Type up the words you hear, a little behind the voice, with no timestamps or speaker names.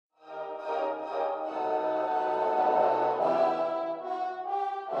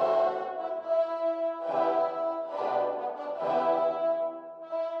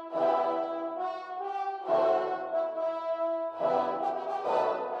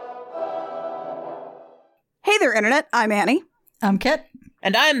there, Internet. I'm Annie. I'm Kit.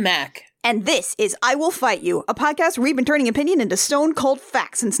 And I'm Mac. And this is I Will Fight You, a podcast where we've been turning opinion into stone-cold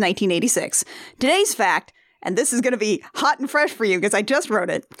fact since 1986. Today's fact, and this is going to be hot and fresh for you because I just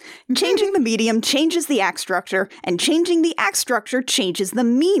wrote it, changing the medium changes the act structure, and changing the act structure changes the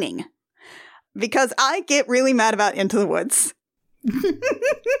meaning. Because I get really mad about Into the Woods.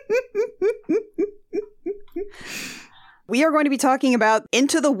 We are going to be talking about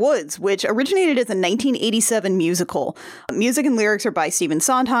Into the Woods, which originated as a 1987 musical. Music and lyrics are by Stephen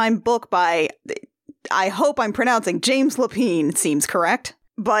Sondheim, book by, I hope I'm pronouncing, James Lapine, seems correct.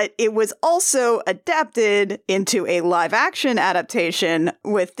 But it was also adapted into a live-action adaptation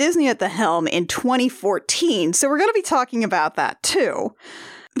with Disney at the helm in 2014. So we're going to be talking about that, too.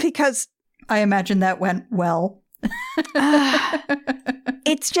 Because I imagine that went well.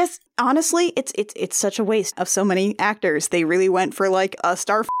 It's just, honestly, it's such a waste of so many actors. They really went for, like, a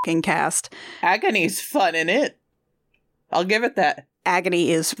star f***ing cast. Agony's fun in it. I'll give it that. Agony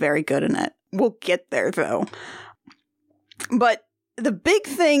is very good in it. We'll get there, though. But the big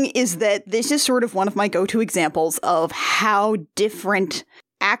thing is that this is sort of one of my go-to examples of how different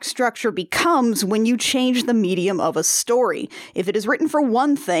act structure becomes when you change the medium of a story. If it is written for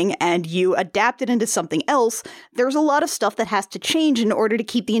one thing and you adapt it into something else, there's a lot of stuff that has to change in order to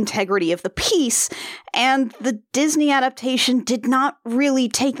keep the integrity of the piece, and the Disney adaptation did not really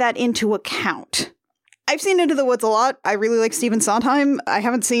take that into account. I've seen Into the Woods a lot. I really like Stephen Sondheim. I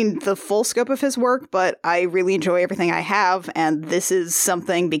haven't seen the full scope of his work, but I really enjoy everything I have, and this is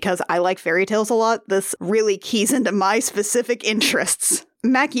something, because I like fairy tales a lot, this really keys into my specific interests.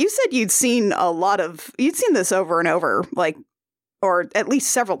 Mac, you said you'd seen this over and over, like, or at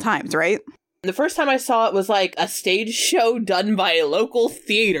least several times, right? The first time I saw it was like a stage show done by a local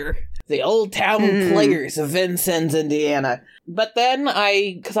theater. The Old Town Players of Vincennes, Indiana. But then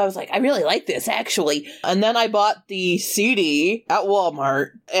because I was like, I really like this, actually. And then I bought the CD at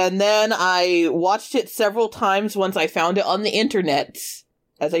Walmart. And then I watched it several times once I found it on the internet.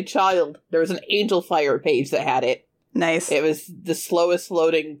 As a child, there was an Angel Fire page that had it. Nice. It was the slowest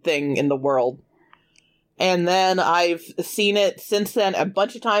loading thing in the world. And then I've seen it since then a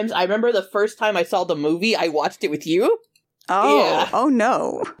bunch of times. I remember the first time I saw the movie, I watched it with you. Oh, yeah. Oh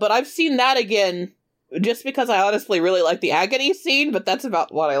no. But I've seen that again just because I honestly really like the agony scene, but that's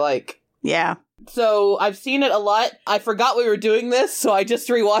about what I like. Yeah. So I've seen it a lot. I forgot we were doing this, so I just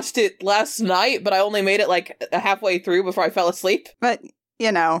rewatched it last night, but I only made it like halfway through before I fell asleep. But,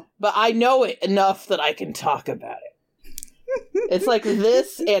 you know. But I know it enough that I can talk about it. It's like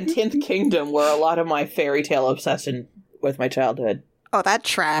this and 10th Kingdom were a lot of my fairy tale obsession with my childhood. Oh, that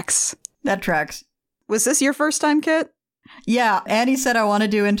tracks. That tracks. Was this your first time, Kit? Yeah, Annie said I want to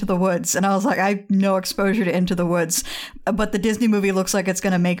do Into the Woods, and I was like, I have no exposure to Into the Woods, but the Disney movie looks like it's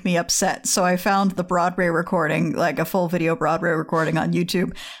going to make me upset, so I found the Broadway recording, like a full video Broadway recording on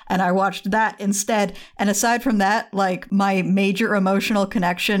YouTube, and I watched that instead, and aside from that, like, my major emotional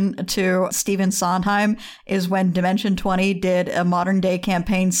connection to Stephen Sondheim is when Dimension 20 did a modern-day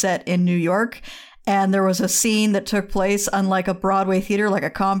campaign set in New York. And there was a scene that took place on like a Broadway theater, like a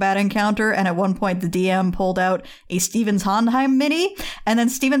combat encounter. And at one point, the DM pulled out a Stephen Sondheim mini. And then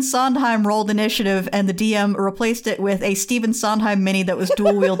Stephen Sondheim rolled initiative and the DM replaced it with a Stephen Sondheim mini that was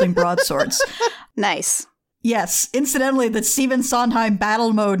dual wielding broadswords. Nice. Yes. Incidentally, the Stephen Sondheim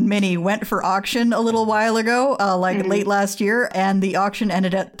Battle Mode mini went for auction a little while ago, late last year. And the auction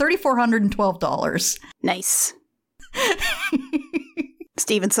ended at $3,412. Nice.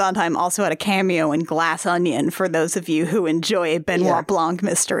 Stephen Sondheim also had a cameo in Glass Onion, for those of you who enjoy a Benoit Blanc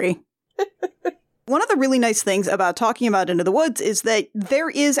mystery. One of the really nice things about talking about Into the Woods is that there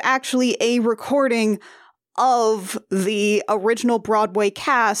is actually a recording of the original Broadway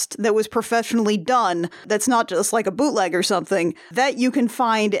cast that was professionally done, that's not just like a bootleg or something, that you can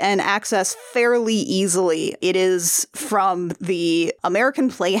find and access fairly easily. It is from the American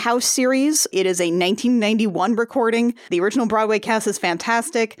Playhouse series. It is a 1991 recording. The original Broadway cast is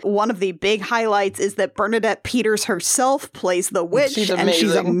fantastic. One of the big highlights is that Bernadette Peters herself plays the witch, and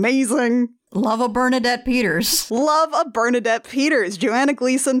she's amazing. Love a Bernadette Peters. Love a Bernadette Peters. Joanna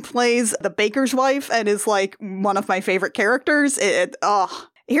Gleason plays the baker's wife and is like one of my favorite characters.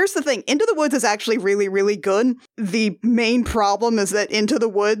 Here's the thing. Into the Woods is actually really, really good. The main problem is that Into the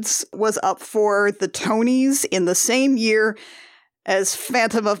Woods was up for the Tonys in the same year as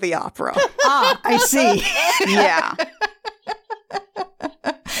Phantom of the Opera. I see. Yeah.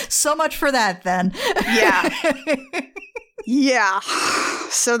 So much for that, then. Yeah. Yeah,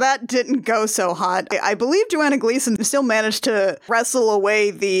 so that didn't go so hot. I believe Joanna Gleason still managed to wrestle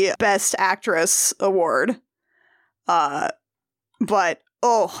away the Best Actress award. But,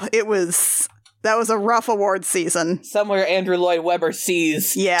 it was That was a rough awards season. Somewhere Andrew Lloyd Webber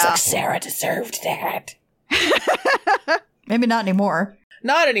sees, Yeah. It's like, Sarah deserved that. Maybe not anymore.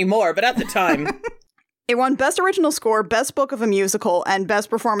 Not anymore, but at the time. It won Best Original Score, Best Book of a Musical, and Best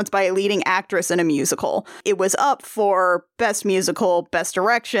Performance by a Leading Actress in a Musical. It was up for Best Musical, Best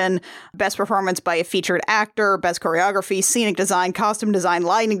Direction, Best Performance by a Featured Actor, Best Choreography, Scenic Design, Costume Design,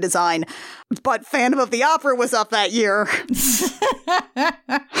 Lighting Design. But Phantom of the Opera was up that year.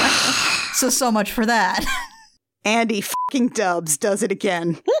 So much for that. Andy fucking Dubs does it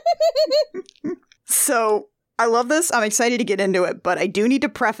again. So, I love this. I'm excited to get into it, but I do need to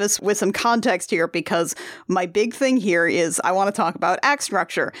preface with some context here because my big thing here is I want to talk about act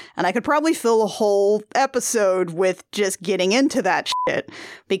structure, and I could probably fill a whole episode with just getting into that shit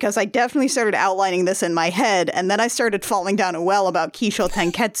because I definitely started outlining this in my head, and then I started falling down a well about Kisho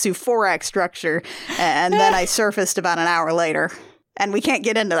Tenketsu 4-act structure, and then I surfaced about an hour later. And we can't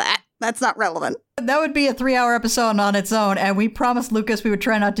get into that. That's not relevant. That would be a 3-hour episode on its own, and we promised Lucas we would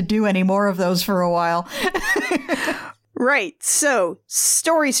try not to do any more of those for a while. Right. So,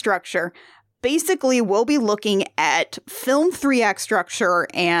 story structure. Basically, we'll be looking at film 3-act structure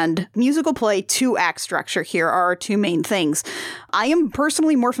and musical play 2-act structure here are our two main things. I am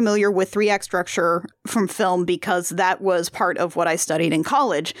personally more familiar with 3-act structure from film because that was part of what I studied in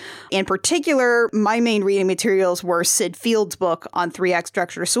college. In particular, my main reading materials were Sid Field's book on 3-act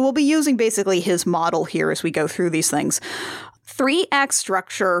structure, so we'll be using basically his model here as we go through these things. 3-act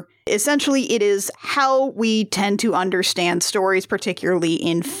structure, essentially it is how we tend to understand stories, particularly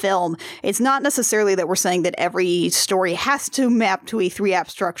in film. It's not necessarily that we're saying that every story has to map to a 3-act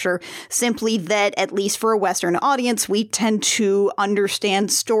structure, simply that, at least for a Western audience, we tend to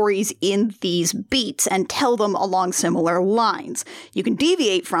understand stories in these beats and tell them along similar lines. You can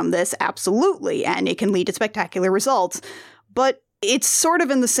deviate from this, absolutely, and it can lead to spectacular results, but it's sort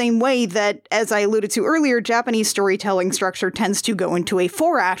of in the same way that, as I alluded to earlier, Japanese storytelling structure tends to go into a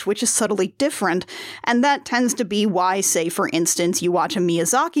 4-act, which is subtly different, and that tends to be why, say, for instance, you watch a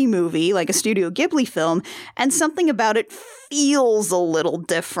Miyazaki movie, like a Studio Ghibli film, and something about it feels a little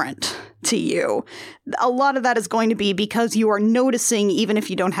different to you. A lot of that is going to be because you are noticing, even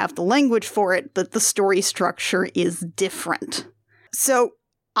if you don't have the language for it, that the story structure is different. So,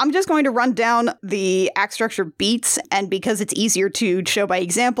 I'm just going to run down the act structure beats, and because it's easier to show by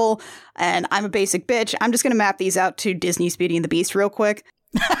example, and I'm a basic bitch, I'm just going to map these out to Disney's Beauty and the Beast real quick.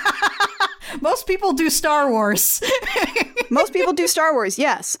 Most people do Star Wars. Most people do Star Wars,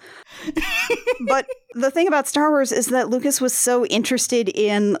 yes. But the thing about Star Wars is that Lucas was so interested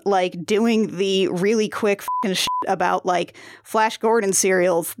in, like, doing the really quick fucking shit about, like, Flash Gordon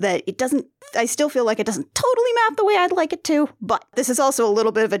serials that it doesn't, I still feel like it doesn't totally map the way I'd like it to. But this is also a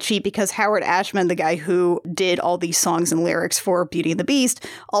little bit of a cheat because Howard Ashman, the guy who did all these songs and lyrics for Beauty and the Beast,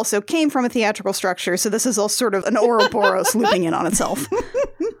 also came from a theatrical structure, so this is all sort of an Ouroboros looping in on itself.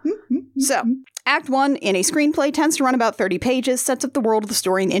 So, Act 1 in a screenplay tends to run about 30 pages, sets up the world of the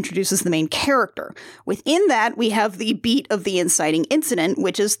story, and introduces the main character. Within that, we have the beat of the inciting incident,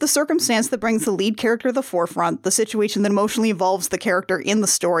 which is the circumstance that brings the lead character to the forefront, the situation that emotionally involves the character in the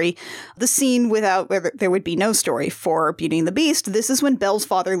story, the scene without where there would be no story. For Beauty and the Beast, this is when Belle's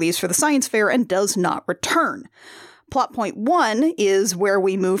father leaves for the science fair and does not return. Plot point 1 is where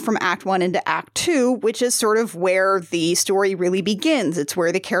we move from Act 1 into Act 2, which is sort of where the story really begins. It's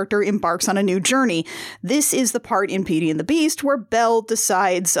where the character embarks on a new journey. This is the part in Beauty and the Beast where Belle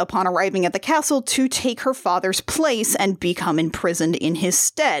decides, upon arriving at the castle, to take her father's place and become imprisoned in his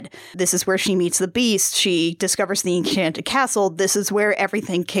stead. This is where she meets the Beast. She discovers the enchanted castle. This is where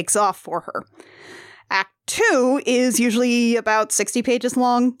everything kicks off for her. Act 2 is usually about 60 pages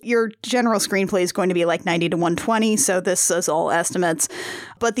long. Your general screenplay is going to be like 90 to 120, so this is all estimates.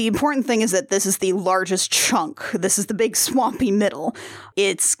 But the important thing is that this is the largest chunk. This is the big swampy middle.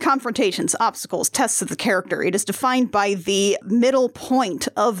 It's confrontations, obstacles, tests of the character. It is defined by the middle point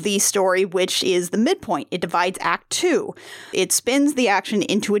of the story, which is the midpoint. It divides Act 2. It spins the action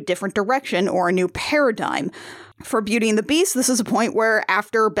into a different direction or a new paradigm. For Beauty and the Beast, this is a point where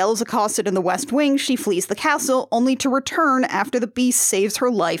after Belle is accosted in the West Wing, she flees the castle, only to return after the Beast saves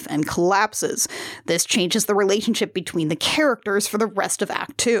her life and collapses. This changes the relationship between the characters for the rest of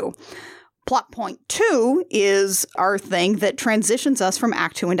Act 2. Plot point 2 is our thing that transitions us from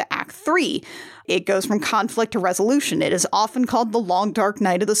Act 2 into Act 3. It goes from conflict to resolution. It is often called the long, dark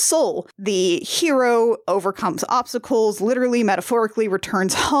night of the soul. The hero overcomes obstacles, literally, metaphorically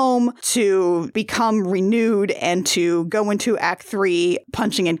returns home to become renewed and to go into Act 3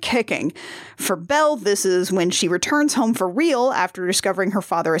 punching and kicking. For Belle, this is when she returns home for real after discovering her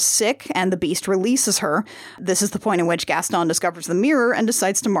father is sick and the beast releases her. This is the point in which Gaston discovers the mirror and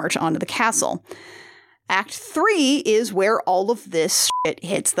decides to march onto the castle. Act 3 is where all of this shit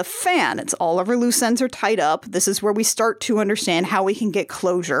hits the fan. It's all of our loose ends are tied up. This is where we start to understand how we can get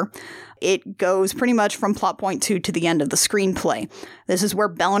closure. It goes pretty much from plot point 2 to the end of the screenplay. This is where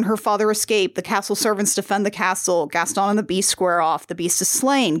Belle and her father escape. The castle servants defend the castle. Gaston and the beast square off. The beast is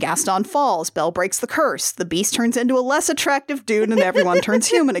slain. Gaston falls. Belle breaks the curse. The beast turns into a less attractive dude and everyone turns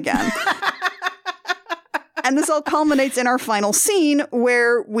human again. And this all culminates in our final scene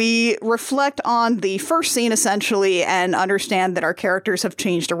where we reflect on the first scene, essentially, and understand that our characters have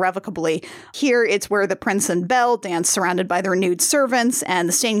changed irrevocably. Here, it's where the prince and Belle dance surrounded by the renewed servants, and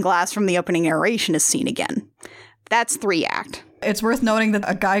the stained glass from the opening narration is seen again. That's 3 act. It's worth noting that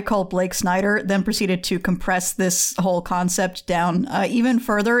a guy called Blake Snyder then proceeded to compress this whole concept down even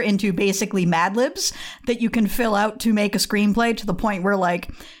further into basically Mad Libs that you can fill out to make a screenplay, to the point where,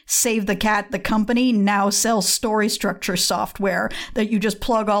 like, Save the Cat, the company, now sells story structure software that you just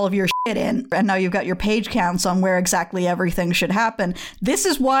plug all of your shit in, and now you've got your page counts on where exactly everything should happen. This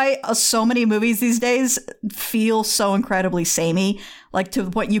is why so many movies these days feel so incredibly samey, like to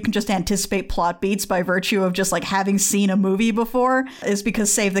the point you can just anticipate plot beats by virtue of just like having seen a movie before, is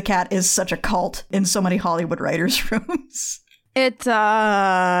because Save the Cat is such a cult in so many Hollywood writers' rooms. It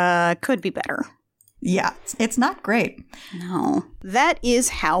could be better. Yeah, it's not great. No. That is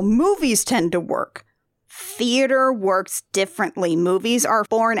how movies tend to work. Theater works differently. Movies are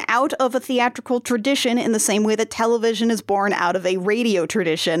born out of a theatrical tradition in the same way that television is born out of a radio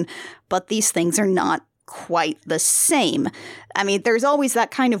tradition, but these things are not quite the same. I mean, there's always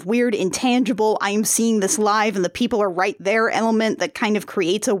that kind of weird intangible, I'm seeing this live and the people are right there element that kind of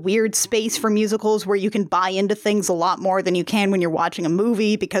creates a weird space for musicals where you can buy into things a lot more than you can when you're watching a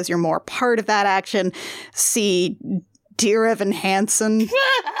movie because you're more part of that action. See Dear Evan Hansen.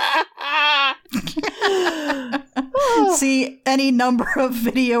 See any number of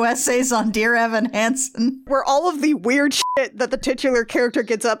video essays on Dear Evan Hansen, where all of the weird shit that the titular character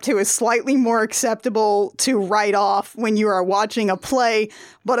gets up to is slightly more acceptable to write off when you are watching a play,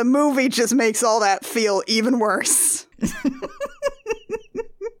 but a movie just makes all that feel even worse.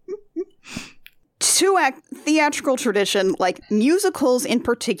 2-act theatrical tradition, like musicals in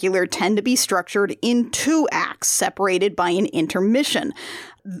particular, tend to be structured in 2 acts, separated by an intermission.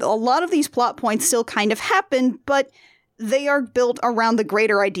 A lot of these plot points still kind of happen, but they are built around the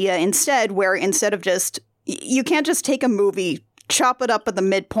greater idea instead, where instead of just, you can't just take a movie, chop it up at the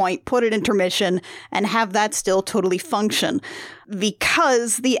midpoint, put it intermission, and have that still totally function.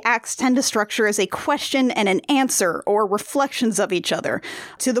 Because the acts tend to structure as a question and an answer, or reflections of each other,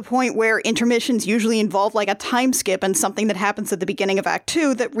 to the point where intermissions usually involve like a time skip and something that happens at the beginning of Act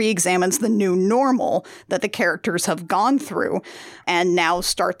 2 that re-examines the new normal that the characters have gone through, and now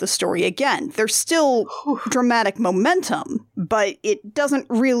start the story again. There's still dramatic momentum, but it doesn't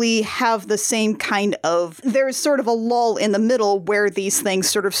really have the same kind of, there's sort of a lull in the middle where these things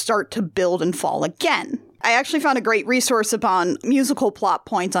sort of start to build and fall again. I actually found a great resource upon musical plot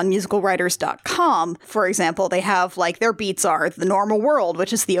points on musicalwriters.com. For example, they have, like, their beats are the normal world,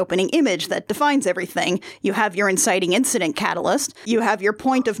 which is the opening image that defines everything. You have your inciting incident catalyst. You have your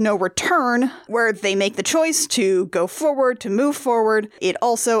point of no return, where they make the choice to go forward, to move forward. It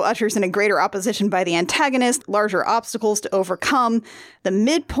also ushers in a greater opposition by the antagonist, larger obstacles to overcome. The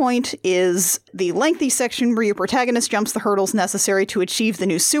midpoint is the lengthy section where your protagonist jumps the hurdles necessary to achieve the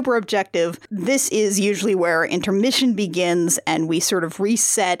new super objective. This is usually where intermission begins, and we sort of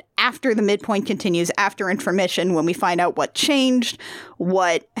reset after the midpoint continues, after intermission, when we find out what changed,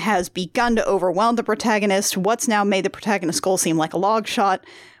 what has begun to overwhelm the protagonist, what's now made the protagonist's goal seem like a log shot.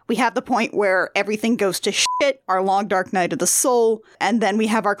 We have the point where everything goes to shit, our long dark night of the soul, and then we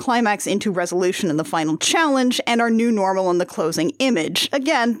have our climax into resolution in the final challenge, and our new normal in the closing image.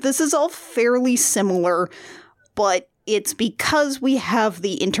 Again, this is all fairly similar, but it's because we have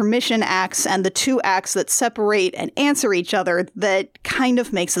the intermission acts and the 2 acts that separate and answer each other that kind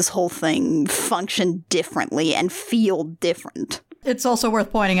of makes this whole thing function differently and feel different. It's also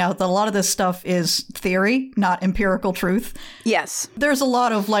worth pointing out that a lot of this stuff is theory, not empirical truth. Yes. There's a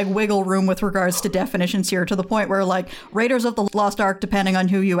lot of, like, wiggle room with regards to definitions here, to the point where, like, Raiders of the Lost Ark, depending on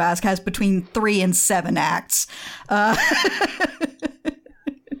who you ask, has between 3 and 7 acts.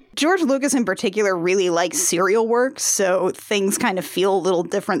 George Lucas in particular really likes serial work, so things kind of feel a little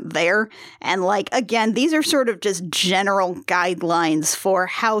different there. And like, again, these are sort of just general guidelines for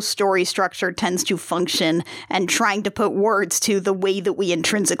how story structure tends to function and trying to put words to the way that we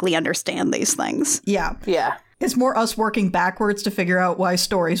intrinsically understand these things. Yeah. Yeah. It's more us working backwards to figure out why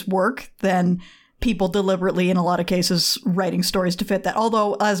stories work than people deliberately, in a lot of cases, writing stories to fit that.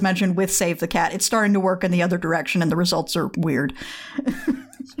 Although, as mentioned with Save the Cat, it's starting to work in the other direction and the results are weird.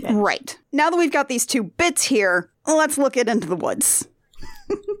 Right. Now that we've got these two bits here, let's look at Into the Woods.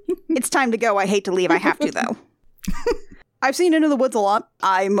 It's time to go. I hate to leave. I have to, though. I've seen Into the Woods a lot.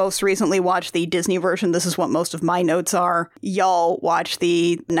 I most recently watched the Disney version. This is what most of my notes are. Y'all watch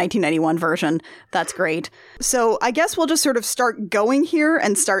the 1991 version. That's great. So I guess we'll just sort of start going here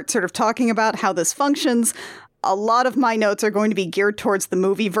and start sort of talking about how this functions. A lot of my notes are going to be geared towards the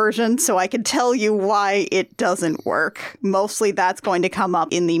movie version, so I can tell you why it doesn't work. Mostly that's going to come up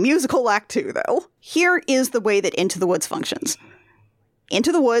in the musical act 2, though. Here is the way that Into the Woods functions.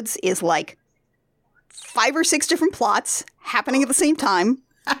 Into the Woods is like 5 or 6 different plots happening at the same time.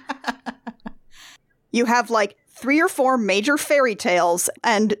 You have like 3 or 4 major fairy tales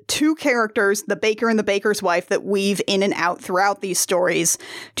and 2 characters, the baker and the baker's wife, that weave in and out throughout these stories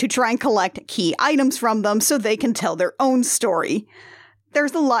to try and collect key items from them so they can tell their own story.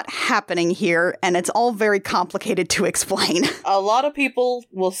 There's a lot happening here, and it's all very complicated to explain. A lot of people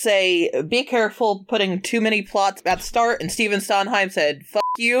will say, be careful putting too many plots at the start, and Stephen Sondheim said, fuck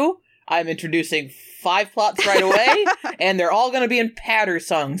you, I'm introducing 5 plots right away, and they're all going to be in patter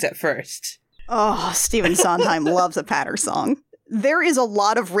songs at first. Oh, Stephen Sondheim loves a patter song. There is a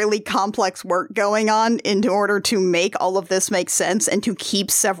lot of really complex work going on in order to make all of this make sense and to keep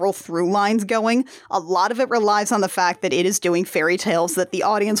several through lines going. A lot of it relies on the fact that it is doing fairy tales that the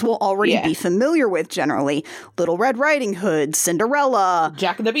audience will already be familiar with generally. Little Red Riding Hood, Cinderella,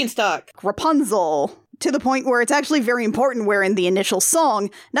 Jack and the Beanstalk, Rapunzel. To the point where it's actually very important where in the initial song,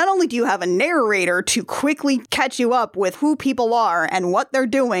 not only do you have a narrator to quickly catch you up with who people are and what they're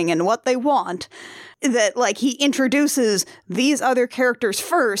doing and what they want, that like he introduces these other characters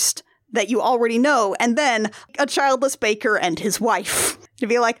first that you already know, and then a childless baker and his wife. To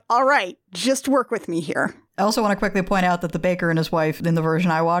be like, all right, just work with me here. I also want to quickly point out that the baker and his wife, in the version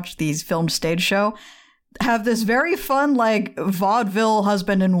I watched, these filmed stage show, have this very fun, like, vaudeville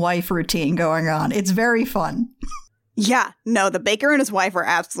husband and wife routine going on. It's very fun. Yeah, no, the baker and his wife are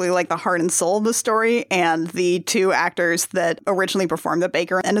absolutely like the heart and soul of the story, and the 2 actors that originally performed the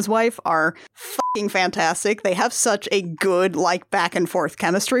baker and his wife are fucking fantastic. They have such a good, like, back and forth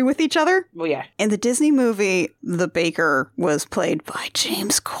chemistry with each other. Well, yeah. In the Disney movie, the baker was played by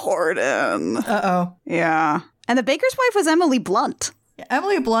James Corden. Uh-oh. Yeah. And the baker's wife was Emily Blunt.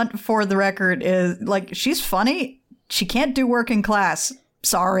 Emily Blunt, for the record, is, like, she's funny. She can't do working class.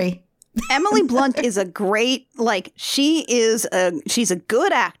 Sorry. Emily Blunt is a great, like, she's a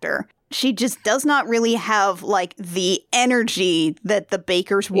good actor. She just does not really have, like, the energy that the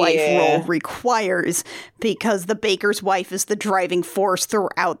baker's wife role requires, because the baker's wife is the driving force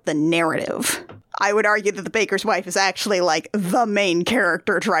throughout the narrative. I would argue that the baker's wife is actually, like, the main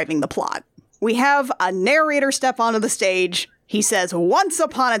character driving the plot. We have a narrator step onto the stage. He says, "Once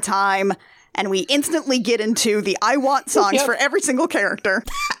upon a time," and we instantly get into the I Want songs for every single character.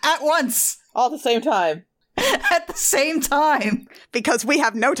 At once. All at the same time. At the same time. Because we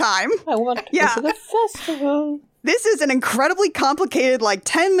have no time. I want to go to the festival. This is an incredibly complicated, like,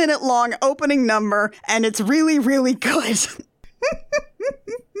 10-minute long opening number, and it's really, really good.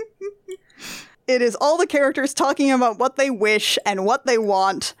 It is all the characters talking about what they wish and what they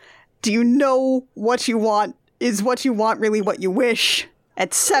want. Do you know what you want? Is what you want really what you wish?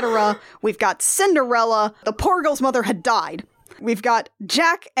 Etc. We've got Cinderella. The poor girl's mother had died. We've got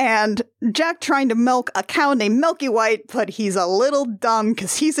Jack trying to milk a cow named Milky White, but he's a little dumb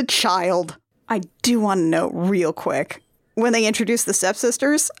because he's a child. I do want to note real quick, when they introduced the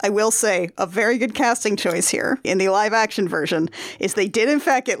stepsisters, I will say a very good casting choice here in the live action version is they did in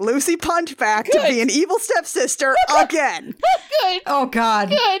fact get Lucy Punch back to be an evil stepsister again. Good. Oh, God.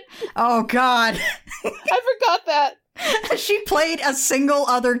 Good. Oh, God. I forgot that. She played a single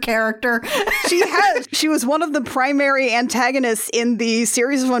other character. She has. She was one of the primary antagonists in the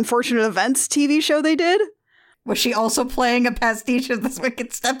Series of Unfortunate Events TV show they did. Was she also playing a pastiche of this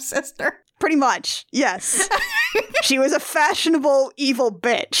wicked stepsister? Pretty much, yes. She was a fashionable evil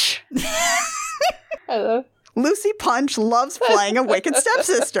bitch. Hello. Lucy Punch loves playing a wicked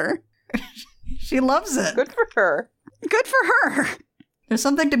stepsister. She loves it. Good for her. Good for her. There's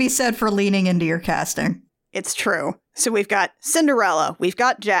something to be said for leaning into your casting. It's true. So we've got Cinderella, we've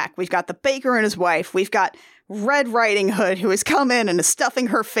got Jack, we've got the baker and his wife, we've got Red Riding Hood, who has come in and is stuffing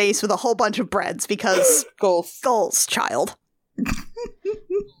her face with a whole bunch of breads because goals, child.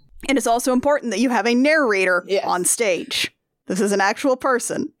 And it's also important that you have a narrator on stage. This is an actual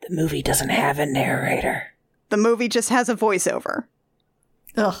person. The movie doesn't have a narrator. The movie just has a voiceover.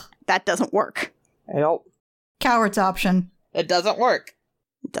 Ugh. That doesn't work. Nope. Coward's option. It doesn't work.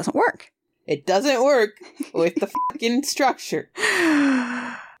 It doesn't work. It doesn't work with the fucking structure.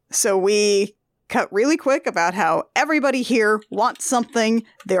 So we cut really quick about how everybody here wants something.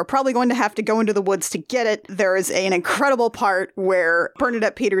 They're probably going to have to go into the woods to get it. There is an incredible part where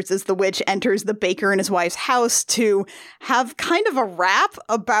Bernadette Peters as the witch enters the baker and his wife's house to have kind of a rap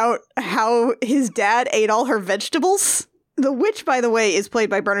about how his dad ate all her vegetables. The witch, by the way, is played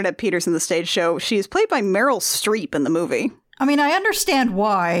by Bernadette Peters in the stage show. She is played by Meryl Streep in the movie. I mean, I understand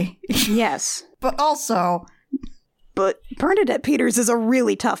why. Yes. But also... But Bernadette Peters is a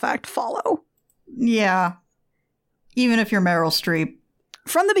really tough act to follow. Yeah. Even if you're Meryl Streep.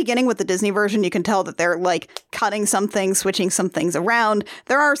 From the beginning with the Disney version, you can tell that they're, like, cutting some things, switching some things around.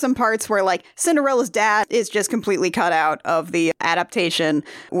 There are some parts where, like, Cinderella's dad is just completely cut out of the adaptation,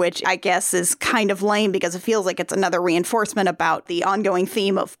 which I guess is kind of lame because it feels like it's another reinforcement about the ongoing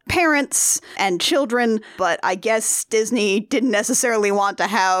theme of parents and children. But I guess Disney didn't necessarily want to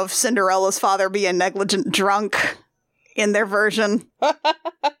have Cinderella's father be a negligent drunk in their version.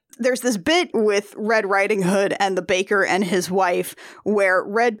 There's this bit with Red Riding Hood and the baker and his wife where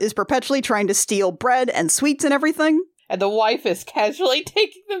Red is perpetually trying to steal bread and sweets and everything. And the wife is casually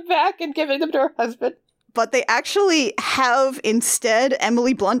taking them back and giving them to her husband. But they actually have instead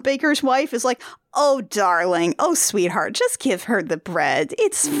Emily Blunt Baker's wife is like, oh, darling, oh, sweetheart, just give her the bread.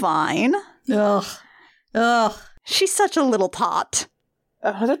 It's fine. Ugh. Ugh. She's such a little tot.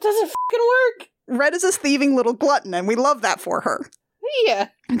 Oh, that doesn't fucking work. Red is a thieving little glutton, and we love that for her. Yeah.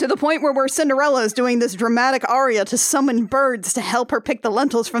 To the point where Cinderella is doing this dramatic aria to summon birds to help her pick the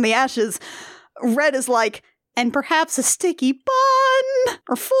lentils from the ashes. Red is like, and perhaps a sticky bun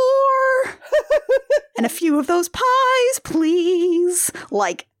or 4 and a few of those pies, please.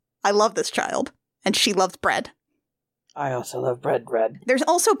 Like, I love this child, and she loves bread. I also love bread, Red. There's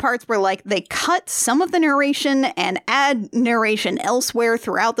also parts where, like, they cut some of the narration and add narration elsewhere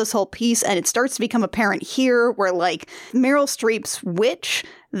throughout this whole piece, and it starts to become apparent here where, like, Meryl Streep's witch,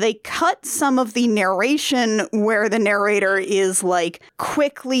 they cut some of the narration where the narrator is, like,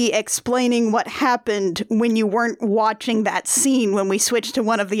 quickly explaining what happened when you weren't watching that scene when we switched to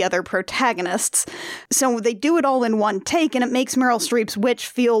one of the other protagonists. So they do it all in one take, and it makes Meryl Streep's witch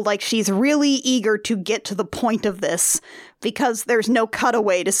feel like she's really eager to get to the point of this, because there's no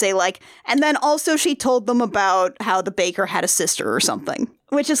cutaway to say, like, and then also she told them about how the baker had a sister or something,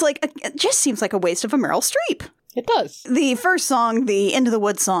 which is, like, it just seems like a waste of a Meryl Streep. It does. The first song, the Into the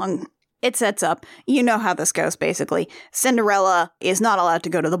Woods song, it sets up, you know how this goes, basically. Cinderella is not allowed to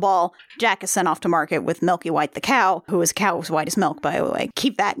go to the ball. Jack is sent off to market with Milky White the cow, who is a cow as white as milk, by the way.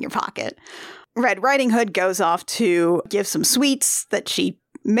 Keep that in your pocket. Red Riding Hood goes off to give some sweets that she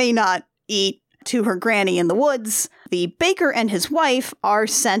may not eat to her granny in the woods. The baker and his wife are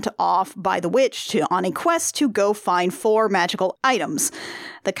sent off by the witch on a quest to go find 4 magical items.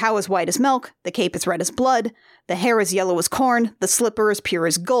 The cow is white as milk, the cape is red as blood, the hair is yellow as corn, the slipper is pure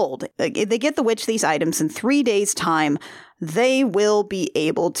as gold. If they get the witch these items in 3 days' time, they will be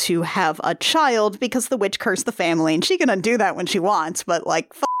able to have a child because the witch cursed the family, and she can undo that when she wants, but,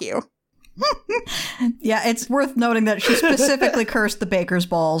 like, fuck you. Yeah, it's worth noting that she specifically cursed the baker's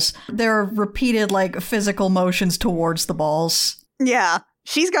balls. There are repeated, like, physical motions towards the balls. Yeah,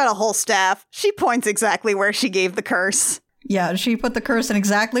 she's got a whole staff. She points exactly where she gave the curse. Yeah, she put the curse in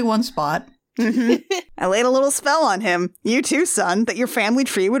exactly one spot. Mm-hmm. I laid a little spell on him. You too, son, that your family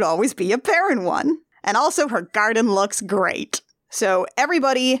tree would always be a barren one. And also her garden looks great. So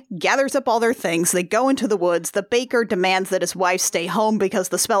everybody gathers up all their things. They go into the woods. The baker demands that his wife stay home because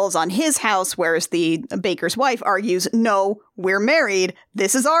the spell is on his house, whereas the baker's wife argues, no, we're married.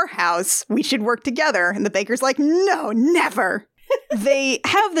 This is our house. We should work together. And the baker's like, no, never. They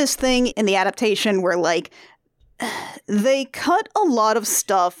have this thing in the adaptation where, like, they cut a lot of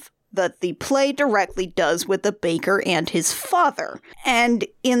stuff that the play directly does with the baker and his father. And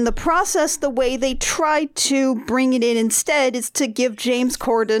in the process, the way they try to bring it in instead is to give James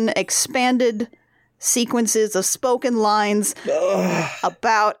Corden expanded sequences of spoken lines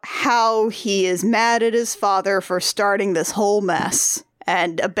about how he is mad at his father for starting this whole mess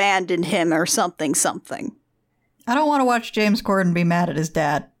and abandoned him or something. I don't want to watch James Corden be mad at his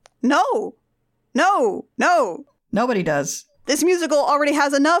dad. No. Nobody does. This musical already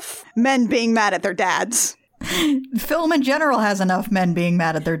has enough men being mad at their dads. Film in general has enough men being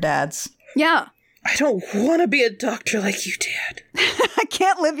mad at their dads. Yeah. I don't want to be a doctor like you, Dad. I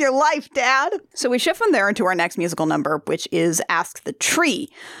can't live your life, Dad. So we shift from there into our next musical number, which is Ask the Tree,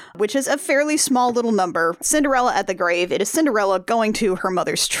 which is a fairly small little number. Cinderella at the grave. It is Cinderella going to her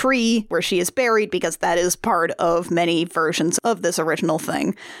mother's tree where she is buried, because that is part of many versions of this original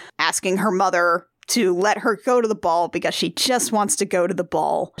thing. Asking her mother to let her go to the ball because she just wants to go to the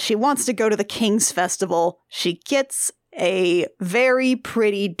ball. She wants to go to the King's Festival. She gets a very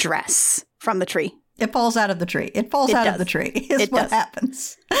pretty dress from the tree. It falls out of the tree. It falls out of the tree is what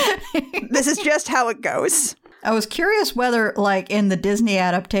happens. This is just how it goes. I was curious whether, like, in the Disney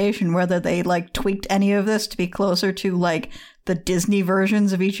adaptation, whether they, like, tweaked any of this to be closer to, like, the Disney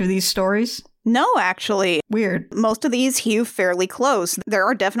versions of each of these stories. No, actually. Weird. Most of these hew fairly close. There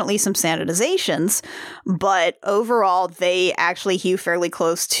are definitely some sanitizations, but overall, they actually hew fairly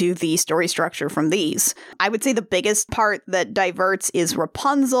close to the story structure from these. I would say the biggest part that diverts is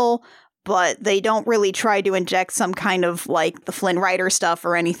Rapunzel, but they don't really try to inject some kind of, like, the Flynn Rider stuff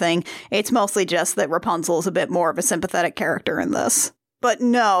or anything. It's mostly just that Rapunzel is a bit more of a sympathetic character in this. But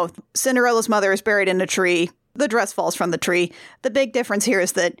no, Cinderella's mother is buried in a tree. The dress falls from the tree. The big difference here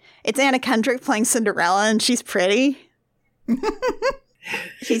is that it's Anna Kendrick playing Cinderella, and she's pretty.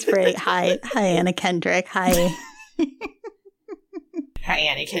 She's pretty. Hi, Anna Kendrick. Hi. Hi,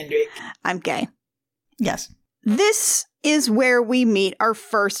 Anna Kendrick. I'm gay. Yes. This is where we meet our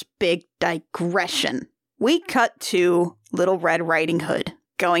first big digression. We cut to Little Red Riding Hood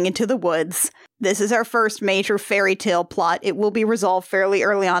going into the woods. This is our first major fairy tale plot. It will be resolved fairly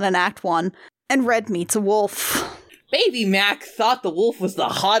early on in Act 1. And Red meets a wolf. Baby Mac thought the wolf was the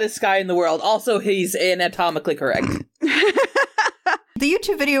hottest guy in the world. Also, he's anatomically correct. The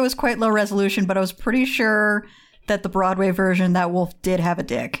YouTube video was quite low resolution, but I was pretty sure that the Broadway version, that wolf did have a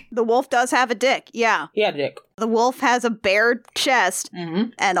dick. The wolf does have a dick, yeah. He had a dick. The wolf has a bare chest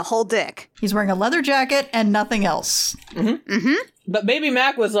and a whole dick. He's wearing a leather jacket and nothing else. But Baby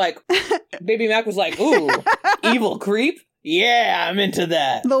Mac was like, ooh, evil creep? Yeah, I'm into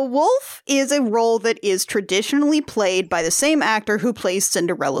that. The wolf is a role that is traditionally played by the same actor who plays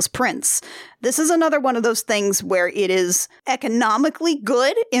Cinderella's prince. This is another one of those things where it is economically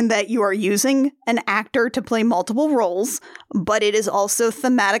good in that you are using an actor to play multiple roles, but it is also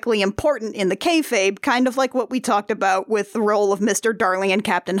thematically important in the kayfabe, kind of like what we talked about with the role of Mr. Darling and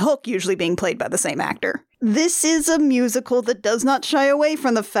Captain Hook usually being played by the same actor. This is a musical that does not shy away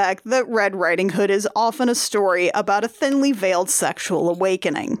from the fact that Red Riding Hood is often a story about a thinly veiled sexual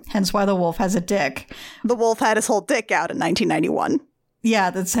awakening. Hence why the wolf has a dick. The wolf had his whole dick out in 1991.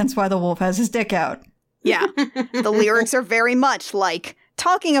 Yeah, that's hence why the wolf has his dick out. Yeah. The lyrics are very much like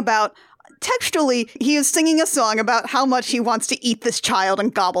talking about, textually, he is singing a song about how much he wants to eat this child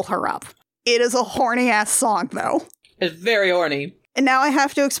and gobble her up. It is a horny-ass song, though. It's very horny. And now I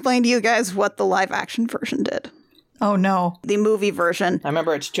have to explain to you guys what the live-action version did. Oh, no. The movie version. I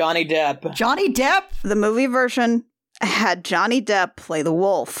remember it's Johnny Depp. Johnny Depp? The movie version had Johnny Depp play the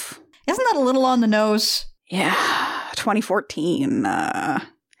wolf. Isn't that a little on the nose? Yeah, 2014.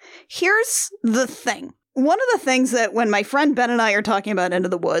 Here's the thing. One of the things that when my friend Ben and I are talking about Into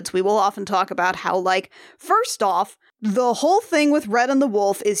the Woods, we will often talk about how, like, first off, the whole thing with Red and the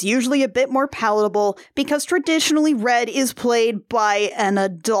Wolf is usually a bit more palatable because traditionally Red is played by an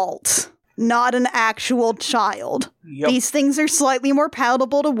adult, not an actual child. Yep. These things are slightly more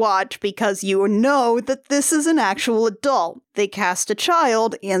palatable to watch because you know that this is an actual adult. They cast a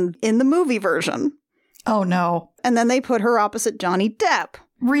child in the movie version. Oh, no. And then they put her opposite Johnny Depp.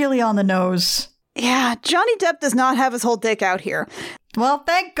 Really on the nose. Yeah, Johnny Depp does not have his whole dick out here. Well,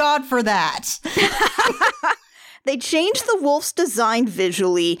 thank God for that. They changed the wolf's design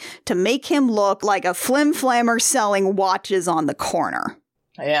visually to make him look like a flim-flammer selling watches on the corner.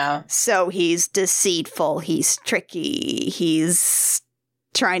 Yeah. So he's deceitful, he's tricky, he's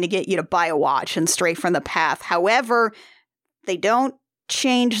trying to get you to buy a watch and stray from the path. However, they don't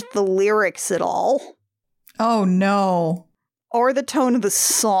change the lyrics at all. Oh, no. Or the tone of the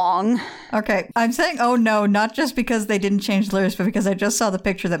song. Okay, I'm saying oh no, not just because they didn't change the lyrics, but because I just saw the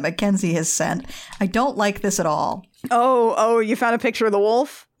picture that Mackenzie has sent. I don't like this at all. Oh, you found a picture of the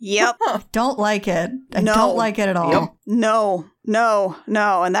wolf? Yep. Don't like it. I don't like it at all. Yep. No.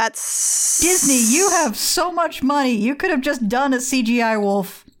 And that's... Disney, you have so much money. You could have just done a CGI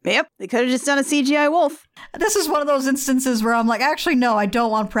wolf. Yep, they could have just done a CGI wolf. This is one of those instances where I'm like, actually, no, I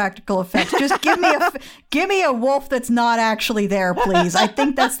don't want practical effects. Just give me a wolf that's not actually there, please. I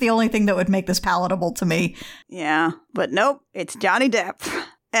think that's the only thing that would make this palatable to me. Yeah, but nope, it's Johnny Depp.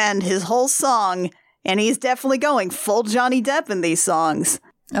 And his whole song, and he's definitely going full Johnny Depp in these songs.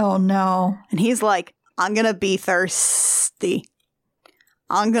 Oh, no. And he's like, I'm gonna be thirsty.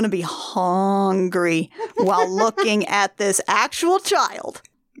 I'm going to be hungry while looking at this actual child.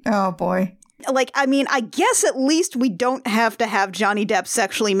 Oh, boy. Like, I mean, I guess at least we don't have to have Johnny Depp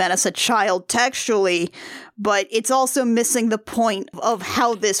sexually menace a child textually, but it's also missing the point of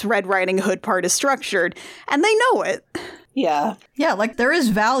how this Red Riding Hood part is structured, and they know it. Yeah. Yeah, like there is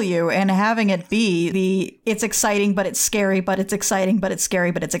value in having it be the it's exciting, but it's scary, but it's exciting, but it's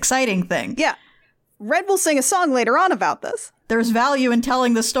scary, but it's exciting thing. Yeah. Red will sing a song later on about this. There's value in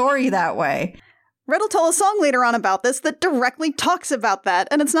telling the story that way. Red will tell a song later on about this that directly talks about that,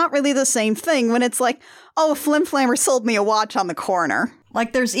 and it's not really the same thing when it's like, oh, a flimflammer sold me a watch on the corner.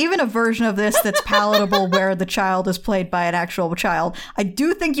 Like, there's even a version of this that's palatable where the child is played by an actual child. I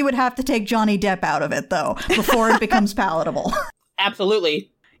do think you would have to take Johnny Depp out of it, though, before it becomes palatable.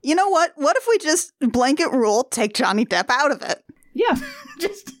 Absolutely. You know what? What if we just blanket rule, take Johnny Depp out of it? Yeah.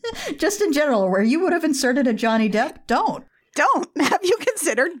 Just in general, where you would have inserted a Johnny Depp, don't. Don't. Have you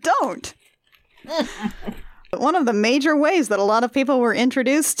considered don't? One of the major ways that a lot of people were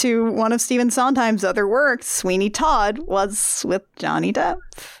introduced to one of Stephen Sondheim's other works, Sweeney Todd, was with Johnny Depp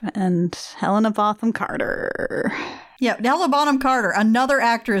and Helena Bonham Carter. Yeah, Helena Bonham Carter, another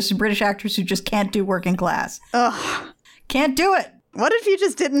actress, British actress who just can't do working class. Ugh. Can't do it. What if you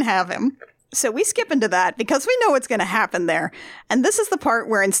just didn't have him? So we skip into that because we know what's going to happen there. And this is the part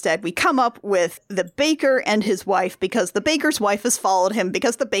where instead we come up with the baker and his wife because the baker's wife has followed him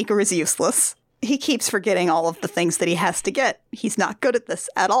because the baker is useless. He keeps forgetting all of the things that he has to get. He's not good at this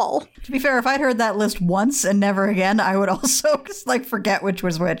at all. To be fair, if I'd heard that list once and never again, I would also just, forget which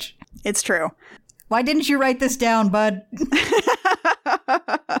was which. It's true. Why didn't you write this down, bud?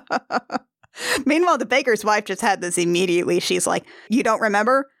 Meanwhile, the baker's wife just had this immediately. She's like, you don't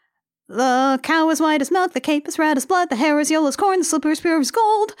remember? The cow is white as milk, the cape is red as blood, the hair is yellow as corn, the slipper is pure as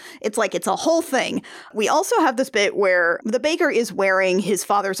gold. It's like, it's a whole thing. We also have this bit where the baker is wearing his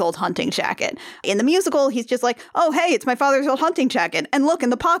father's old hunting jacket. In the musical, he's just like, oh, hey, it's my father's old hunting jacket. And look,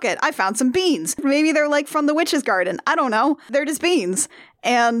 in the pocket, I found some beans. Maybe they're like from the witch's garden. I don't know. They're just beans.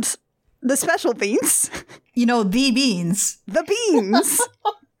 And the special beans. You know, the beans. The beans.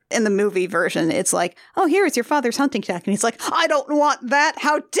 In the movie version, it's like, oh, here is your father's hunting jacket. And he's like, I don't want that.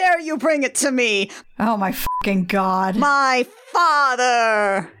 How dare you bring it to me? Oh, my fucking God. My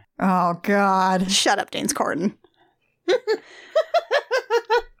father. Oh, God. Shut up, Danes Corden.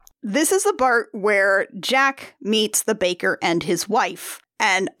 This is the part where Jack meets the baker and his wife.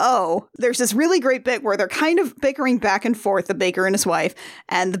 And oh, there's this really great bit where they're kind of bickering back and forth, the baker and his wife,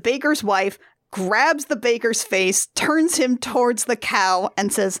 and the baker's wife grabs the baker's face, turns him towards the cow,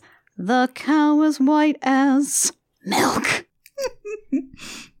 and says, the cow is white as milk.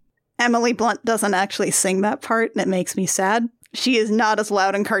 Emily Blunt doesn't actually sing that part, and it makes me sad. She is not as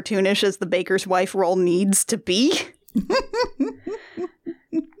loud and cartoonish as the baker's wife role needs to be.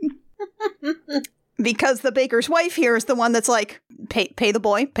 Because the baker's wife here is the one that's like, pay the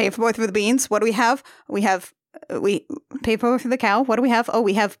boy for the beans. What do we have? We pay for the cow. What do we have? Oh,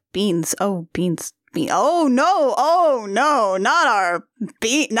 we have beans. Oh, beans. Oh no, not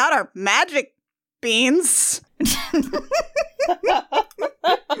our magic beans.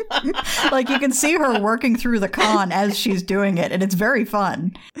 Like, you can see her working through the con as she's doing it, and it's very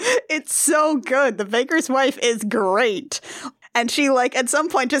fun. It's so good. The baker's wife is great. And she, at some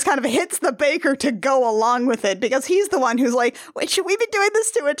point just kind of hits the baker to go along with it because he's the one who's like, wait, should we be doing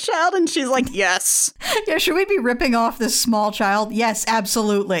this to a child? And she's like, yes. Yeah, should we be ripping off this small child? Yes,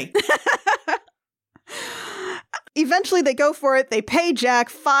 absolutely. Eventually they go for it. They pay Jack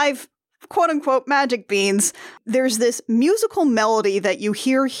 5 quote-unquote magic beans. There's this musical melody that you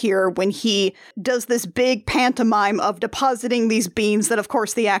hear here when he does this big pantomime of depositing these beans that, of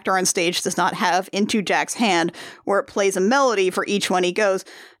course, the actor on stage does not have into Jack's hand, where it plays a melody for each one he goes,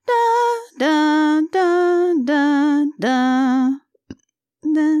 da, da, da, da, da,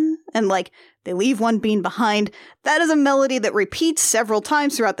 da, and they leave one bean behind. That is a melody that repeats several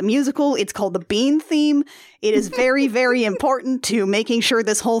times throughout the musical. It's called the Bean Theme. It is very, very important to making sure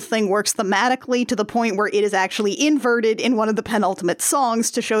this whole thing works thematically to the point where it is actually inverted in one of the penultimate songs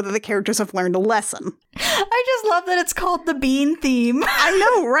to show that the characters have learned a lesson. I just love that it's called the Bean Theme. I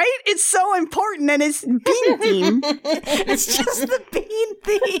know, right? It's so important, and it's Bean Theme. It's just the Bean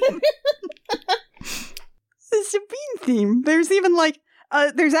Theme. It's a Bean Theme. There's even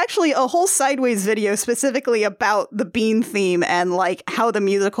there's actually a whole Sideways video specifically about the Bean Theme and how the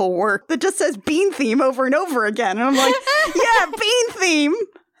musical worked that just says Bean Theme over and over again. And I'm like, yeah, Bean Theme.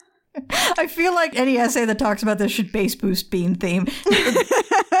 I feel like any essay that talks about this should bass boost Bean Theme.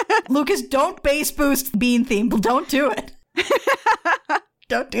 Lucas, don't bass boost Bean Theme. Don't do it.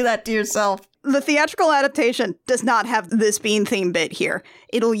 Don't do that to yourself. The theatrical adaptation does not have this Bean theme bit here.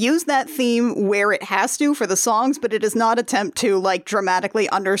 It'll use that theme where it has to for the songs, but it does not attempt to, like, dramatically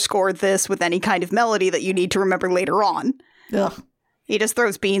underscore this with any kind of melody that you need to remember later on. Ugh. He just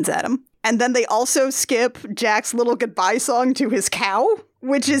throws beans at him. And then they also skip Jack's little goodbye song to his cow,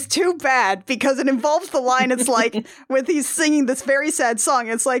 which is too bad because it involves the line, it's like, with he's singing this very sad song,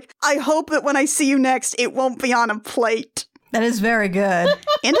 it's like, I hope that when I see you next, it won't be on a plate. That is very good.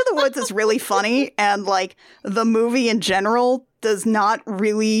 Into the Woods is really funny, and, like, the movie in general does not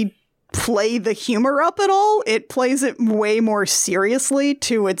really play the humor up at all. It plays it way more seriously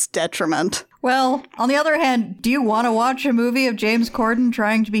to its detriment. Well, on the other hand, do you want to watch a movie of James Corden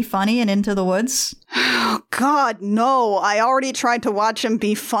trying to be funny in Into the Woods? Oh, God, no. I already tried to watch him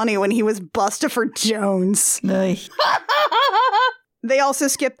be funny when he was Bustopher Jones. Ugh. They also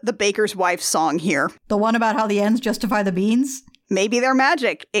skip the baker's wife song here. The one about how the ends justify the beans? Maybe they're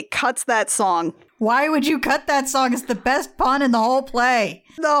magic. It cuts that song. Why would you cut that song? It's the best pun in the whole play.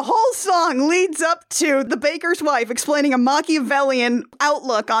 The whole song leads up to the baker's wife explaining a Machiavellian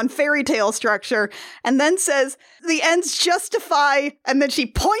outlook on fairy tale structure, and then says, the ends justify, and then she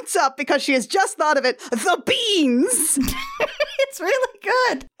points up because she has just thought of it, the beans! It's really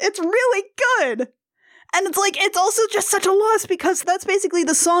good. It's really good! And it's like, it's also just such a loss because that's basically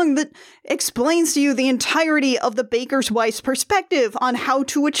the song that explains to you the entirety of the baker's wife's perspective on how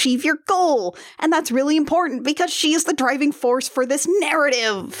to achieve your goal. And that's really important because she is the driving force for this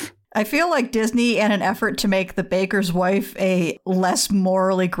narrative. I feel like Disney, in an effort to make the baker's wife a less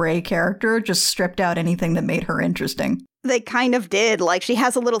morally gray character, just stripped out anything that made her interesting. They kind of did. Like, she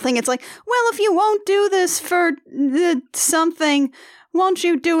has a little thing. It's like, well, if you won't do this for something, won't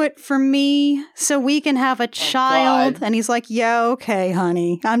you do it for me so we can have a child? And he's like, yeah, okay,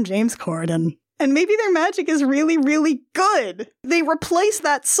 honey. I'm James Corden. And maybe their magic is really, really good. They replace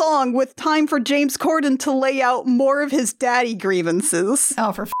that song with time for James Corden to lay out more of his daddy grievances.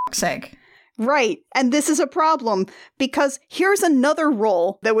 Oh, for fuck's sake. Right. And this is a problem because here's another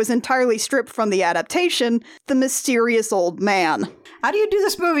role that was entirely stripped from the adaptation, the mysterious old man. How do you do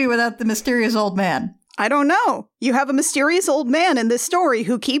this movie without the mysterious old man? I don't know. You have a mysterious old man in this story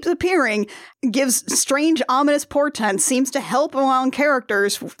who keeps appearing, gives strange, ominous portents, seems to help along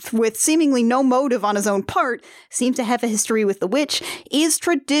characters with seemingly no motive on his own part, seems to have a history with the witch, is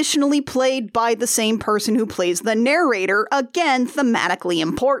traditionally played by the same person who plays the narrator, again, thematically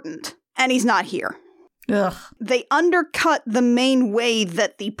important. And he's not here. Ugh. They undercut the main way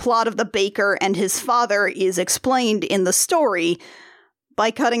that the plot of the baker and his father is explained in the story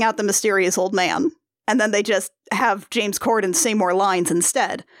by cutting out the mysterious old man. And then they just have James Corden say more lines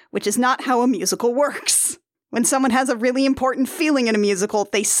instead, which is not how a musical works. When someone has a really important feeling in a musical,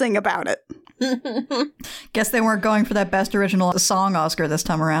 they sing about it. Guess they weren't going for that Best Original Song Oscar this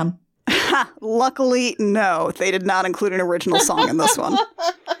time around. Luckily, no. They did not include an original song in this one.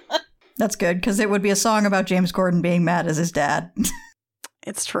 That's good, because it would be a song about James Corden being mad as his dad.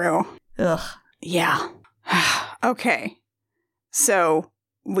 It's true. Ugh. Yeah. Okay. So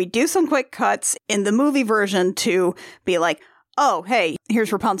we do some quick cuts in the movie version to be like, oh, hey,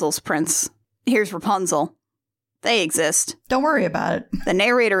 here's Rapunzel's prince. Here's Rapunzel. They exist. Don't worry about it. The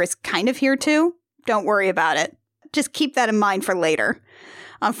narrator is kind of here too. Don't worry about it. Just keep that in mind for later.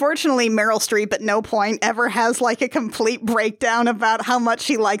 Unfortunately, Meryl Streep at no point ever has like a complete breakdown about how much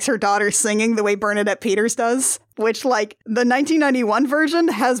she likes her daughter singing the way Bernadette Peters does. Which, like, the 1991 version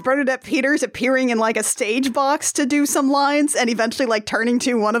has Bernadette Peters appearing in like a stage box to do some lines and eventually like turning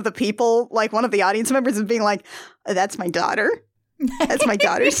to one of the people, like one of the audience members and being like, that's my daughter. That's my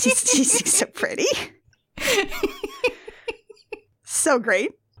daughter. She's so pretty. So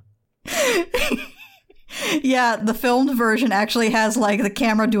great. Yeah, the filmed version actually has, like, the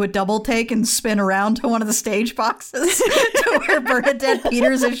camera do a double take and spin around to one of the stage boxes to where Bernadette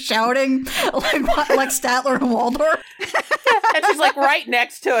Peters is shouting like Statler and Waldorf. And she's, like, right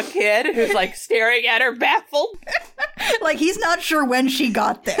next to a kid who's, like, staring at her baffled. Like, he's not sure when she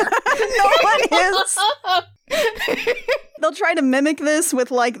got there. No one is. They'll try to mimic this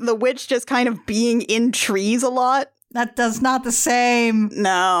with, like, the witch just kind of being in trees a lot. That's not the same.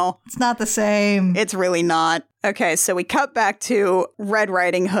 No. It's not the same. It's really not. Okay, so we cut back to Red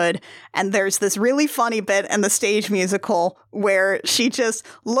Riding Hood, and there's this really funny bit in the stage musical where she just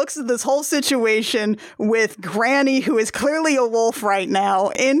looks at this whole situation with Granny, who is clearly a wolf right now,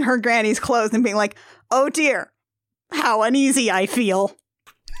 in her granny's clothes, and being like, oh dear, how uneasy I feel.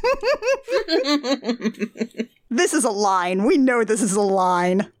 This is a line. We know this is a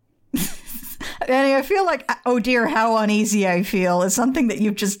line. Annie, I feel like, oh dear, how uneasy I feel is something that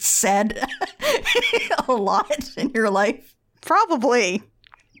you've just said a lot in your life. Probably.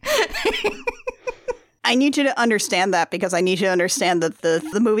 I need you to understand that because I need you to understand that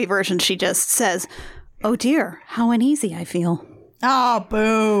the movie version, she just says, "Oh dear, how uneasy I feel." Oh,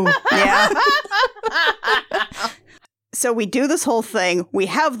 boo. Yeah. So we do this whole thing. We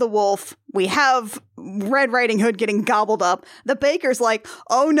have the wolf. We have Red Riding Hood getting gobbled up. The baker's like,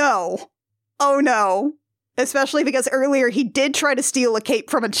 oh no. Oh no. Especially because earlier he did try to steal a cape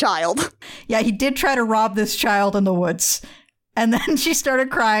from a child. Yeah, he did try to rob this child in the woods. And then she started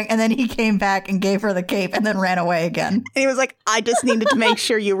crying, and then he came back and gave her the cape and then ran away again. And he was like, I just needed to make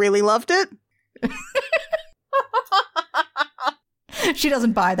sure you really loved it. She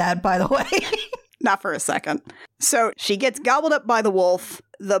doesn't buy that, by the way. Not for a second. So she gets gobbled up by the wolf.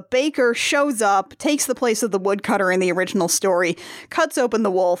 The baker shows up, takes the place of the woodcutter in the original story, cuts open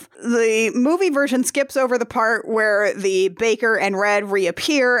the wolf. The movie version skips over the part where the baker and Red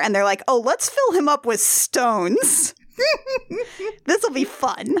reappear, and they're like, oh, let's fill him up with stones. This'll be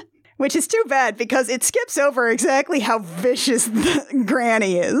fun. Which is too bad because it skips over exactly how vicious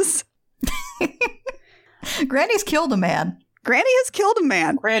Granny is. Granny's killed a man. Granny has killed a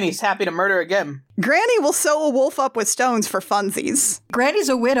man. Granny's happy to murder again. Granny will sew a wolf up with stones for funsies. Granny's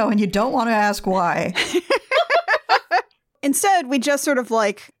a widow, and you don't want to ask why. Instead, we just sort of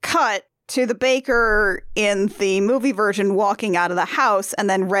like cut to the baker in the movie version walking out of the house, and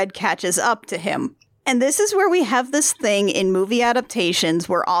then Red catches up to him. And this is where we have this thing in movie adaptations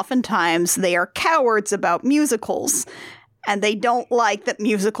where oftentimes they are cowards about musicals. And they don't like that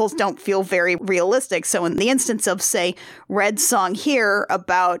musicals don't feel very realistic. So in the instance of, say, Red's song here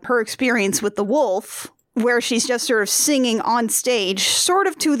about her experience with the wolf, where she's just sort of singing on stage, sort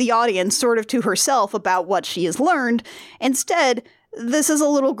of to the audience, sort of to herself about what she has learned. Instead, this is a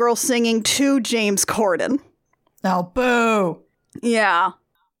little girl singing to James Corden. Oh, boo. Yeah.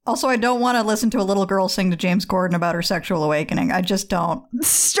 Also, I don't want to listen to a little girl sing to James Corden about her sexual awakening. I just don't.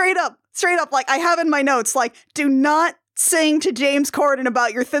 Straight up. Like, I have in my notes, like, do not sing to James Corden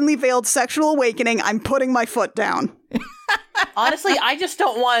about your thinly veiled sexual awakening. I'm putting my foot down. Honestly, I just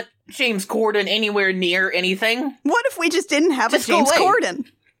don't want James Corden anywhere near anything. What if we just didn't have Just a James go away. Corden?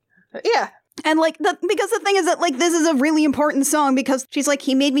 Yeah. And like, because the thing is that like, this is a really important song because she's like,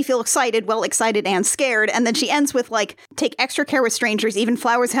 he made me feel excited, well, excited and scared. And then she ends with like, take extra care with strangers, even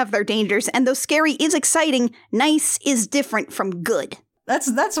flowers have their dangers. And though scary is exciting, nice is different from good.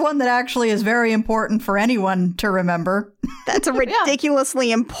 That's one that actually is very important for anyone to remember. That's a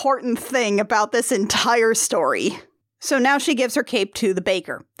ridiculously important thing about this entire story. So now she gives her cape to the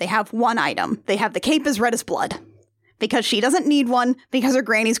baker. They have one item. They have the cape as red as blood. Because she doesn't need one, because her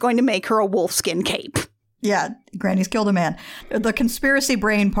granny's going to make her a wolfskin cape. Yeah, Granny's killed a man. The conspiracy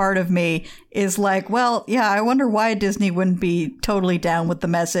brain part of me is like, well, yeah, I wonder why Disney wouldn't be totally down with the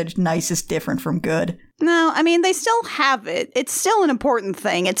message, nice is different from good. No, I mean, they still have it. It's still an important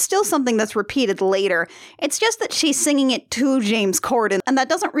thing. It's still something that's repeated later. It's just that she's singing it to James Corden, and that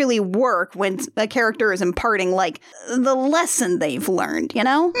doesn't really work when a character is imparting, like, the lesson they've learned, you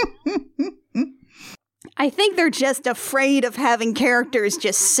know? I think they're just afraid of having characters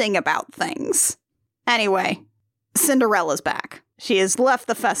just sing about things. Anyway, Cinderella's back. She has left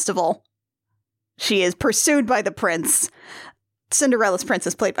the festival. She is pursued by the prince. Cinderella's prince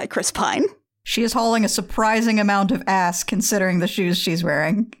is played by Chris Pine. She is hauling a surprising amount of ass considering the shoes she's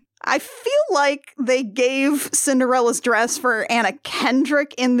wearing. I feel like they gave Cinderella's dress for Anna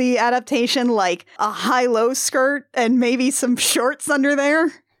Kendrick in the adaptation, like a high-low skirt and maybe some shorts under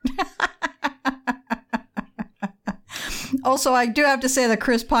there. Also, I do have to say that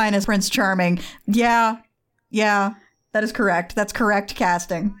Chris Pine as Prince Charming. Yeah, that is correct. That's correct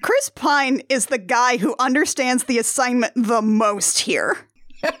casting. Chris Pine is the guy who understands the assignment the most here.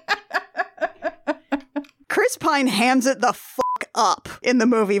 Chris Pine hams it the fuck up in the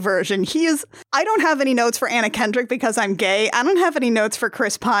movie version. I don't have any notes for Anna Kendrick because I'm gay. I don't have any notes for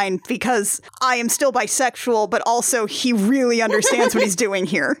Chris Pine because I am still bisexual, but also he really understands what he's doing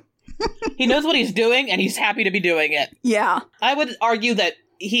here. He knows what he's doing, and he's happy to be doing it. Yeah. I would argue that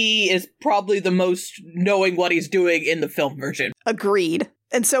he is probably the most knowing what he's doing in the film version. Agreed.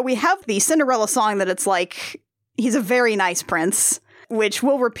 And so we have the Cinderella song that it's like, he's a very nice prince, which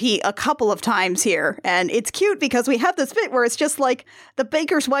we'll repeat a couple of times here. And it's cute because we have this bit where it's just like the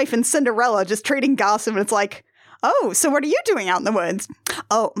baker's wife and Cinderella just trading gossip. And it's like, oh, so what are you doing out in the woods?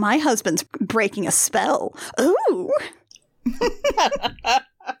 Oh, my husband's breaking a spell. Ooh.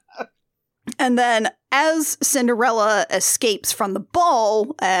 And then as Cinderella escapes from the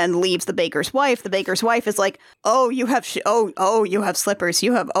ball and leaves the baker's wife is like, oh, you have you have slippers.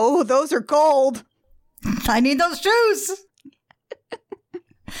 Those are gold. I need those shoes.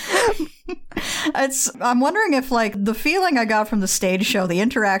 I'm wondering if, like, the feeling I got from the stage show, the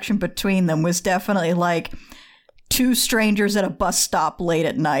interaction between them was definitely like two strangers at a bus stop late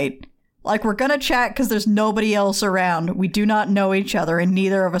at night. Like, we're gonna chat because there's nobody else around. We do not know each other, and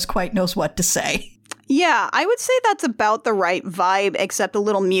neither of us quite knows what to say. Yeah, I would say that's about the right vibe, except a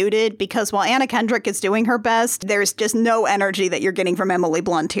little muted, because while Anna Kendrick is doing her best, there's just no energy that you're getting from Emily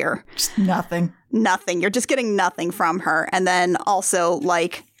Blunt here. Just nothing. Nothing. You're just getting nothing from her. And then also,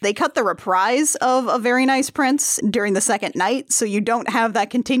 like, they cut the reprise of A Very Nice Prince during the second night, so you don't have that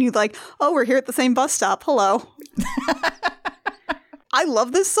continued, like, oh, we're here at the same bus stop. Hello. I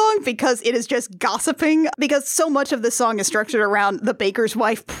love this song because it is just gossiping, because so much of this song is structured around the baker's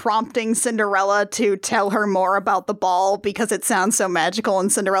wife prompting Cinderella to tell her more about the ball because it sounds so magical,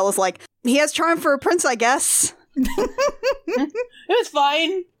 and Cinderella's like, he has charm for a prince, I guess. It was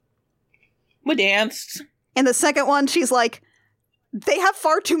fine. We danced. In the second one, she's like, they have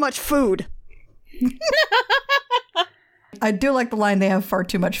far too much food. I do like the line, they have far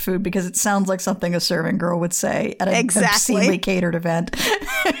too much food, because it sounds like something a serving girl would say at an obscenely catered event.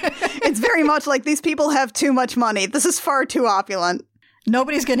 It's very much like, these people have too much money. This is far too opulent.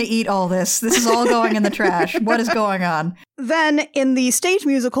 Nobody's going to eat all this. This is all going in the trash. What is going on? Then in the stage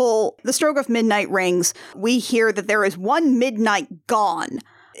musical, The Stroke of Midnight Rings, we hear that there is one midnight gone.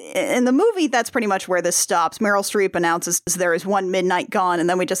 In the movie, that's pretty much where this stops. Meryl Streep announces there is one midnight gone, and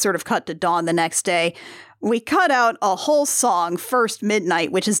then we just sort of cut to dawn the next day. We cut out a whole song, First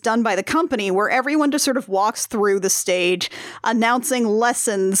Midnight, which is done by the company, where everyone just sort of walks through the stage, announcing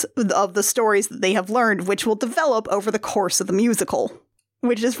lessons of the stories that they have learned, which will develop over the course of the musical,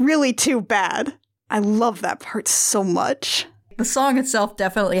 which is really too bad. I love that part so much. The song itself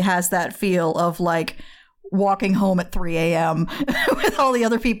definitely has that feel of, like, walking home at 3 a.m. with all the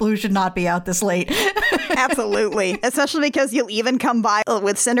other people who should not be out this late. Absolutely. Especially because you'll even come by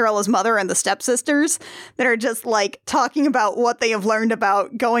with Cinderella's mother and the stepsisters that are just, like, talking about what they have learned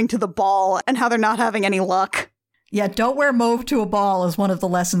about going to the ball and how they're not having any luck. Yeah, don't wear mauve to a ball is one of the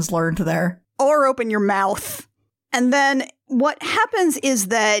lessons learned there. Or open your mouth. And then what happens is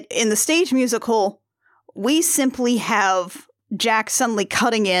that in the stage musical, we simply have Jack suddenly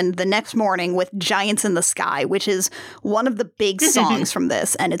cutting in the next morning with Giants in the Sky, which is one of the big songs from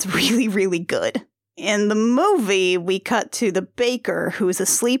this, and it's really, really good. In the movie, we cut to the baker who's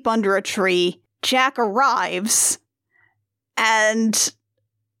asleep under a tree. Jack arrives, and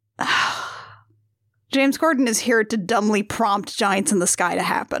James Corden is here to dumbly prompt Giants in the Sky to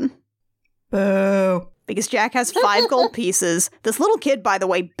happen. Boo. Because Jack has 5 gold pieces. This little kid, by the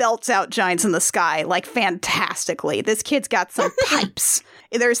way, belts out Giants in the Sky, like, fantastically. This kid's got some pipes.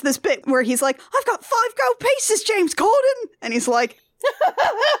 There's this bit where he's like, I've got 5 gold pieces, James Corden! And he's like,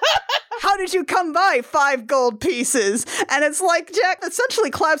 how did you come by 5 gold pieces? And it's like, Jack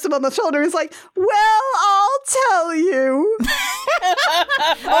essentially claps him on the shoulder. He's like, well, I'll tell you.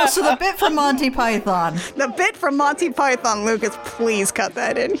 Oh, so the bit from Monty Python. The bit from Monty Python, Lucas, please cut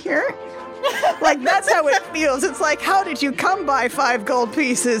that in here. Like, that's how it feels. It's like, how did you come by 5 gold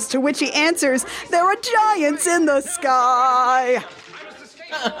pieces? To which he answers, there are giants in the sky.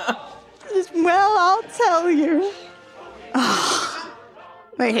 Well, I'll tell you. Oh,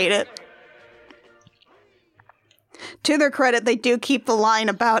 I hate it. To their credit, they do keep the line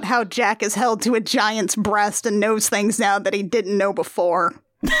about how Jack is held to a giant's breast and knows things now that he didn't know before.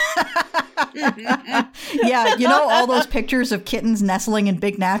 Yeah, you know all those pictures of kittens nestling in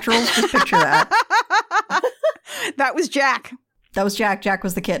big naturals? Just picture that. That was Jack. That was Jack. Jack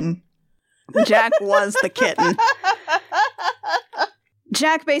was the kitten. Jack was the kitten.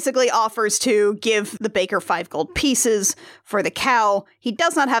 Jack basically offers to give the baker 5 gold pieces for the cow. He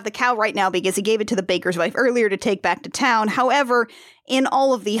does not have the cow right now because he gave it to the baker's wife earlier to take back to town. However, in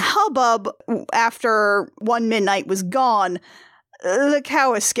all of the hubbub after one midnight was gone, the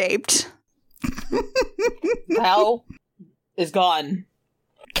cow escaped. Cow is gone.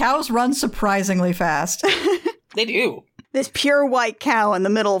 Cows run surprisingly fast. They do. This pure white cow in the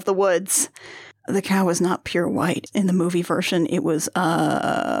middle of the woods. The cow was not pure white. In the movie version, it was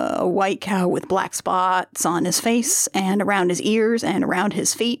a white cow with black spots on his face and around his ears and around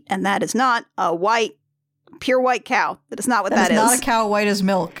his feet. And that is not a pure white cow. That is not what that is. That is not a cow white as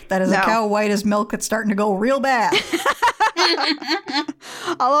milk. That is a cow white as milk that's starting to go real bad.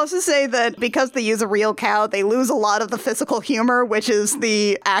 I'll also say that because they use a real cow, they lose a lot of the physical humor, which is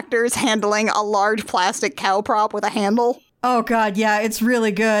the actors handling a large plastic cow prop with a handle. Oh, God, yeah, it's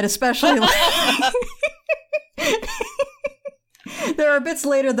really good, especially like... There are bits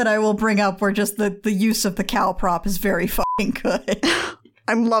later that I will bring up where just the use of the cow prop is very fucking good.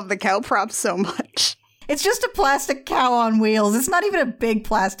 I love the cow prop so much. It's just a plastic cow on wheels. It's not even a big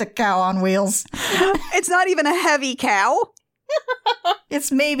plastic cow on wheels. It's not even a heavy cow.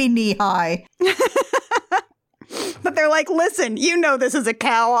 It's maybe knee-high. But they're like, listen, you know this is a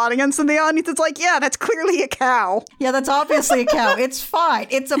cow, audience. And the audience is like, yeah, that's clearly a cow. Yeah, that's obviously a cow. It's fine.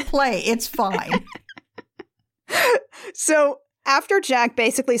 It's a play. It's fine. So after Jack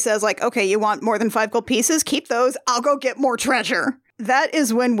basically says, like, okay, you want more than 5 gold pieces? Keep those. I'll go get more treasure. That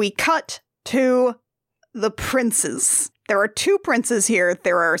is when we cut to the princes. There are 2 princes here.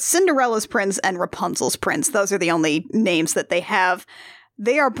 There are Cinderella's prince and Rapunzel's prince. Those are the only names that they have.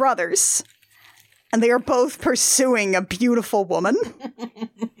 They are brothers. And they are both pursuing a beautiful woman.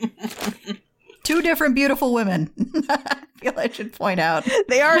 2 different beautiful women. I feel I should point out.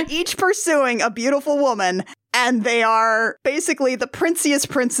 They are each pursuing a beautiful woman, and they are basically the princiest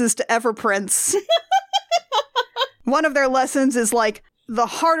princes to ever prince. One of their lessons is like, the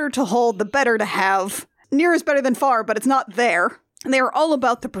harder to hold, the better to have. Near is better than far, but it's not there. And they are all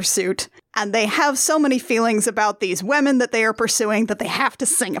about the pursuit, and they have so many feelings about these women that they are pursuing that they have to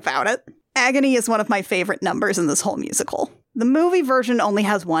sing about it. Agony is one of my favorite numbers in this whole musical. The movie version only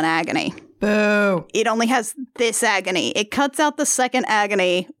has 1 agony. Boo. It only has this agony. It cuts out the second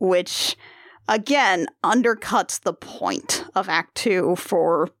agony, which, again, undercuts the point of Act 2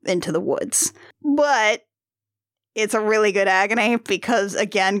 for Into the Woods. But it's a really good agony because,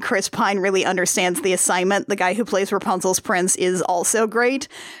 again, Chris Pine really understands the assignment. The guy who plays Rapunzel's prince is also great,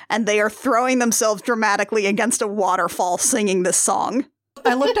 and they are throwing themselves dramatically against a waterfall singing this song.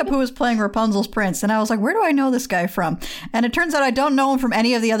 I looked up who was playing Rapunzel's prince, and I was like, where do I know this guy from? And it turns out I don't know him from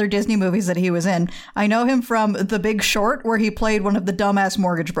any of the other Disney movies that he was in. I know him from The Big Short, where he played one of the dumbass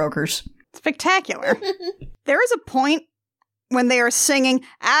mortgage brokers. Spectacular. There is a point when they are singing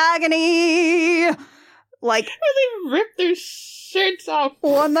Agony, like, Where they rip their shirts off.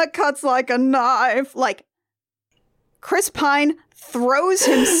 one that cuts like a knife. Like, Chris Pine throws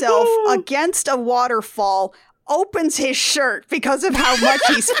himself against a waterfall, opens his shirt because of how much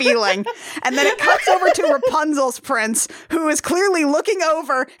he's feeling, and then it cuts over to Rapunzel's prince, who is clearly looking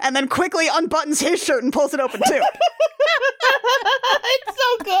over and then quickly unbuttons his shirt and pulls it open too. It's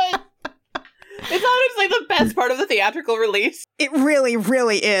so good. It's honestly the best part of the theatrical release. It really,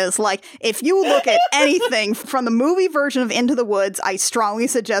 really is. Like, if you look at anything from the movie version of Into the Woods, I strongly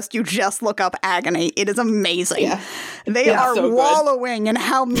suggest you just look up Agony. It is amazing. Yeah. They are so good. wallowing in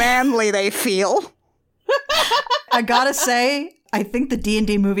how manly they feel. I gotta say, I think the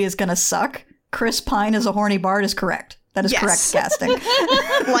D&D movie is gonna suck. Chris Pine as a horny bard is correct. That is correct casting.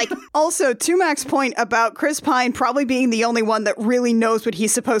 Like, also, to Mac's point about Chris Pine probably being the only one that really knows what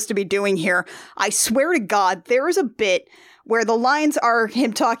he's supposed to be doing here, I swear to God, there is a bit where the lines are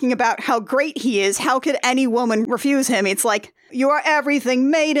him talking about how great he is. How could any woman refuse him? It's like, you are everything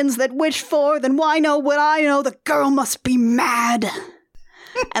maidens that wish for, then why know what I know? The girl must be mad.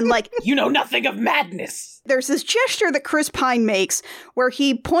 And like, You know nothing of madness. there's this gesture that Chris Pine makes where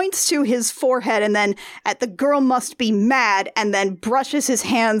he points to his forehead and then at the girl must be mad and then brushes his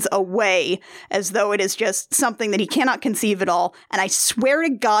hands away as though it is just something that he cannot conceive at all. And I swear to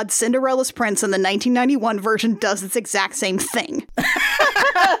God, Cinderella's Prince in the 1991 version does this exact same thing.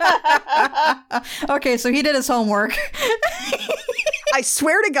 Okay, so he did his homework. I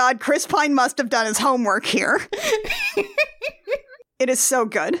swear to God, Chris Pine must have done his homework here. It is so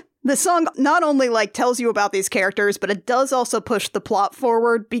good. The song not only like tells you about these characters, but it does also push the plot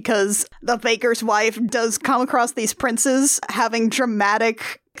forward because the baker's wife does come across these princes having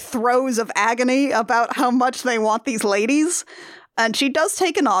dramatic throes of agony about how much they want these ladies. And she does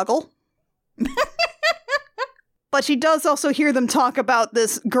take an ogle. But she does also hear them talk about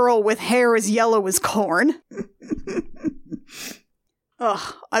this girl with hair as yellow as corn.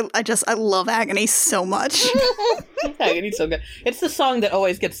 Ugh, I love Agony so much. Agony's so good. It's the song that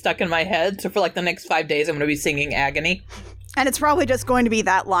always gets stuck in my head. So for like the next 5 days, I'm going to be singing Agony. And it's probably just going to be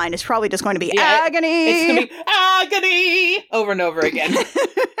that line. It's probably just going to be Agony. It's going to be Agony over and over again.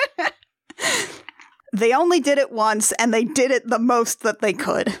 They only did it once, and they did it the most that they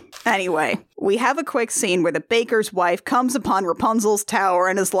could. Anyway, we have a quick scene where the baker's wife comes upon Rapunzel's tower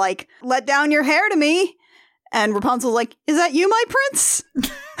and is like, "Let down your hair to me." And Rapunzel's like, "Is that you, my prince?"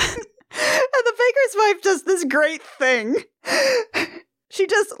 And the baker's wife does this great thing. She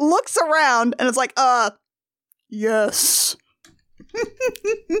just looks around and is like, yes.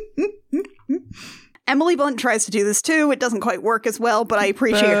 Emily Blunt tries to do this too. It doesn't quite work as well, but I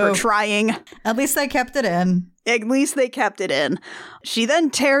appreciate her trying. At least they kept it in. At least they kept it in. She then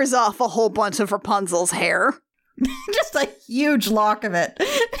tears off a whole bunch of Rapunzel's hair. Just a huge lock of it.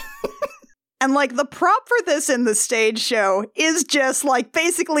 And, like, the prop for this in the stage show is just, like,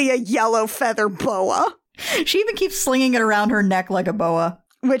 basically a yellow feather boa. She even keeps slinging it around her neck like a boa.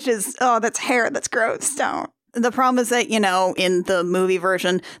 Which is, oh, that's hair. That's gross. Don't. The problem is that, in the movie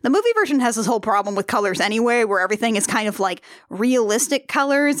version has this whole problem with colors anyway, where everything is kind of, like, realistic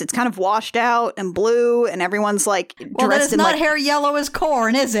colors. It's kind of washed out and blue, and everyone's, like, dressed in, well, that is not like, hair yellow as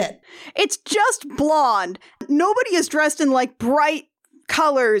corn, is it? It's just blonde. Nobody is dressed in, like, bright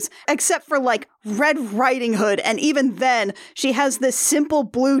colors except for, like, Red Riding Hood, and even then she has this simple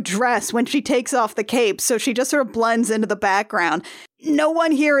blue dress when she takes off the cape, so she just sort of blends into the background. No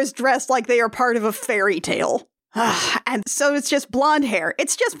one here is dressed like they are part of a fairy tale. And so it's just blonde hair.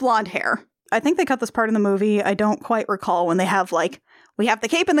 It's just blonde hair. I think they cut this part in the movie. I don't quite recall when they have, like, we have the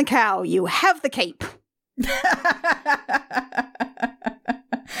cape and the cow. You have the cape.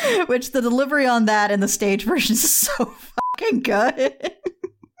 Which the delivery on that in the stage version is so fucking good.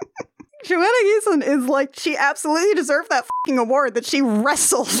 Joanna Gleason is like, she absolutely deserved that fucking award that she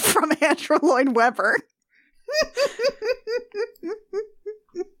wrestled from Andrew Lloyd Webber.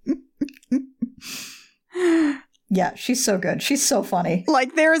 Yeah, she's so good. She's so funny.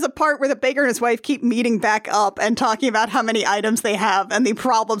 Like, there is a part where the baker and his wife keep meeting back up and talking about how many items they have and the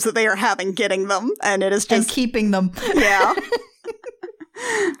problems that they are having getting them. And it is just... And keeping them. Yeah.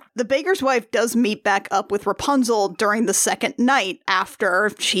 The baker's wife does meet back up with Rapunzel during the second night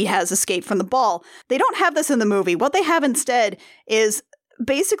after she has escaped from the ball. They don't have this in the movie. What they have instead is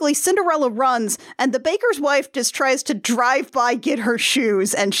basically Cinderella runs and the baker's wife just tries to drive by, get her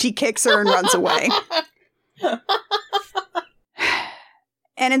shoes, and she kicks her and runs away.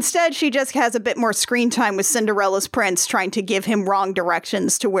 And instead, she just has a bit more screen time with Cinderella's prince, trying to give him wrong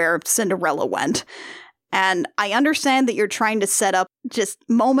directions to where Cinderella went. And I understand that you're trying to set up just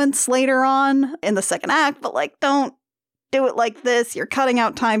moments later on in the second act, but, like, don't do it like this. You're cutting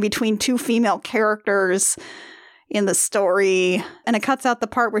out time between two female characters in the story. And it cuts out the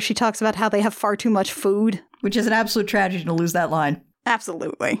part where she talks about how they have far too much food. Which is an absolute tragedy to lose that line.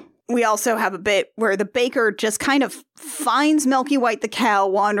 Absolutely. We also have a bit where the baker just kind of finds Milky White the cow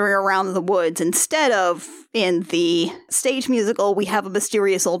wandering around the woods. Instead of, in the stage musical, we have a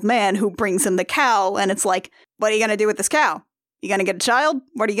mysterious old man who brings him the cow, and it's like, what are you going to do with this cow? You going to get a child?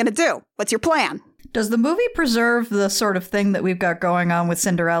 What are you going to do? What's your plan? Does the movie preserve the sort of thing that we've got going on with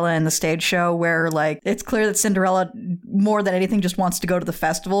Cinderella in the stage show where, like, it's clear that Cinderella, more than anything, just wants to go to the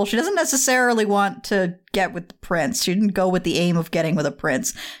festival? She doesn't necessarily want to get with the prince. She didn't go with the aim of getting with a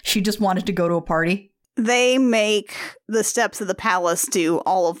prince. She just wanted to go to a party. They make the steps of the palace do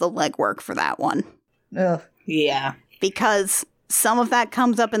all of the legwork for that one. Ugh. Yeah. Because some of that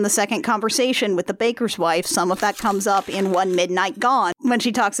comes up in the second conversation with the baker's wife. Some of that comes up in One Midnight Gone, when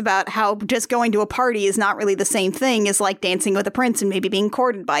she talks about how just going to a party is not really the same thing as, like, dancing with a prince and maybe being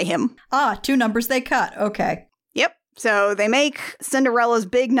courted by him. Ah, 2 numbers they cut. Okay. Yep. So they make Cinderella's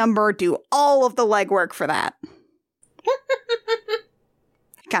big number do all of the legwork for that.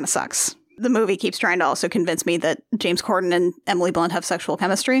 Kind of sucks. The movie keeps trying to also convince me that James Corden and Emily Blunt have sexual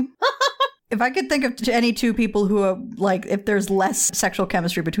chemistry. If I could think of any 2 people who are, like, if there's less sexual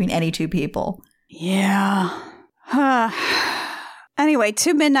chemistry between any 2 people. Yeah. Anyway,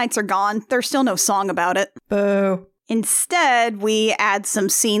 2 Midnights are gone. There's still no song about it. Boo. Instead, we add some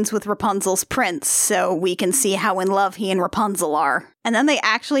scenes with Rapunzel's prince so we can see how in love he and Rapunzel are. And then they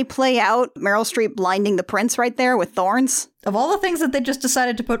actually play out Meryl Streep blinding the prince right there with thorns. Of all the things that they just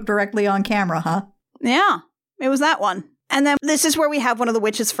decided to put directly on camera, huh? Yeah, it was that one. And then this is where we have one of the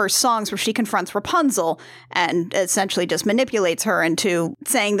witch's first songs where she confronts Rapunzel and essentially just manipulates her into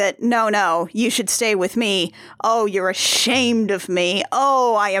saying that, no, you should stay with me. Oh, you're ashamed of me.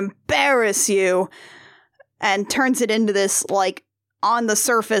 Oh, I embarrass you. And turns it into this, like, on the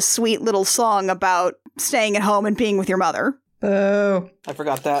surface, sweet little song about staying at home and being with your mother. Boo. I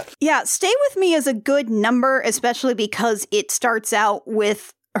forgot that. Yeah, Stay With Me is a good number, especially because it starts out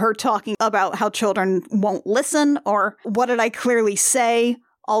with her talking about how children won't listen, or what did I clearly say?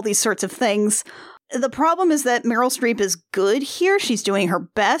 All these sorts of things. The problem is that Meryl Streep is good here. She's doing her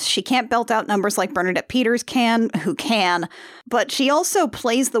best. She can't belt out numbers like Bernadette Peters who can. But she also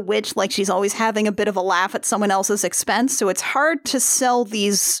plays the witch like she's always having a bit of a laugh at someone else's expense. So it's hard to sell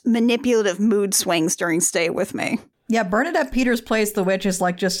these manipulative mood swings during Stay With Me. Yeah, Bernadette Peters plays the witch as,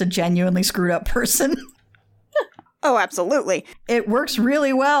 like, just a genuinely screwed up person. Oh, absolutely. It works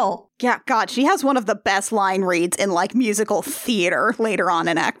really well. Yeah, God, she has one of the best line reads in, like, musical theater later on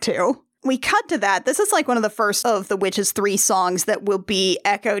in Act 2. We cut to that. This is like one of the first of the Witches 3 songs that will be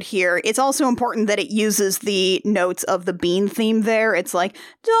echoed here. It's also important that it uses the notes of the Bean theme there. It's like,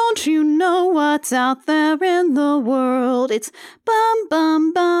 don't you know what's out there in the world? It's bum,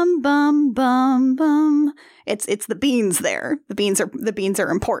 bum, bum, bum, bum, bum. It's the beans there. The beans are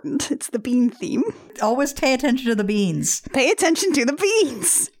important. It's the Bean theme. Always pay attention to the beans. Pay attention to the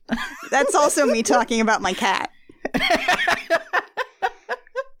beans. That's also me talking about my cat.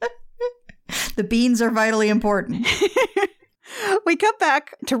 The beans are vitally important. We cut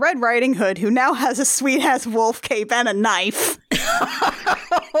back to Red Riding Hood, who now has a sweet-ass wolf cape and a knife.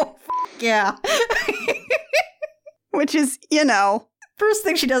 Oh, yeah. Which is, you know... First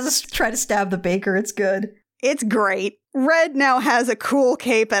thing she does is try to stab the baker. It's good. It's great. Red now has a cool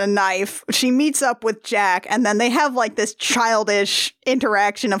cape and a knife. She meets up with Jack, and then they have, like, this childish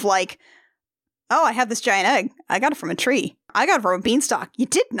interaction of, like, oh, I have this giant egg. I got it from a tree. I got it from a beanstalk. You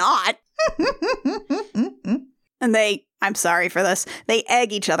did not. And I'm sorry for this, they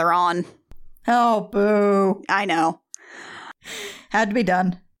egg each other on. Oh, boo. I know. Had to be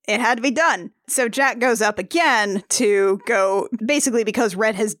done. It had to be done. So Jack goes up again to go, basically because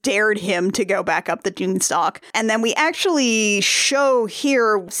Red has dared him to go back up the beanstalk. And then we actually show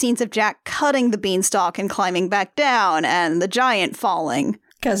here scenes of Jack cutting the beanstalk and climbing back down and the giant falling.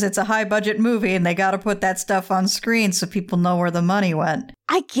 Because it's a high-budget movie and they gotta put that stuff on screen so people know where the money went.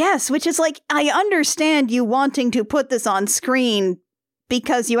 I guess, which is like, I understand you wanting to put this on screen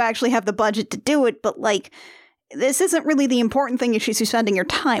because you actually have the budget to do it, but like, this isn't really the important thing you should be spending your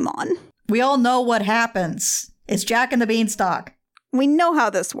time on. We all know what happens. It's Jack and the Beanstalk. We know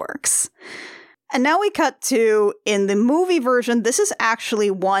how this works. And now we cut to, in the movie version, this is actually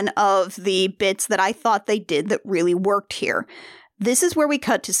one of the bits that I thought they did that really worked here. This is where we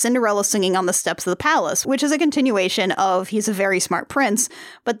cut to Cinderella singing on the steps of the palace, which is a continuation of He's a Very Smart Prince,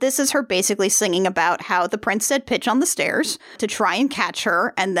 but this is her basically singing about how the prince said pitch on the stairs to try and catch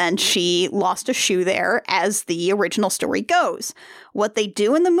her, and then she lost a shoe there, as the original story goes. What they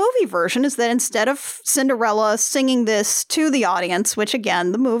do in the movie version is that instead of Cinderella singing this to the audience, which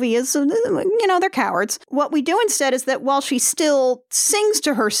again, the movie is, you know, they're cowards, what we do instead is that while she still sings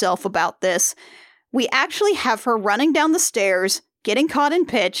to herself about this, we actually have her running down the stairs, getting caught in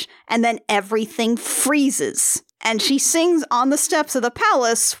pitch, and then everything freezes. And she sings on the steps of the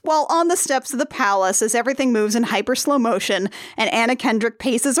palace, while on the steps of the palace as everything moves in hyper slow motion, and Anna Kendrick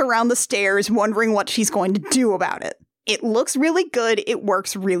paces around the stairs wondering what she's going to do about it. It looks really good, it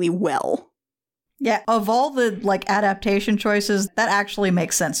works really well. Yeah, of all the, like, adaptation choices, that actually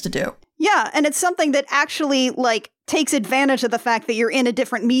makes sense to do. Yeah, and it's something that actually, like, takes advantage of the fact that you're in a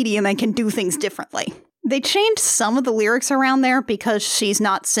different medium and can do things differently. They changed some of the lyrics around there because she's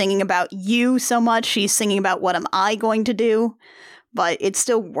not singing about you so much. She's singing about what am I going to do, but it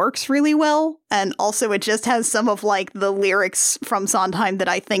still works really well. And also it just has some of like the lyrics from Sondheim that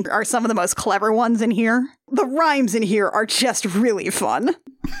I think are some of the most clever ones in here. The rhymes in here are just really fun.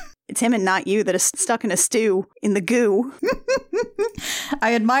 It's him and not you that is stuck in a stew in the goo.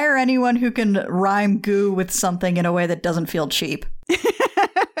 I admire anyone who can rhyme goo with something in a way that doesn't feel cheap.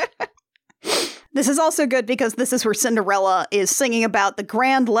 This is also good because this is where Cinderella is singing about the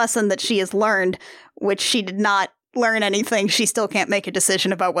grand lesson that she has learned, which she did not learn anything. She still can't make a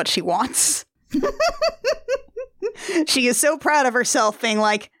decision about what she wants. She is so proud of herself being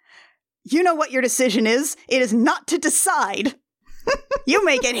like, you know what your decision is? It is not to decide. You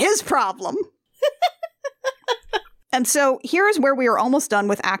make it his problem. And so here is where we are almost done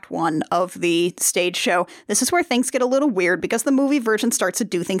with Act 1 of the stage show. This is where things get a little weird because the movie version starts to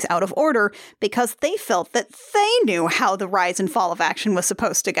do things out of order because they felt that they knew how the rise and fall of action was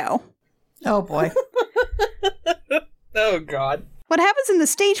supposed to go. Oh boy. Oh god. What happens in the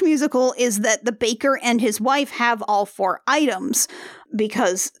stage musical is that the baker and his wife have all 4 items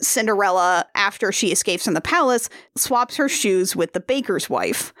because Cinderella, after she escapes from the palace, swaps her shoes with the baker's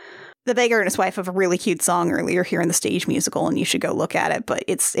wife. The baker and his wife have a really cute song earlier here in the stage musical, and you should go look at it, but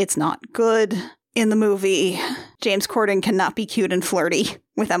it's not good in the movie. James Corden cannot be cute and flirty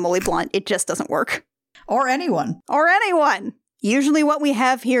with Emily Blunt. It just doesn't work. Or anyone. Or anyone. Usually what we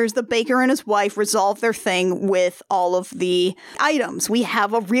have here is the baker and his wife resolve their thing with all of the items. We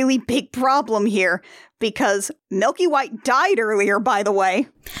have a really big problem here because Milky White died earlier, by the way.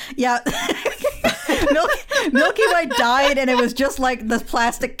 Yeah. Milky White died, and it was just like the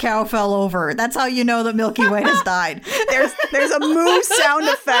plastic cow fell over. That's how you know that Milky White has died. There's a moo sound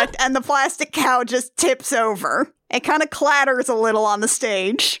effect, and the plastic cow just tips over. It kind of clatters a little on the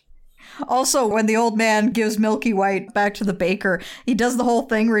stage. Also, when the old man gives Milky White back to the baker, he does the whole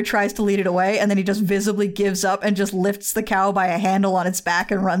thing where he tries to lead it away, and then he just visibly gives up and just lifts the cow by a handle on its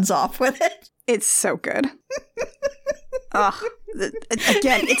back and runs off with it. It's so good. Ugh.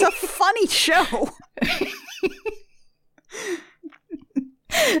 Again, it's a funny show.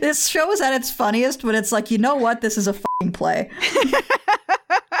 This show is at its funniest when it's like, you know what? This is a fucking play.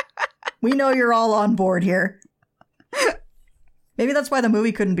 We know you're all on board here. Maybe that's why the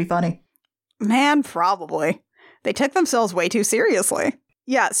movie couldn't be funny. Man, probably. They took themselves way too seriously.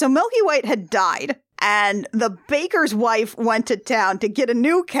 Yeah, so Milky White had died, and the baker's wife went to town to get a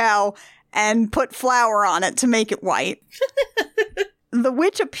new cow and put flour on it to make it white. The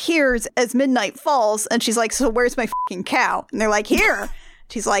witch appears as midnight falls, and she's like, so where's my fucking cow? And they're like, here.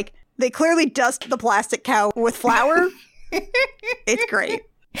 She's like, they clearly dust the plastic cow with flour. It's great.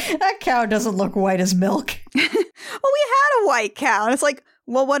 That cow doesn't look white as milk. Well, we had a white cow. And it's like,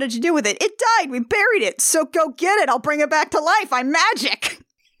 well, what did you do with it? It died. We buried it. So go get it. I'll bring it back to life. I'm magic.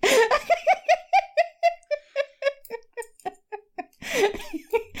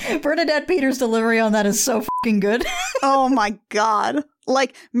 Bernadette Peters' delivery on that is so fucking good. Oh my God.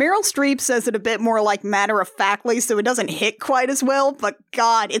 Like, Meryl Streep says it a bit more like matter-of-factly, so it doesn't hit quite as well, but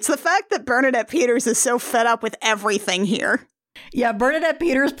God, it's the fact that Bernadette Peters is so fed up with everything here. Yeah, Bernadette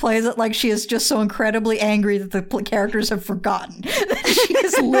Peters plays it like she is just so incredibly angry that the characters have forgotten. She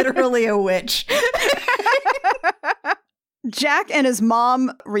is literally a witch. Jack and his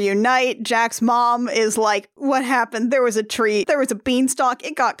mom reunite. Jack's mom is like, what happened? There was a tree. There was a beanstalk.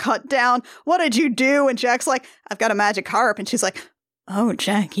 It got cut down. What did you do? And Jack's like, I've got a magic harp. And she's like, oh,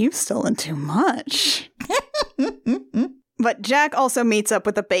 Jack, you've stolen too much. But Jack also meets up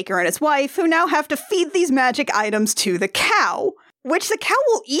with the baker and his wife, who now have to feed these magic items to the cow, which the cow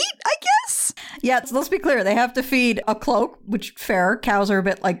will eat, I guess? Yeah, so let's be clear. They have to feed a cloak, which, fair. Cows are a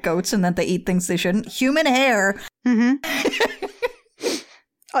bit like goats in that they eat things they shouldn't. Human hair. Mm-hmm.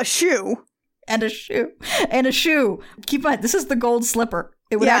 A shoe. And a shoe. And a shoe. Keep in mind, this is the gold slipper.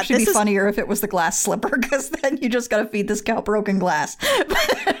 It would actually be funnier if it was the glass slipper, because then you just gotta feed this cow broken glass.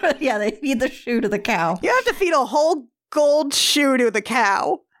 But yeah, they feed the shoe to the cow. You have to feed a whole gold shoe to the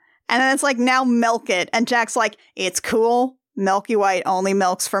cow. And then it's like, now milk it. And Jack's like, it's cool. Milky White only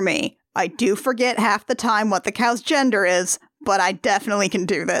milks for me. I do forget half the time what the cow's gender is, but I definitely can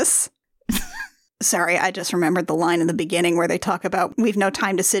do this. Sorry, I just remembered the line in the beginning where they talk about, we've no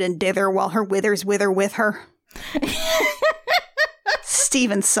time to sit and dither while her withers wither with her.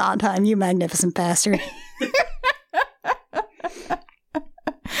 Stephen Sondheim, you magnificent bastard.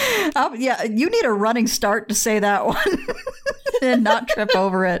 Yeah, you need a running start to say that one and not trip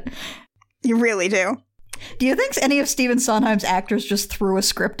over it. You really do. Do you think any of Stephen Sondheim's actors just threw a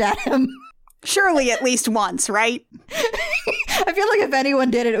script at him? Surely at least once, right? I feel like if anyone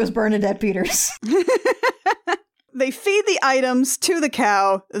did it, it was Bernadette Peters. They feed the items to the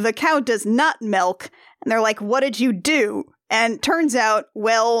cow. The cow does not milk. And they're like, what did you do? And turns out,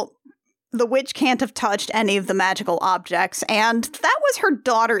 well, the witch can't have touched any of the magical objects. And that was her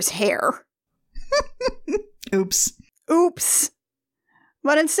daughter's hair. Oops. Oops.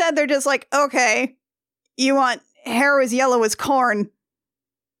 But instead, they're just like, okay, you want hair as yellow as corn.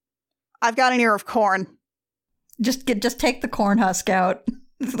 I've got an ear of corn. Just take the corn husk out.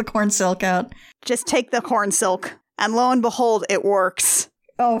 The corn silk out. Just take the corn silk. And lo and behold, it works.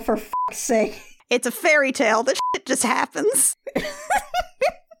 Oh, for fuck's sake. It's a fairy tale. The shit just happens.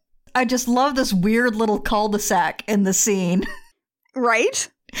 I just love this weird little cul-de-sac in the scene. Right?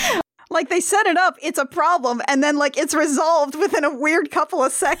 Like, they set it up, it's a problem, and then, like, it's resolved within a weird couple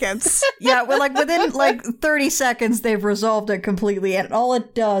of seconds. Yeah, well, like, within, 30 seconds, they've resolved it completely, and all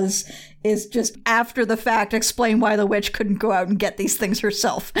it does is just, after the fact, explain why the witch couldn't go out and get these things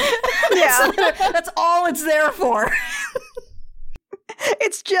herself. Yeah. That's all it's there for.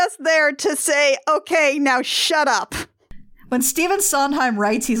 It's just there to say, okay, now shut up. When Stephen Sondheim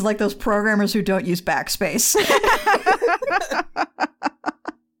writes, he's like those programmers who don't use backspace.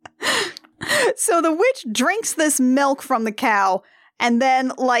 So the witch drinks this milk from the cow, and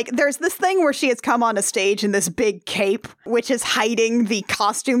then, there's this thing where she has come on a stage in this big cape, which is hiding the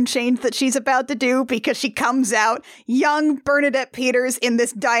costume change that she's about to do, because she comes out, young Bernadette Peters, in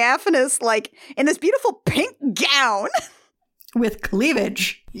this diaphanous, in this beautiful pink gown. With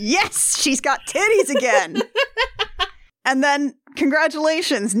cleavage. Yes, she's got titties again. And then,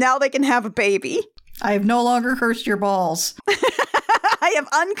 congratulations, now they can have a baby. I have no longer cursed your balls. I have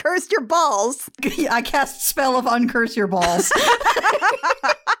uncursed your balls. I cast spell of uncurse your balls.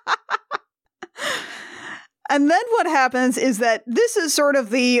 And then what happens is that this is sort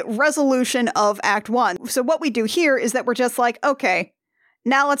of the resolution of Act 1. So what we do here is that we're just like, okay,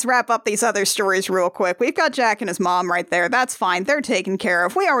 Now let's wrap up these other stories real quick. We've got Jack and his mom right there. That's fine. They're taken care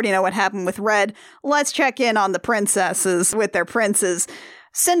of. We already know what happened with Red. Let's check in on the princesses with their princes.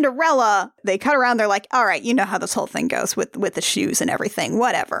 Cinderella, they cut around. They're like, all right, you know how this whole thing goes with the shoes and everything,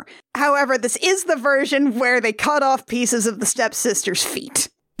 whatever. However, this is the version where they cut off pieces of the stepsister's feet.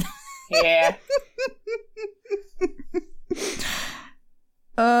 Yeah.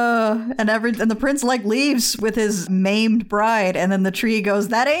 And the prince leaves with his maimed bride, and then the tree goes,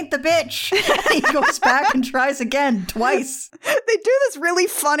 "That ain't the bitch." And he goes back and tries again twice. They do this really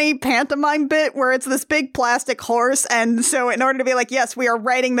funny pantomime bit where it's this big plastic horse, and so in order to be like, yes, we are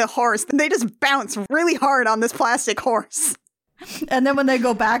riding the horse, they just bounce really hard on this plastic horse. And then when they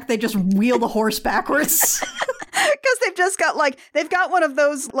go back, they just wheel the horse backwards. Because they've got one of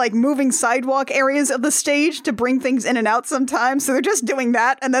those moving sidewalk areas of the stage to bring things in and out sometimes. So they're just doing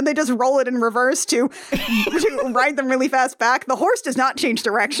that, and then they just roll it in reverse to ride them really fast back. The horse does not change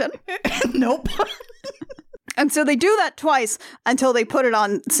direction. Nope. And so they do that twice until they put it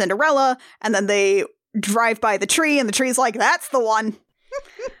on Cinderella, and then they drive by the tree, and the tree's like, that's the one.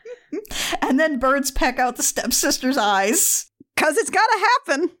 And then birds peck out the stepsister's eyes. Because it's gotta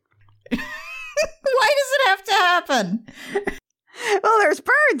happen. Why does it have to happen? Well, there's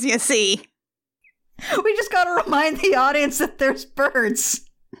birds, you see. We just gotta remind the audience that there's birds.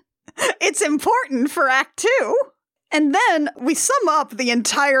 It's important for Act 2. And then we sum up the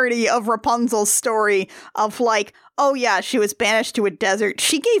entirety of Rapunzel's story of oh yeah, she was banished to a desert.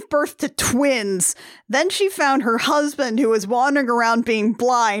 She gave birth to twins. Then she found her husband, who was wandering around being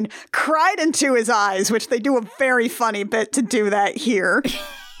blind, cried into his eyes, which they do a very funny bit to do that here.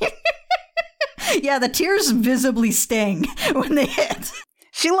 Yeah, the tears visibly sting when they hit.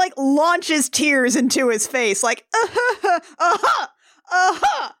 She launches tears into his face,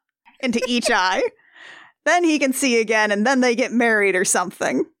 into each eye. Then he can see again, and then they get married or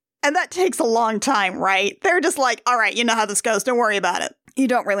something. And that takes a long time, right? They're just like, all right, you know how this goes. Don't worry about it. You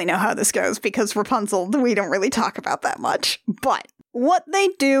don't really know how this goes because Rapunzel, we don't really talk about that much. But what they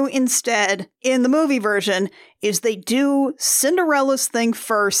do instead in the movie version is they do Cinderella's thing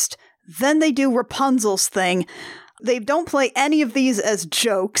first, then they do Rapunzel's thing. They don't play any of these as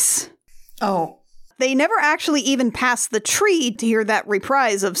jokes. Oh. They never actually even pass the tree to hear that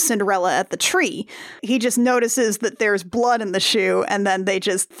reprise of Cinderella at the tree. He just notices that there's blood in the shoe, and then they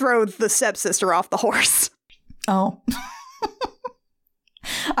just throw the stepsister off the horse. Oh.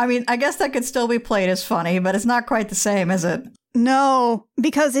 I mean, I guess that could still be played as funny, but it's not quite the same, is it? No,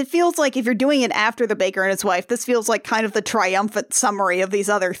 because it feels like if you're doing it after The Baker and His Wife, this feels like kind of the triumphant summary of these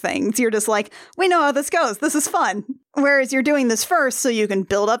other things. You're just like, we know how this goes. This is fun. Whereas you're doing this first so you can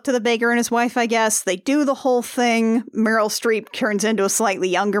build up to The Baker and His Wife, I guess. They do the whole thing. Meryl Streep turns into a slightly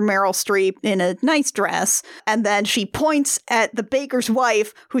younger Meryl Streep in a nice dress. And then she points at the baker's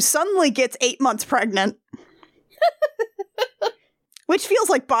wife, who suddenly gets 8 months pregnant. Which feels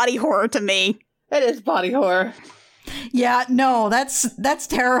like body horror to me. It is body horror. Yeah, no, that's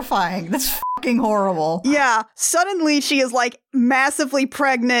terrifying. That's fucking horrible. Yeah, suddenly she is massively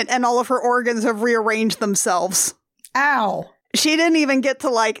pregnant and all of her organs have rearranged themselves. Ow. She didn't even get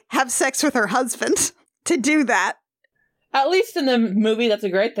to have sex with her husband to do that. At least in the movie, that's a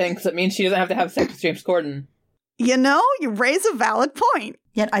great thing, because it means she doesn't have to have sex with James Corden. You know, you raise a valid point.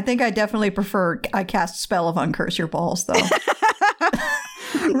 Yet I think I definitely prefer I cast a spell of Uncurse Your Balls, though.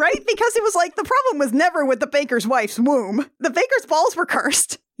 Right? Because it was the problem was never with the baker's wife's womb. The baker's balls were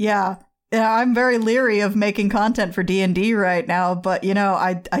cursed. Yeah. I'm very leery of making content for D&D right now, but,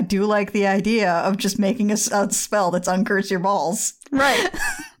 I do like the idea of just making a spell that's Uncurse Your Balls. Right.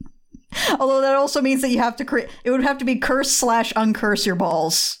 Although that also means that you have to it would have to be curse/uncurse your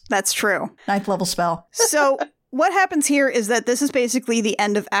balls. That's true. 9th level spell. So what happens here is that this is basically the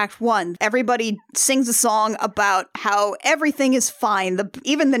end of Act 1. Everybody sings a song about how everything is fine.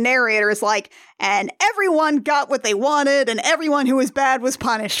 Even the narrator is like, and everyone got what they wanted, and everyone who was bad was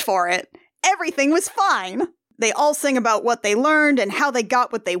punished for it. Everything was fine. They all sing about what they learned and how they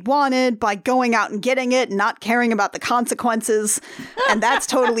got what they wanted by going out and getting it and not caring about the consequences. And that's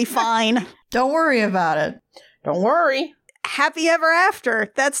totally fine. Don't worry about it. Don't worry. Happy ever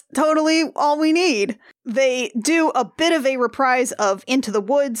after. That's totally all we need. They do a bit of a reprise of Into the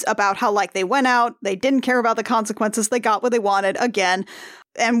Woods about how they went out, they didn't care about the consequences, they got what they wanted again.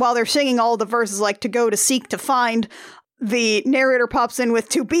 And while they're singing all the verses to go, to seek, to find, the narrator pops in with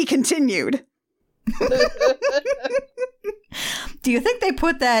to be continued. Do you think they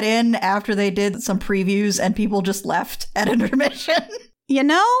put that in after they did some previews and people just left at intermission? You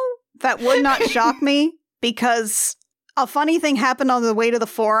know, that would not shock me because A funny thing happened on the way to the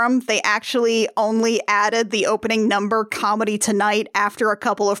forum. They actually only added the opening number, Comedy Tonight, after a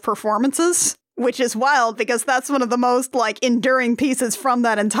couple of performances, which is wild because that's one of the most, like, enduring pieces from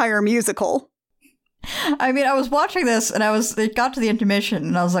that entire musical. I mean, I was watching this and it got to the intermission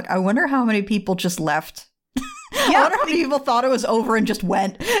and I was like, I wonder how many people just left. Yeah. I wonder how many people thought it was over and just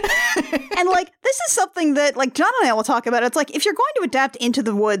went. And, like, this is something that, like, John and I will talk about. It's like, if you're going to adapt Into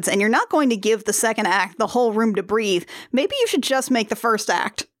the Woods and you're not going to give the second act the whole room to breathe, maybe you should just make the first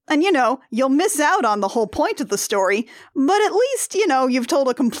act. And, you know, you'll miss out on the whole point of the story, but at least, you know, you've told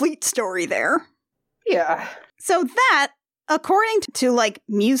a complete story there. Yeah. So that, according to, like,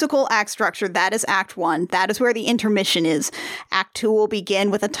 musical act structure, that is Act 1. That is where the intermission is. Act 2 will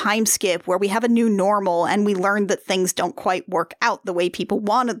begin with a time skip where we have a new normal and we learn that things don't quite work out the way people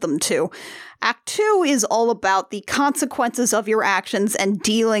wanted them to. Act 2 is all about the consequences of your actions and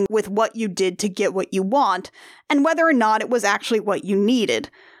dealing with what you did to get what you want, and whether or not it was actually what you needed.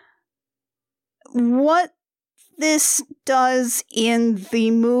 What this does in the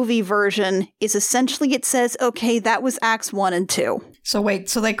movie version is essentially it says, okay, that was Acts 1 and 2. So wait,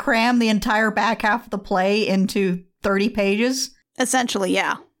 so they cram the entire back half of the play into 30 pages? Essentially,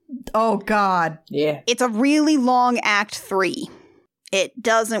 yeah. Oh, God. Yeah. It's a really long Act 3. It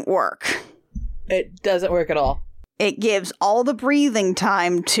doesn't work. It doesn't work at all. It gives all the breathing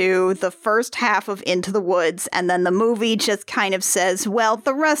time to the first half of Into the Woods, and then the movie just kind of says, well,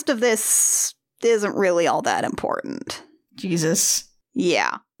 the rest of this isn't really all that important. Jesus.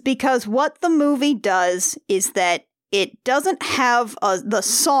 Yeah. Because what the movie does is that it doesn't have the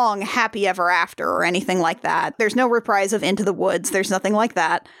song Happy Ever After or anything like that. There's no reprise of Into the Woods. There's nothing like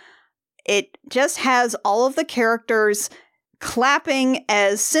that. It just has all of the characters clapping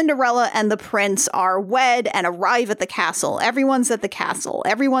as Cinderella and the prince are wed and arrive at the castle. Everyone's at the castle.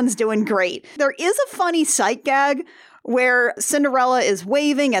 Everyone's doing great. There is a funny sight gag where Cinderella is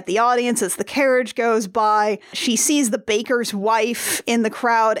waving at the audience as the carriage goes by. She sees the baker's wife in the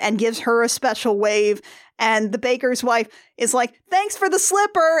crowd and gives her a special wave. And the baker's wife is like, thanks for the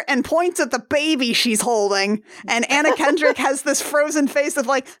slipper, and points at the baby she's holding. And Anna Kendrick has this frozen face of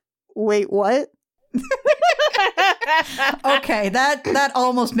like, wait, what? Okay, that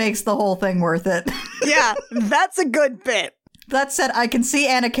almost makes the whole thing worth it. Yeah, that's a good bit. That said, I can see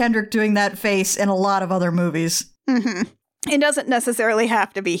Anna Kendrick doing that face in a lot of other movies. Mm-hmm. It doesn't necessarily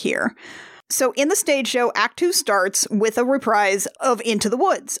have to be here. So in the stage show, Act 2 starts with a reprise of Into the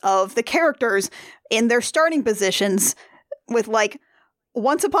Woods, of the characters in their starting positions with, like,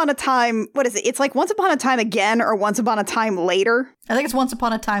 Once Upon a Time, what is it? It's like Once Upon a Time Again or Once Upon a Time Later. I think it's Once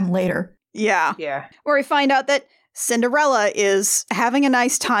Upon a Time Later. Yeah. Yeah. Where we find out that Cinderella is having a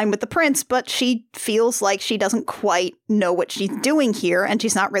nice time with the prince, but she feels like she doesn't quite know what she's doing here, and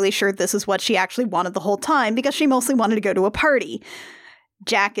she's not really sure this is what she actually wanted the whole time, because she mostly wanted to go to a party.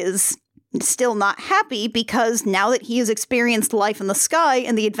 Jack is still not happy because now that he has experienced life in the sky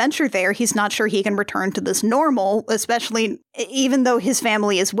and the adventure there, he's not sure he can return to this normal, especially even though his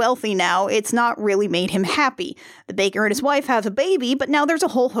family is wealthy now. It's not really made him happy. The baker and his wife have a baby, but now there's a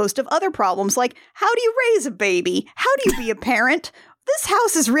whole host of other problems, like how do you raise a baby? How do you be a parent? This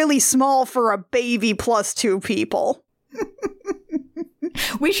house is really small for a baby plus 2 people.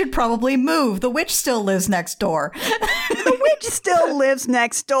 We should probably move. The witch still lives next door. The witch still lives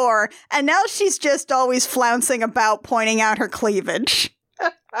next door, and now she's just always flouncing about pointing out her cleavage.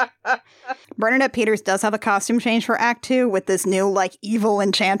 Bernadette Peters does have a costume change for Act 2 with this new, like, evil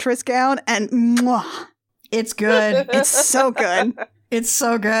enchantress gown, and mwah, It's good. it's so good. It's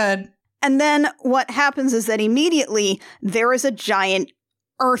so good. And then what happens is that immediately there is a giant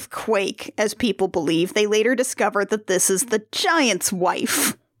earthquake, as people believe. They later discover that this is the giant's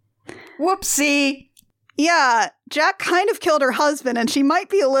wife. Whoopsie. Yeah, Jack kind of killed her husband, and she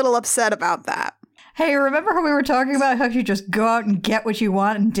might be a little upset about that. Hey, remember how we were talking about how you just go out and get what you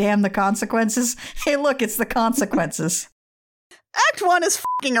want and damn the consequences? Hey, look, it's the consequences. Act 1 is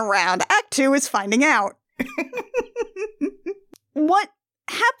f***ing around. Act 2 is finding out. What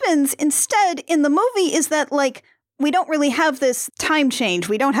happens instead in the movie is that, like, we don't really have this time change.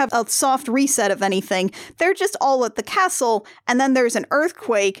 We don't have a soft reset of anything. They're just all at the castle, and then there's an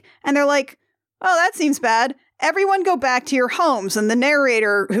earthquake, and they're like, oh, that seems bad. Everyone go back to your homes. And the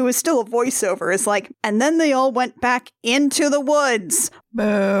narrator, who is still a voiceover, is like, and then they all went back into the woods.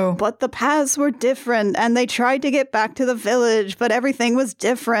 Boo. But the paths were different, and they tried to get back to the village, but everything was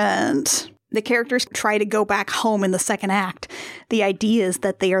different. The characters try to go back home in the second act. The idea is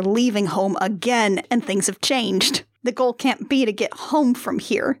that they are leaving home again, and things have changed. The goal can't be to get home from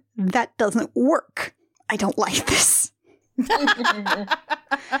here. That doesn't work. I don't like this.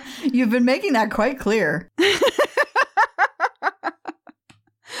 You've been making that quite clear.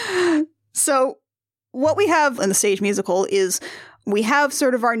 So what we have in the stage musical is we have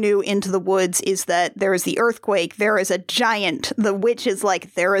sort of our new Into the Woods is that there is the earthquake, there is a giant, the witch is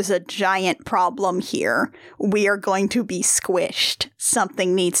like, there is a giant problem here. We are going to be squished.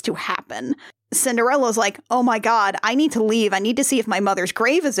 Something needs to happen. Cinderella's like, oh my god, I need to leave. I need to see if my mother's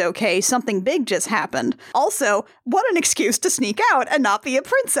grave is okay. Something big just happened. Also, what an excuse to sneak out and not be a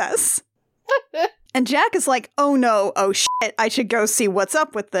princess. And Jack is like, oh no, oh shit, I should go see what's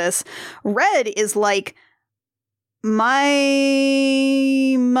up with this. Red is like,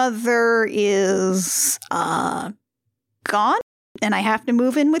 my mother is, gone, and I have to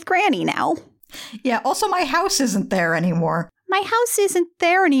move in with Granny now. Yeah, also my house isn't there anymore. My house isn't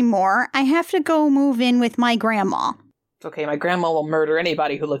there anymore. I have to go move in with my grandma. It's okay, my grandma will murder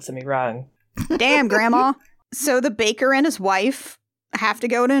anybody who looks at me wrong. Damn, Grandma. So the baker and his wife have to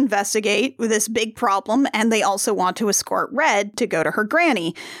go to investigate this big problem, and they also want to escort Red to go to her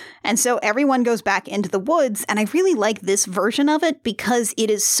granny. And so everyone goes back into the woods, and I really like this version of it because it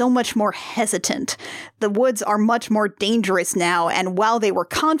is so much more hesitant. The woods are much more dangerous now, and while they were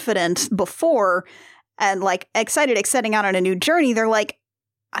confident before and like excited setting out on a new journey, they're like,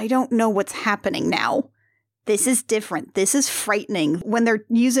 I don't know what's happening now. This is different. This is frightening. When they're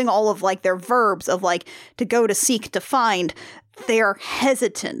using all of like their verbs of like to go, to seek, to find, they're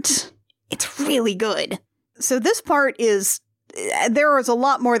hesitant. It's really good. So this part is, there is a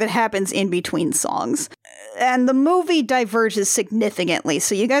lot more that happens in between songs. And the movie diverges significantly.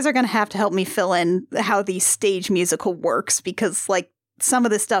 So you guys are going to have to help me fill in how the stage musical works because like some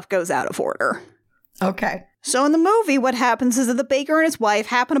of this stuff goes out of order. Okay. So in the movie, what happens is that the baker and his wife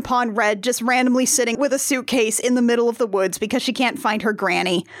happen upon Red just randomly sitting with a suitcase in the middle of the woods because she can't find her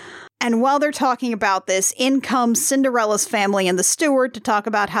granny. And while they're talking about this, in comes Cinderella's family and the steward to talk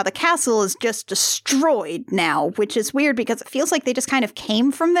about how the castle is just destroyed now, which is weird because it feels like they just kind of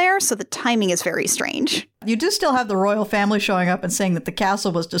came from there, so the timing is very strange. You do still have the royal family showing up and saying that the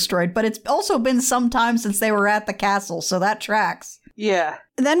castle was destroyed, but it's also been some time since they were at the castle, so that tracks. Yeah.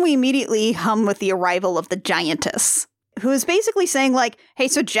 Then we immediately hum with the arrival of the giantess, who is basically saying like, hey,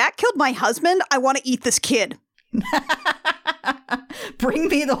 so Jack killed my husband? I want to eat this kid. Bring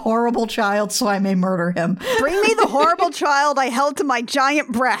me the horrible child so I may murder him. Bring me the horrible child I held to my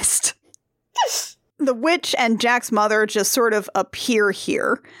giant breast. The witch and Jack's mother just sort of appear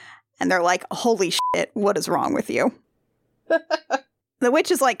here. And they're like, holy shit, what is wrong with you? The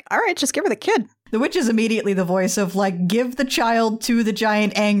witch is like, all right, just give her the kid. The witch is immediately the voice of like, give the child to the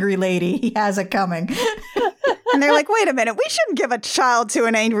giant angry lady. He has it coming. And they're like, wait a minute, we shouldn't give a child to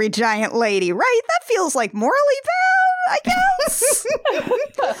an angry giant lady, right? That feels like morally bad, I guess.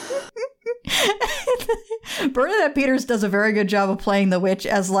 Bernadette Peters does a very good job of playing the witch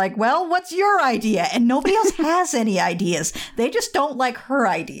as like, well, what's your idea? And nobody else has any ideas. They just don't like her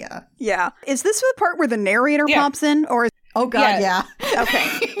idea. Yeah. Is this the part where the narrator pops in? Or is- Oh, God, yeah.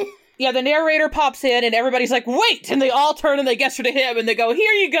 Okay. Yeah, the narrator pops in and everybody's like, wait! And they all turn and they gesture to him and they go,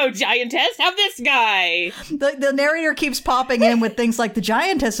 here you go, giantess, have this guy! The narrator keeps popping in with things like, the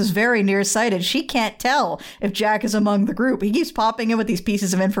giantess is very nearsighted. She can't tell if Jack is among the group. He keeps popping in with these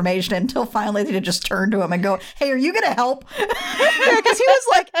pieces of information until finally they just turn to him and go, hey, are you going to help? Yeah, because he was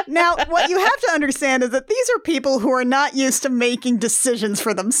like, now, what you have to understand is that these are people who are not used to making decisions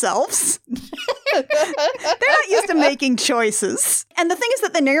for themselves. They're not used to making choices. And the thing is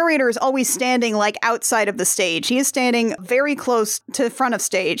that the narrator is always standing like outside of the stage. He is standing very close to the front of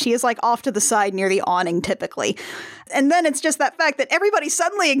stage. He is like off to the side near the awning typically. And then it's just that fact that everybody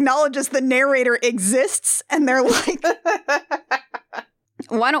suddenly acknowledges the narrator exists and they're like,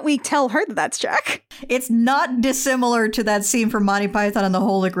 why don't we tell her that that's Jack? It's not dissimilar to that scene from Monty Python and the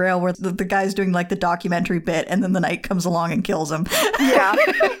Holy Grail where the guy's doing like the documentary bit and then the knight comes along and kills him. Yeah.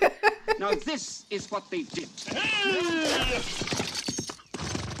 Now this is what they did.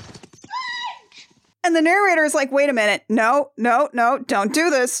 And the narrator is like, wait a minute. No, don't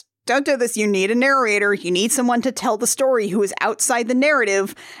do this. Don't do this. You need a narrator. You need someone to tell the story who is outside the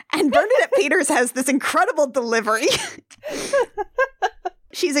narrative. And Bernadette Peters has this incredible delivery.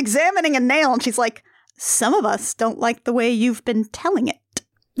 She's examining a nail and she's like, some of us don't like the way you've been telling it.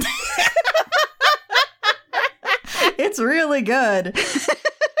 It's really good.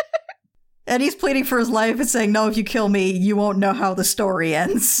 And he's pleading for his life and saying, no, if you kill me, you won't know how the story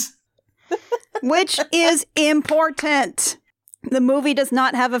ends. Which is important. The movie does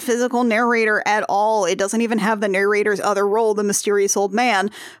not have a physical narrator at all. It doesn't even have the narrator's other role, the mysterious old man,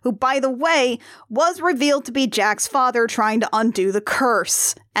 who, by the way, was revealed to be Jack's father trying to undo the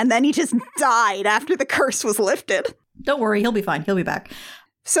curse. And then he just died after the curse was lifted. Don't worry, he'll be fine. He'll be back.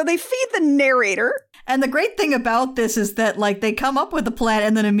 So they feed the narrator. And the great thing about this is that, like, they come up with a plan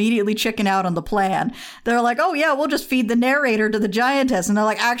and then immediately chicken out on the plan. They're like, oh, yeah, we'll just feed the narrator to the giantess. And they're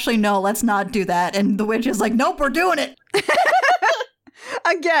like, actually, no, let's not do that. And the witch is like, nope, we're doing it.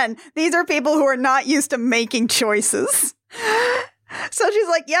 Again, these are people who are not used to making choices. So she's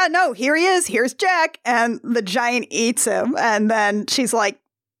like, yeah, no, here he is. Here's Jack. And the giant eats him. And then she's like,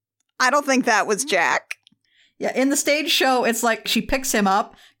 I don't think that was Jack. Yeah, in the stage show, it's like she picks him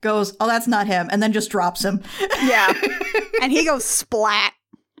up, goes, oh, that's not him, and then just drops him. Yeah. And he goes splat.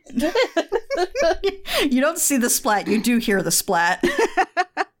 You don't see the splat, you do hear the splat.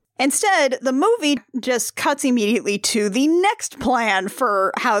 Instead, the movie just cuts immediately to the next plan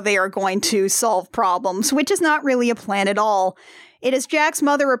for how they are going to solve problems, which is not really a plan at all. It is Jack's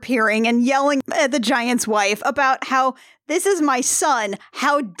mother appearing and yelling at the giant's wife about how, this is my son,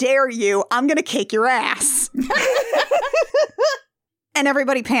 how dare you, I'm gonna kick your ass. And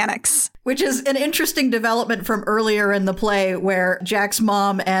everybody panics. Which is an interesting development from earlier in the play where Jack's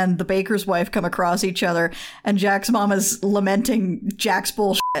mom and the baker's wife come across each other, and Jack's mom is lamenting Jack's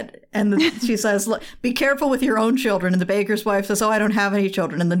bullshit. And she says, be careful with your own children. And the baker's wife says, oh, I don't have any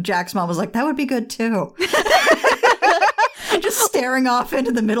children. And then Jack's mom was like, that would be good too. Just staring off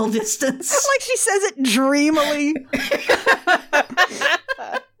into the middle distance. Like she says it dreamily.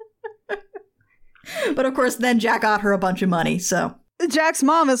 But of course, then Jack got her a bunch of money, so. Jack's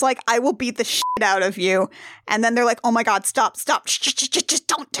mom is like, I will beat the shit out of you. And then they're like, oh my God, stop. Just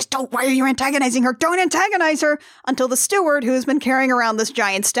don't. Why are you antagonizing her? Don't antagonize her. Until the steward, who has been carrying around this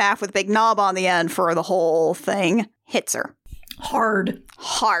giant staff with a big knob on the end for the whole thing, hits her. Hard.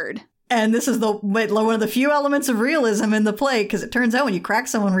 And this is one of the few elements of realism in the play, because it turns out when you crack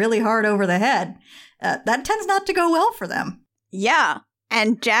someone really hard over the head, that tends not to go well for them. Yeah.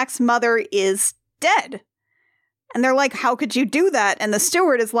 And Jack's mother is dead. And they're like, how could you do that? And the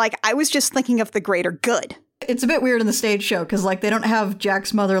steward is like, I was just thinking of the greater good. It's a bit weird in the stage show because, like, they don't have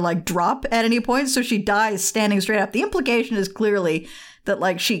Jack's mother, like, drop at any point, so she dies standing straight up. The implication is clearly that,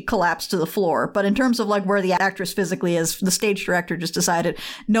 like, she collapsed to the floor. But in terms of, like, where the actress physically is, the stage director just decided,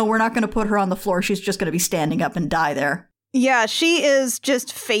 no, we're not going to put her on the floor. She's just going to be standing up and die there. Yeah, she is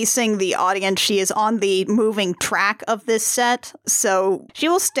just facing the audience. She is on the moving track of this set. So she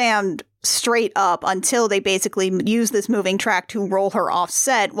will stand straight up until they basically use this moving track to roll her off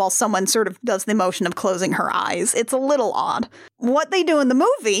set while someone sort of does the motion of closing her eyes. It's a little odd. What they do in the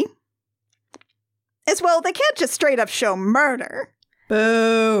movie is, well, they can't just straight up show murder.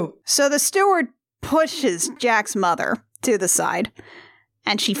 Boo. So the steward pushes Jack's mother to the side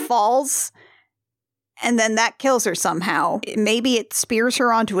and she falls. And then that kills her somehow. Maybe it spears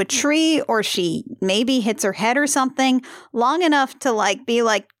her onto a tree, or she maybe hits her head or something, long enough to, like, be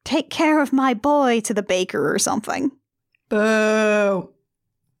like, take care of my boy to the baker or something. Boo.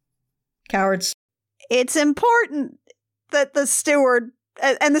 Cowards. It's important that the steward,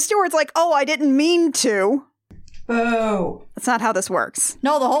 and the steward's like, oh, I didn't mean to. Boo. That's not how this works.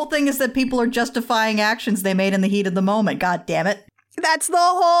 No, the whole thing is that people are justifying actions they made in the heat of the moment. God damn it. That's the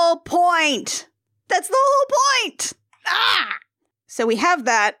whole point. That's the whole point! Ah! So we have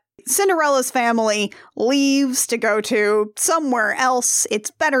that. Cinderella's family leaves to go to somewhere else. It's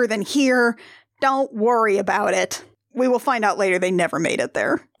better than here. Don't worry about it. We will find out later they never made it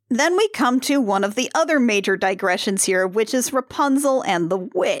there. Then we come to one of the other major digressions here, which is Rapunzel and the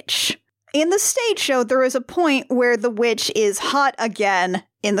witch. In the stage show, there is a point where the witch is hot again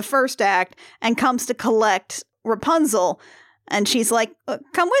in the first act and comes to collect Rapunzel. And she's like,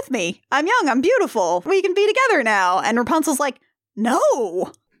 come with me. I'm young. I'm beautiful. We can be together now. And Rapunzel's like,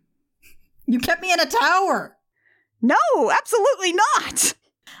 no. You kept me in a tower. No, absolutely not.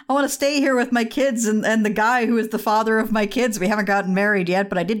 I want to stay here with my kids and the guy who is the father of my kids. We haven't gotten married yet,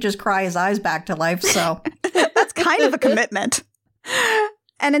 but I did just cry his eyes back to life, so. That's kind of a commitment.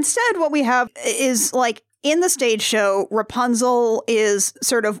 And instead, what we have is, like, in the stage show, Rapunzel is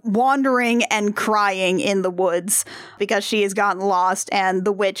sort of wandering and crying in the woods because she has gotten lost and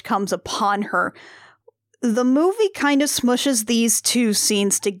the witch comes upon her. The movie kind of smushes these two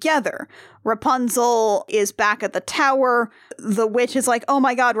scenes together. Rapunzel is back at the tower. The witch is like, oh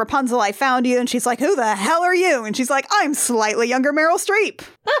my God, Rapunzel, I found you. And she's like, who the hell are you? And she's like, I'm slightly younger Meryl Streep.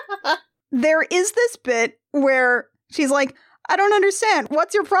 There is this bit where she's like, I don't understand.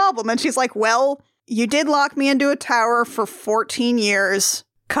 What's your problem? And she's like, well, you did lock me into a tower for 14 years,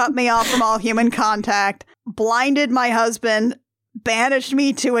 cut me off from all human contact, blinded my husband, banished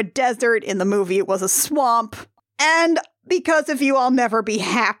me to a desert. In the movie, it was a swamp. And because of you, I'll never be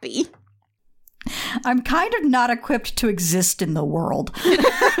happy. I'm kind of not equipped to exist in the world.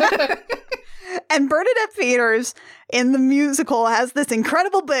 And Bernadette Peters in the musical has this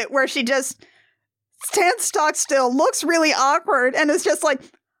incredible bit where she just stands stock still, looks really awkward, and is just like,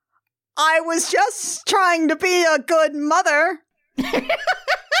 I was just trying to be a good mother.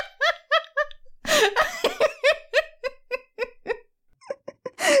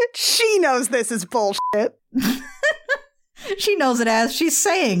 She knows this is bullshit. She knows it as she's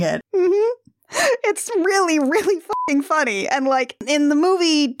saying it. It's really, really fucking funny. And like in the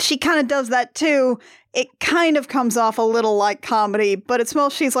movie, she kind of does that too. It kind of comes off a little like comedy, but it's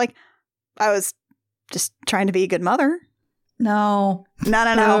most she's like, I was just trying to be a good mother. No.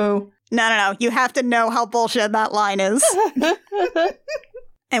 No. You have to know how bullshit that line is.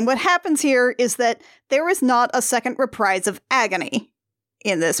 And what happens here is that there is not a second reprise of Agony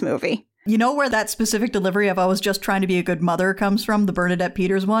in this movie. You know where that specific delivery of I was just trying to be a good mother comes from? The Bernadette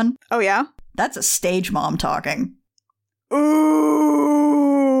Peters one? Oh, yeah? That's a stage mom talking.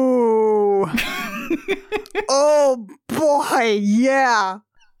 Ooh. Oh, boy. Yeah.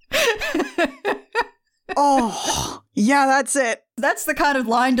 Oh, yeah, that's it. That's the kind of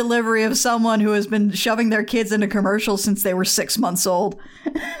line delivery of someone who has been shoving their kids into commercials since they were 6 months old.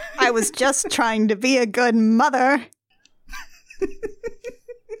 I was just trying to be a good mother.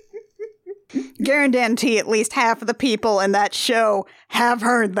 Guarantee at least half of the people in that show have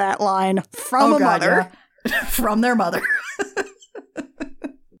heard that line from a mother. Yeah. From their mother.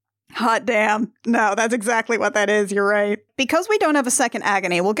 Hot damn. No, that's exactly what that is. You're right. Because we don't have a second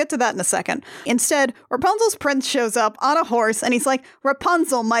Agony, we'll get to that in a second. Instead, Rapunzel's prince shows up on a horse and he's like,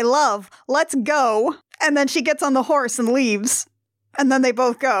 Rapunzel, my love, let's go. And then she gets on the horse and leaves. And then they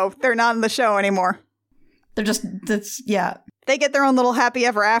both go. They're not in the show anymore. They're just, yeah. They get their own little happy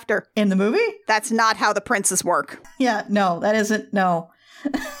ever after. In the movie? That's not how the princes work. Yeah, no, that isn't, no.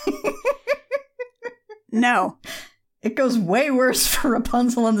 No. It goes way worse for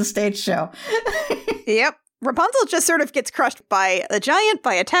Rapunzel on the stage show. Yep. Rapunzel just sort of gets crushed by a giant,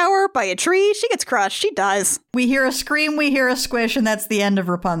 by a tower, by a tree. She gets crushed. She dies. We hear a scream, we hear a squish, and that's the end of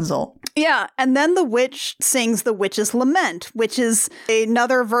Rapunzel. Yeah, and then the witch sings the Witch's Lament, which is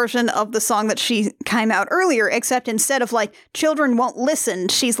another version of the song that she came out earlier, except instead of like, children won't listen,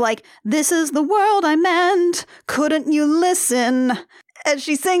 she's like, this is the world I meant, couldn't you listen? And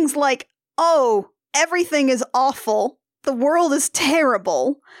she sings like, oh, everything is awful. The world is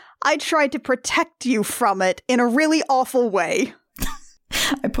terrible. I tried to protect you from it in a really awful way.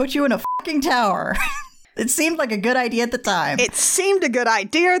 I put you in a fucking tower. It seemed like a good idea at the time. It seemed a good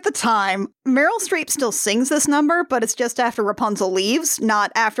idea at the time. Meryl Streep still sings this number, but it's just after Rapunzel leaves,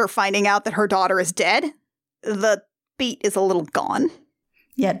 not after finding out that her daughter is dead. The beat is a little gone.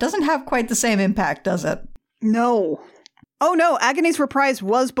 Yeah, it doesn't have quite the same impact, does it? No. Oh no, Agony's reprise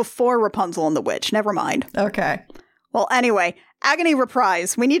was before Rapunzel and the Witch. Never mind. Okay. Well, anyway, Agony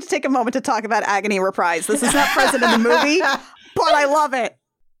reprise. We need to take a moment to talk about Agony reprise. This is not present in the movie, but I love it.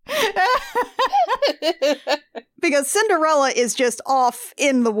 Because Cinderella is just off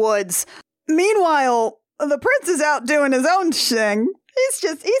in the woods. Meanwhile, the prince is out doing his own thing. He's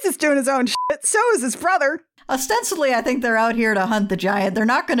just doing his own shit. So is his brother. Ostensibly, I think they're out here to hunt the giant. They're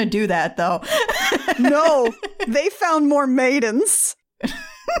not going to do that, though. No, they found more maidens.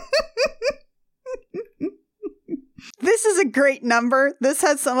 This is a great number. This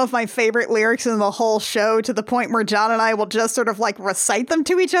has some of my favorite lyrics in the whole show, to the point where John and I will just sort of like recite them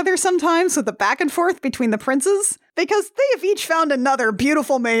to each other sometimes with the back and forth between the princes, because they have each found another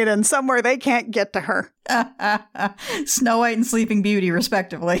beautiful maiden somewhere they can't get to her. Snow White and Sleeping Beauty,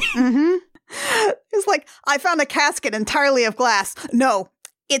 respectively. Mm-hmm. It's like, I found a casket entirely of glass. No,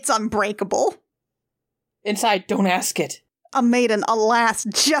 it's unbreakable. Inside, don't ask it. A maiden, alas,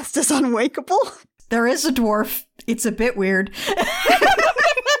 just as unwakeable. There is a dwarf. It's a bit weird. It's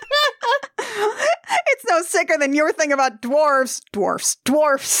no sicker than your thing about dwarves. Dwarfs.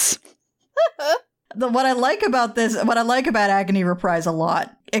 What I like about Agony Reprise a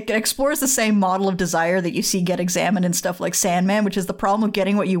lot, it explores the same model of desire that you see get examined in stuff like Sandman, which is the problem of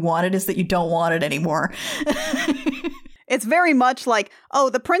getting what you wanted is that you don't want it anymore. It's very much like, oh,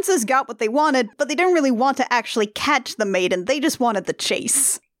 the princes got what they wanted, but they didn't really want to actually catch the maiden. They just wanted the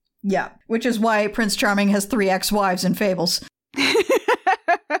chase. Yeah, which is why Prince Charming has 3 ex-wives in Fables.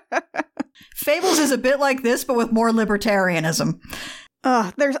 Fables is a bit like this, but with more libertarianism.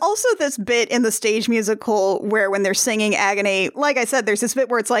 There's also this bit in the stage musical where when they're singing Agony, like I said, there's this bit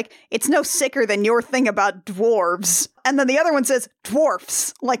where it's like, it's no sicker than your thing about dwarves. And then the other one says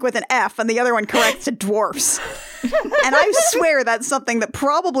dwarfs, like with an F, and the other one corrects to dwarfs. And I swear that's something that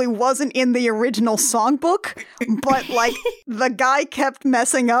probably wasn't in the original songbook, but like the guy kept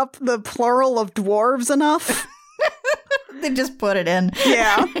messing up the plural of dwarves enough. They just put it in.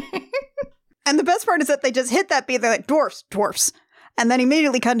 Yeah. And the best part is that they just hit that beat. They're like, dwarfs, dwarfs. And then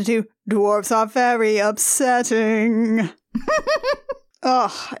immediately cut into, dwarfs are very upsetting.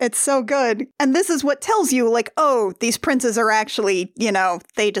 Oh, it's so good. And this is what tells you, like, oh, these princes are actually,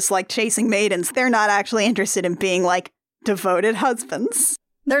 they just like chasing maidens. They're not actually interested in being, like, devoted husbands.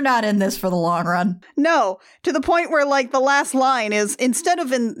 They're not in this for the long run. No, to the point where, like, the last line is, instead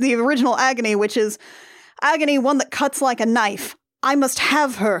of in the original Agony, which is, Agony, one that cuts like a knife, I must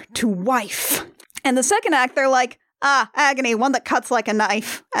have her to wife. And the second act, they're like, Agony, one that cuts like a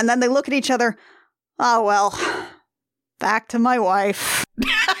knife. And then they look at each other, oh, well, back to my wife.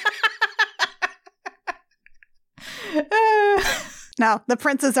 No, the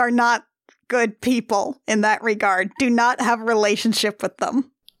princes are not good people in that regard. Do not have a relationship with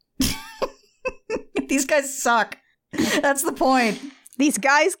them. These guys suck. That's the point. These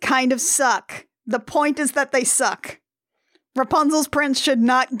guys kind of suck. The point is that they suck. Rapunzel's prince should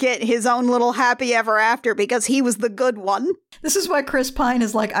not get his own little happy ever after because he was the good one. This is why Chris Pine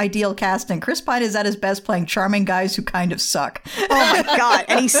is like ideal casting. Chris Pine is at his best playing charming guys who kind of suck. Oh my god,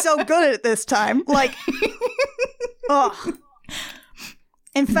 and he's so good at it this time. Like, ugh.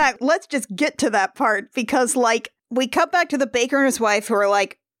 In fact, let's just get to that part because, like, we cut back to the baker and his wife who are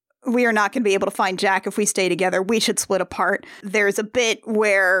like, we are not going to be able to find Jack if we stay together. We should split apart. There's a bit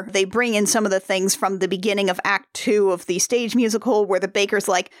where they bring in some of the things from the beginning of Act 2 of the stage musical where the baker's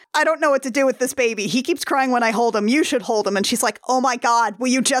like, I don't know what to do with this baby. He keeps crying when I hold him. You should hold him. And she's like, oh my God, will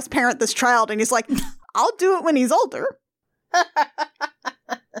you just parent this child? And he's like, I'll do it when he's older.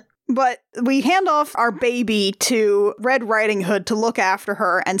 But we hand off our baby to Red Riding Hood to look after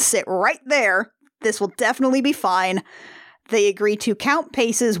her and sit right there. This will definitely be fine. They agree to count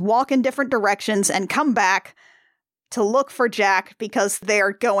paces, walk in different directions, and come back to look for Jack because they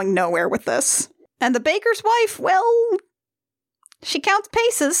are going nowhere with this. And the baker's wife, well, she counts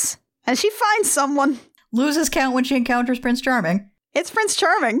paces, and she finds someone. Loses count when she encounters Prince Charming. It's Prince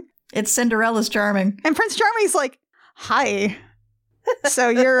Charming. It's Cinderella's Charming. And Prince Charming's like, hi. So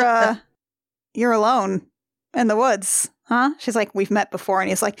you're alone in the woods, huh? She's like, we've met before. And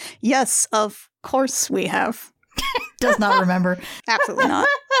he's like, yes, of course we have. Does not remember. Absolutely not.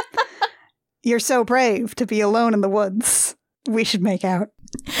 You're so brave to be alone in the woods. We should make out.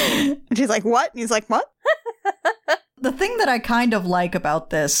 And she's like, what? And he's like, what? The thing that I kind of like about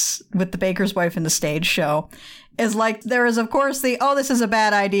this with the baker's wife in the stage show is like, there is, of course, the, oh, this is a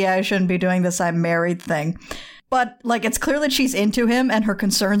bad idea. I shouldn't be doing this. I'm married thing. But, like, it's clear that she's into him and her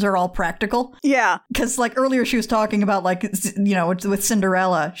concerns are all practical. Yeah. Because, like, earlier she was talking about, like, with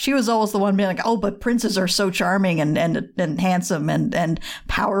Cinderella, she was always the one being like, oh, but princes are so charming and handsome and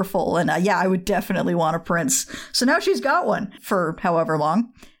powerful. And, yeah, I would definitely want a prince. So now she's got one for however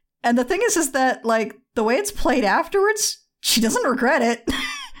long. And the thing is that, like, the way it's played afterwards, she doesn't regret it.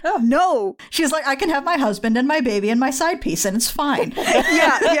 Oh, no. She's like, I can have my husband and my baby and my side piece, and it's fine.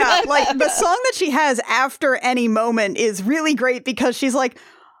 Yeah. Like, the song that she has after Any Moment is really great because she's like,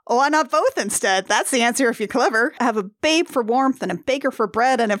 oh, why not both instead? That's the answer if you're clever. I have a babe for warmth and a baker for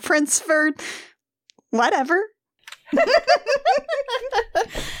bread and a prince for whatever. And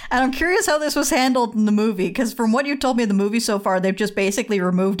I'm curious how this was handled in the movie, because from what you told me in the movie so far, they've just basically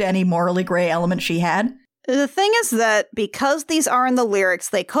removed any morally gray element she had. The thing is that because these are in the lyrics,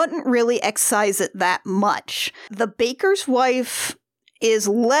 they couldn't really excise it that much. The baker's wife is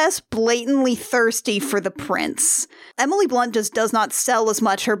less blatantly thirsty for the prince. Emily Blunt just does not sell as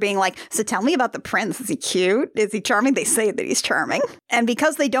much her being like, so tell me about the prince. Is he cute? Is he charming? They say that he's charming. And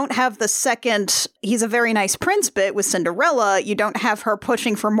because they don't have the second, he's a very nice prince bit with Cinderella, you don't have her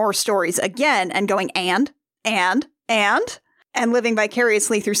pushing for more stories again and going and living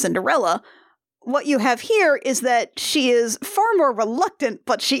vicariously through Cinderella. What you have here is that she is far more reluctant,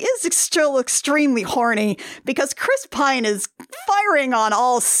 but she is still extremely horny because Chris Pine is firing on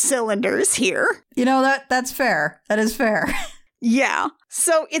all cylinders here. You know, that's fair. That is fair. Yeah.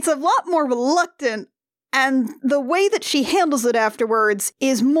 So it's a lot more reluctant, and the way that she handles it afterwards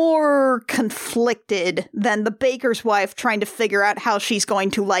is more conflicted than the baker's wife trying to figure out how she's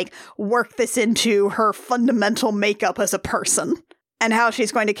going to, like, work this into her fundamental makeup as a person. And how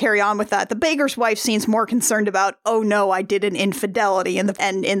she's going to carry on with that. The baker's wife seems more concerned about, oh no, I did an infidelity. And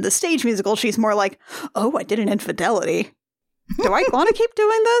in the stage musical, she's more like, oh, I did an infidelity. Do I want to keep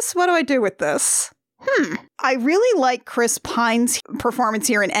doing this? What do I do with this? I really like Chris Pine's performance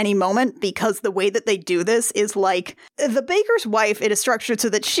here in Any Moment because the way that they do this is like, the baker's wife, it is structured so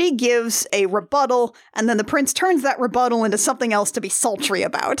that she gives a rebuttal and then the prince turns that rebuttal into something else to be sultry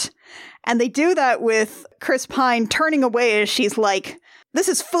about. And they do that with Chris Pine turning away as she's like, this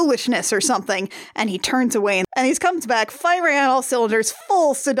is foolishness or something. And he turns away and he comes back firing on all cylinders,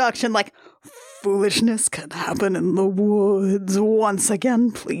 full seduction, like foolishness can happen in the woods once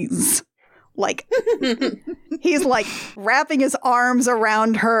again, please. Like, he's like wrapping his arms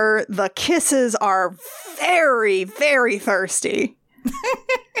around her. The kisses are very, very thirsty.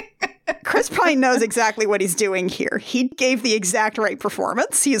 Chris Pine knows exactly what he's doing here. He gave the exact right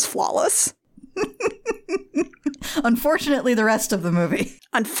performance. He is flawless. Unfortunately, the rest of the movie.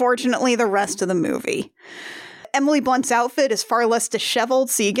 Emily Blunt's outfit is far less disheveled,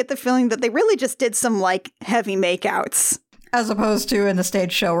 so you get the feeling that they really just did some, like, heavy makeouts. As opposed to in the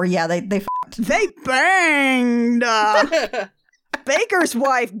stage show where, yeah, they f***ed. They banged! Baker's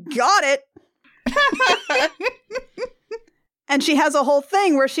wife got it! And she has a whole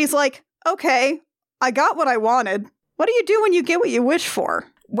thing where she's like, okay, I got what I wanted. What do you do when you get what you wish for?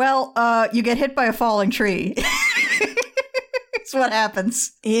 Well, you get hit by a falling tree. It's what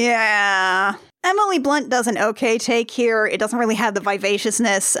happens. Yeah. Emily Blunt does an okay take here. It doesn't really have the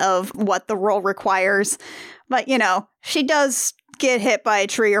vivaciousness of what the role requires. But, you know, she does get hit by a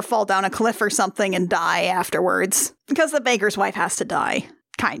tree or fall down a cliff or something and die afterwards. Because the baker's wife has to die.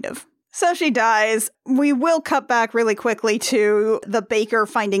 Kind of. So she dies. We will cut back really quickly to the baker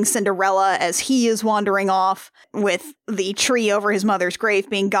finding Cinderella as he is wandering off with the tree over his mother's grave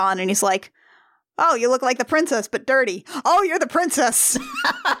being gone. And he's like, oh, you look like the princess, but dirty. Oh, you're the princess.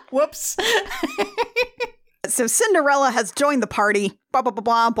 Whoops. So Cinderella has joined the party. Blah, blah, blah,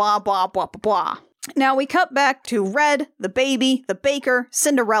 blah, blah, blah, blah, blah. Now we cut back to Red, the baby, the baker,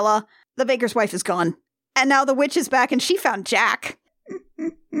 Cinderella. The baker's wife is gone. And now the witch is back and she found Jack.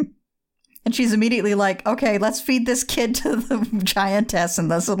 And she's immediately like, okay, let's feed this kid to the giantess and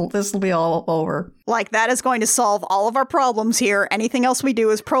this will be all over. Like, that is going to solve all of our problems here. Anything else we do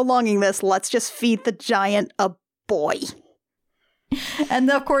is prolonging this. Let's just feed the giant a boy.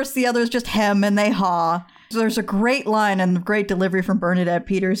 And of course, the others just hem and they haw. So there's a great line and great delivery from Bernadette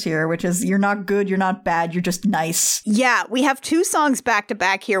Peters here, which is, you're not good, you're not bad, you're just nice. Yeah, we have two songs back to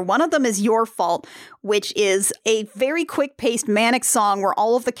back here. One of them is Your Fault, which is a very quick-paced manic song where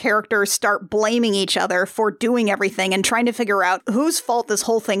all of the characters start blaming each other for doing everything and trying to figure out whose fault this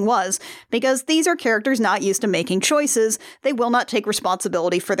whole thing was, because these are characters not used to making choices. They will not take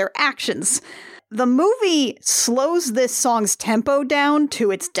responsibility for their actions. The movie slows this song's tempo down to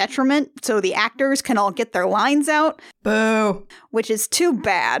its detriment, so the actors can all get their lines out. Boo. Which is too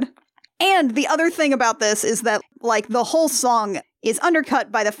bad. And the other thing about this is that, like, the whole song is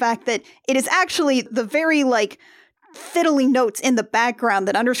undercut by the fact that it is actually the very, like, fiddly notes in the background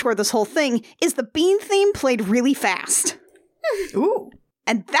that underscore this whole thing is the Bean theme played really fast. Ooh.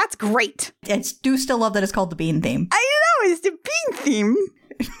 And that's great. I do still love that it's called the Bean theme. I know, it's the Bean theme.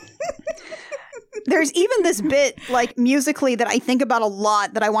 There's even this bit, like, musically that I think about a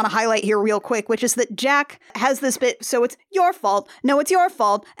lot that I want to highlight here real quick, which is that Jack has this bit, so it's your fault, no, it's your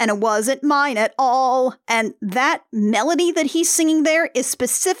fault, and it wasn't mine at all. And that melody that he's singing there is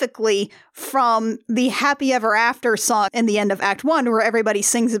specifically from the Happy Ever After song in the end of Act 1, where everybody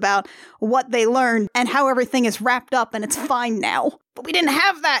sings about what they learned and how everything is wrapped up and it's fine now. But we didn't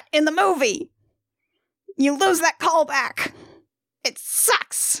have that in the movie. You lose that callback. It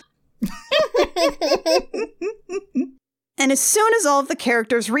sucks. And as soon as all of the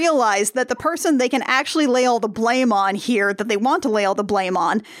characters realize that the person they can actually lay all the blame on here, that they want to lay all the blame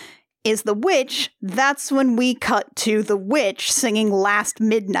on, is the witch, that's when we cut to the witch singing Last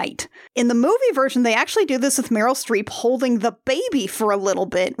Midnight. In the movie version, they actually do this with Meryl Streep holding the baby for a little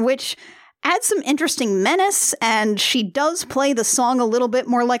bit, which adds some interesting menace, and she does play the song a little bit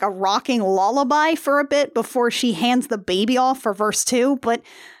more like a rocking lullaby for a bit before she hands the baby off for verse 2, but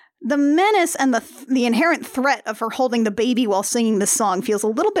the menace and the inherent threat of her holding the baby while singing this song feels a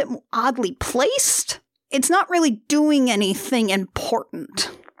little bit oddly placed. It's not really doing anything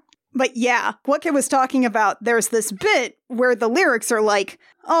important. But yeah, what Kid was talking about, there's this bit where the lyrics are like,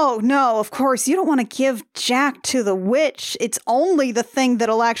 oh no, of course, you don't want to give Jack to the witch. It's only the thing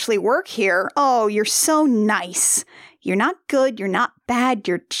that'll actually work here. Oh, you're so nice. You're not good, you're not bad,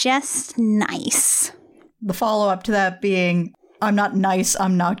 you're just nice. The follow-up to that being, I'm not nice,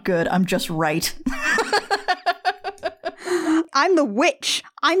 I'm not good, I'm just right. I'm the witch.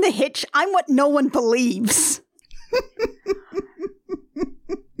 I'm the hitch. I'm what no one believes.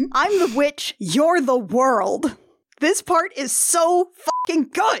 I'm the witch. You're the world. This part is so fucking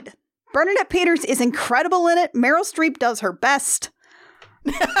good. Bernadette Peters is incredible in it. Meryl Streep does her best.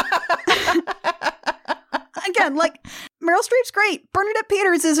 Again, like, Meryl Streep's great. Bernadette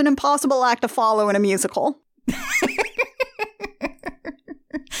Peters is an impossible act to follow in a musical.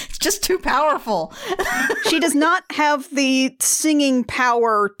 It's just too powerful. She does not have the singing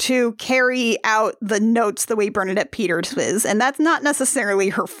power to carry out the notes the way Bernadette Peters is, and that's not necessarily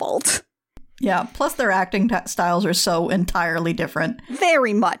her fault. Yeah, plus their acting styles are so entirely different.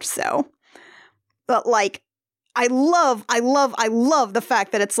 Very much so. But, like, I love the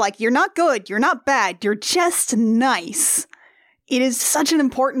fact that it's like, you're not good, you're not bad, you're just nice. It is such an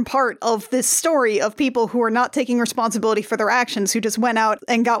important part of this story of people who are not taking responsibility for their actions, who just went out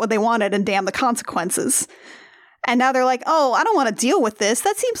and got what they wanted and damn the consequences. And now they're like, oh, I don't want to deal with this.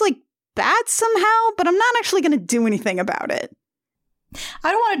 That seems like bad somehow, but I'm not actually going to do anything about it.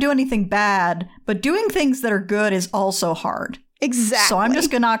 I don't want to do anything bad, but doing things that are good is also hard. Exactly. So I'm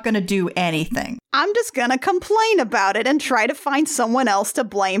just not going to do anything. I'm just going to complain about it and try to find someone else to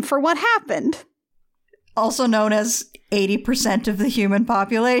blame for what happened. Also known as 80% of the human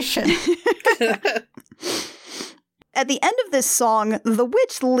population. At the end of this song, the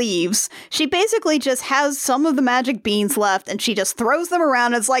witch leaves. She basically just has some of the magic beans left, and she just throws them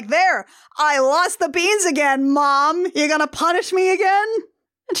around and is like, there, I lost the beans again, Mom. You gonna punish me again?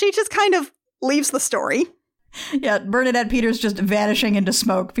 And she just kind of leaves the story. Yeah, Bernadette Peters just vanishing into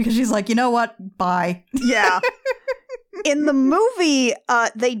smoke because she's like, you know what? Bye. Yeah. In the movie,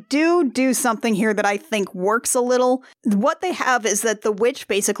 they do something here that I think works a little. What they have is that the witch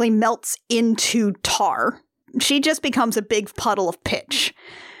basically melts into tar. She just becomes a big puddle of pitch.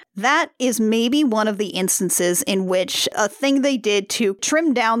 That is maybe one of the instances in which a thing they did to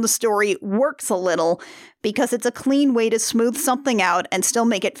trim down the story works a little, because it's a clean way to smooth something out and still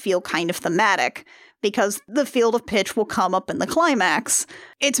make it feel kind of thematic, because the field of pitch will come up in the climax.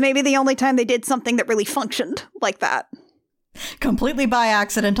 It's maybe the only time they did something that really functioned like that. Completely by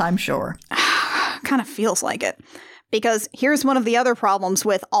accident, I'm sure. Kind of feels like it. Because here's one of the other problems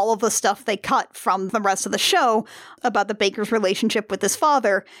with all of the stuff they cut from the rest of the show about the baker's relationship with his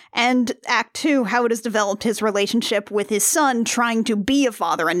father, and Act 2, how it has developed his relationship with his son trying to be a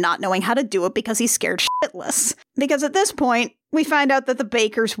father and not knowing how to do it because he's scared shitless. Because at this point, we find out that the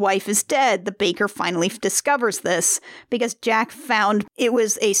baker's wife is dead. The baker finally discovers this because Jack found it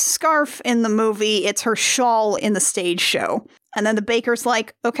was a scarf in the movie. It's her shawl in the stage show. And then the baker's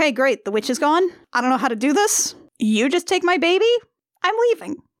like, okay, great, the witch is gone. I don't know how to do this. You just take my baby? I'm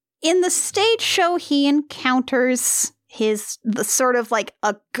leaving. In the stage show, he encounters the sort of like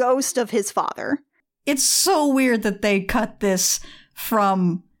a ghost of his father. It's so weird that they cut this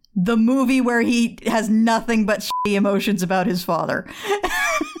from the movie where he has nothing but shitty emotions about his father.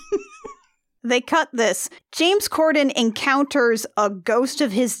 They cut this. James Corden encounters a ghost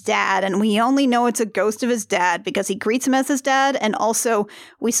of his dad, and we only know it's a ghost of his dad because he greets him as his dad, and also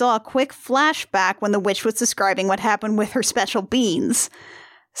we saw a quick flashback when the witch was describing what happened with her special beans.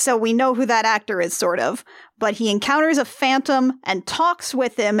 So we know who that actor is, sort of. But he encounters a phantom and talks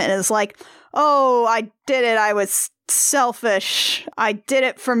with him and is like, oh, I did it. I was selfish. I did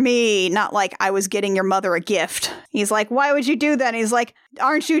it for me, not like I was getting your mother a gift. He's like, why would you do that? And he's like,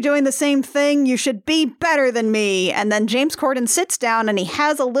 aren't you doing the same thing? You should be better than me. And then James Corden sits down and he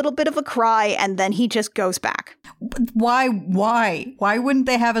has a little bit of a cry and then he just goes back. Why wouldn't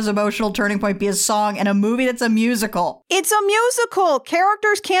they have his emotional turning point be a song in a movie that's a musical? It's a musical.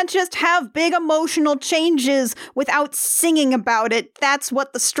 Characters can't just have big emotional changes without singing about it. That's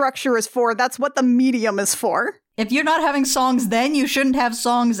what the structure is for. That's what the medium is for. If you're not having songs, then you shouldn't have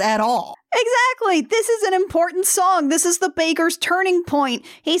songs at all. Exactly. This is an important song. This is the baker's turning point.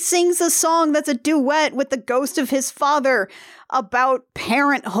 He sings a song that's a duet with the ghost of his father about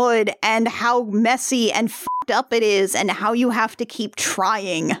parenthood and how messy and f***ed up it is and how you have to keep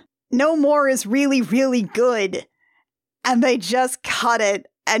trying. No More is really, really good. And they just cut it.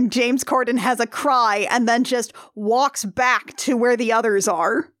 And James Corden has a cry and then just walks back to where the others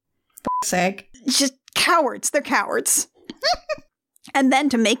are. For sake. Just cowards. They're cowards. And then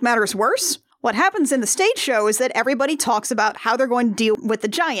to make matters worse, what happens in the stage show is that everybody talks about how they're going to deal with the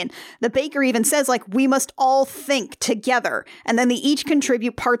giant. The baker even says, like, we must all think together. And then they each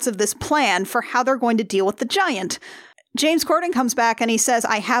contribute parts of this plan for how they're going to deal with the giant. James Corden comes back and he says,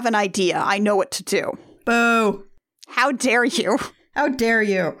 I have an idea. I know what to do. Boo. How dare you? How dare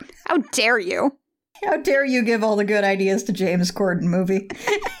you? How dare you? How dare you give all the good ideas to James Corden movie?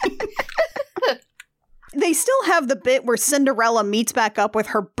 They still have the bit where Cinderella meets back up with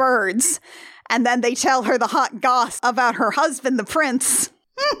her birds, and then they tell her the hot goss about her husband, the prince.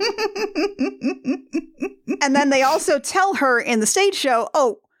 And then they also tell her in the stage show,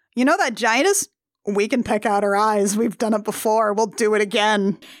 oh, you know that giantess? We can peck out her eyes. We've done it before. We'll do it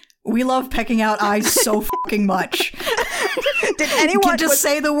again. We love pecking out eyes so fucking much. Did anyone just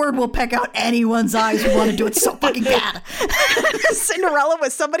say the word, we'll peck out anyone's eyes. We want to do it so fucking bad. Cinderella,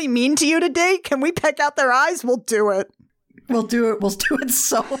 was somebody mean to you today? Can we peck out their eyes? We'll do it. We'll do it. We'll do it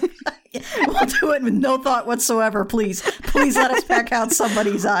so. We'll do it with no thought whatsoever. Please let us peck out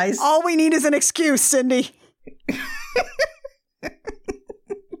somebody's eyes. All we need is an excuse, Cindy.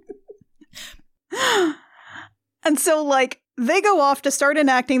 And so, like, they go off to start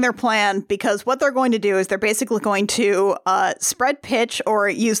enacting their plan because what they're going to do is they're basically going to spread pitch or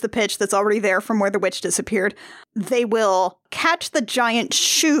use the pitch that's already there from where the witch disappeared. They will catch the giant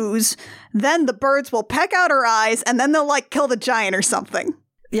shoes, then the birds will peck out her eyes, and then they'll, like, kill the giant or something.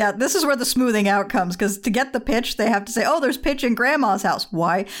 Yeah, this is where the smoothing out comes, because to get the pitch, they have to say, oh, there's pitch in Grandma's house.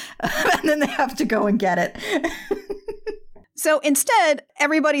 Why? And then they have to go and get it. So instead,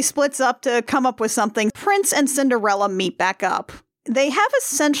 everybody splits up to come up with something. Prince and Cinderella meet back up. They have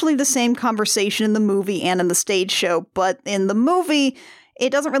essentially the same conversation in the movie and in the stage show, but in the movie,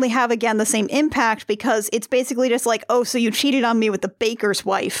 it doesn't really have, again, the same impact because it's basically just like, oh, so you cheated on me with the baker's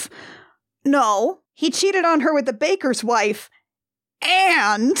wife. No, he cheated on her with the baker's wife,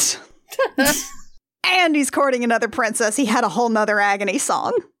 and he's courting another princess. He had a whole nother agony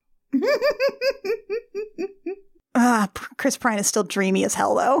song. Chris Pine is still dreamy as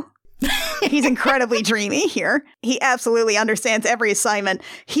hell, though. He's incredibly dreamy here. He absolutely understands every assignment.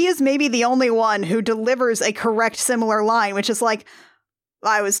 He is maybe the only one who delivers a correct similar line, which is like,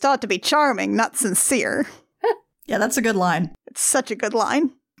 I was taught to be charming, not sincere. Yeah, that's a good line. It's such a good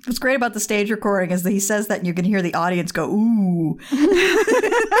line. What's great about the stage recording is that he says that and you can hear the audience go, ooh.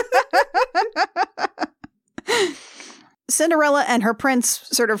 Cinderella and her prince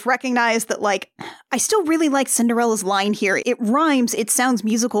sort of recognize that, like, I still really like Cinderella's line here. It rhymes, it sounds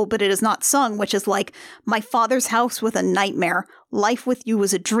musical, but it is not sung, which is like, my father's house was a nightmare. Life with you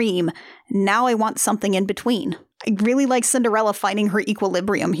was a dream. Now I want something in between. I really like Cinderella finding her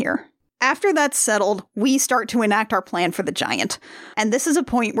equilibrium here. After that's settled, we start to enact our plan for the giant. And this is a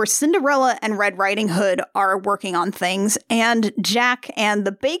point where Cinderella and Red Riding Hood are working on things, and Jack and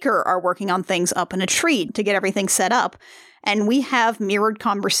the baker are working on things up in a tree to get everything set up. And we have mirrored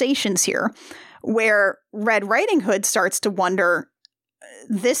conversations here, where Red Riding Hood starts to wonder,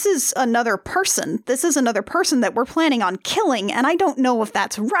 this is another person. This is another person that we're planning on killing, and I don't know if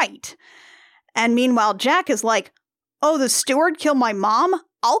that's right. And meanwhile, Jack is like, oh, the steward killed my mom?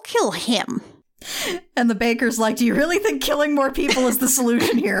 I'll kill him. And the baker's like, do you really think killing more people is the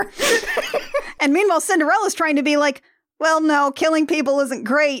solution here? And meanwhile, Cinderella's trying to be like, well, no, killing people isn't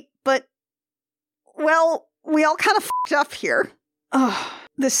great, but, well, we all kind of f***ed up here. Oh,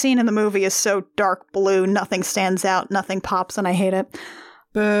 this scene in the movie is so dark blue, nothing stands out, nothing pops, and I hate it.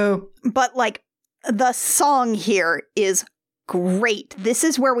 Boo. But, like, the song here is great. This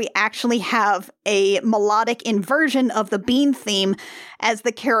is where we actually have a melodic inversion of the Bean theme as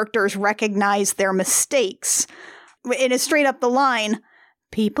the characters recognize their mistakes. It is straight up the line,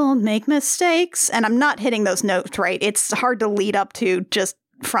 people make mistakes, and I'm not hitting those notes right. It's hard to lead up to just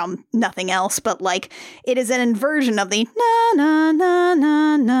from nothing else, but like, it is an inversion of the na na na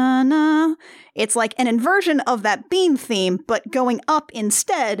na na na. It's like an inversion of that Bean theme, but going up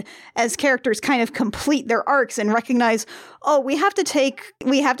instead as characters kind of complete their arcs and recognize, oh, we have to take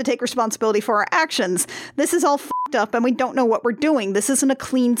responsibility for our actions. This is all f***ed up and we don't know what we're doing. This isn't a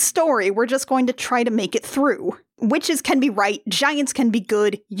clean story. We're just going to try to make it through. Witches can be right. Giants can be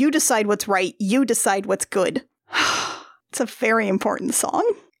good. You decide what's right. You decide what's good. It's a very important song,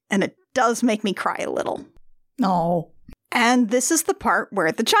 and it does make me cry a little. No. And this is the part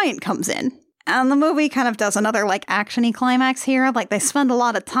where the giant comes in. And the movie kind of does another, like, action-y climax here. Like, they spend a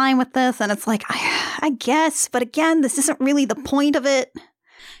lot of time with this, and it's like, I guess. But again, this isn't really the point of it.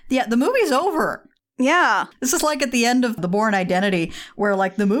 Yeah, the movie's over. Yeah. This is like at the end of The Bourne Identity, where,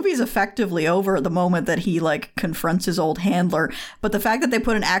 like, the movie's effectively over at the moment that he, like, confronts his old handler. But the fact that they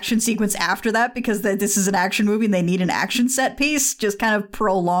put an action sequence after that, because this is an action movie and they need an action set piece, just kind of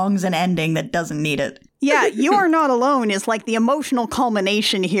prolongs an ending that doesn't need it. Yeah, You Are Not Alone is like the emotional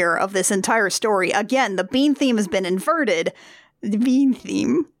culmination here of this entire story. Again, the Bean theme has been inverted. The Bean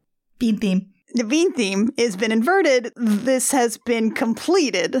theme has been inverted. This has been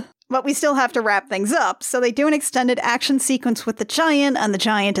completed. But we still have to wrap things up. So they do an extended action sequence with the giant, and the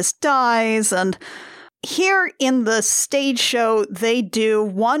giantess dies, and here in the stage show, they do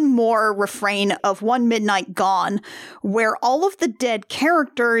one more refrain of One Midnight Gone, where all of the dead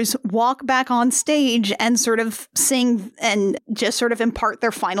characters walk back on stage and sort of sing and just sort of impart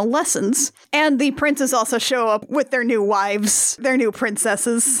their final lessons. And the princes also show up with their new wives, their new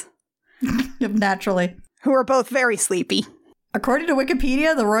princesses. Naturally. Who are both very sleepy. According to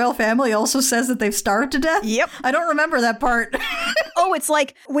Wikipedia, the royal family also says that they've starved to death. Yep. I don't remember that part. Oh, it's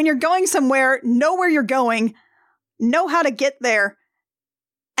like when you're going somewhere, know where you're going, know how to get there,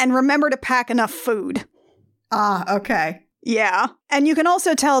 and remember to pack enough food. Ah, okay. Yeah. And you can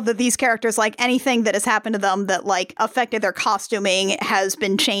also tell that these characters, like, anything that has happened to them that, like, affected their costuming has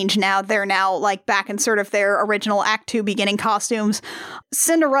been changed now. They're now, like, back in sort of their original Act 2 beginning costumes.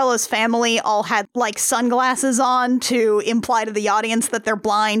 Cinderella's family all had, like, sunglasses on to imply to the audience that they're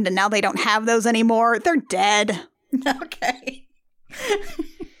blind, and now they don't have those anymore. They're dead. Okay.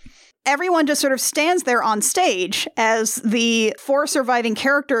 Everyone just sort of stands there on stage as the 4 surviving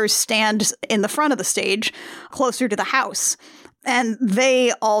characters stand in the front of the stage, closer to the house. And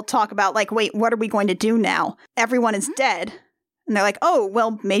they all talk about, like, wait, what are we going to do now? Everyone is dead. And they're like, oh,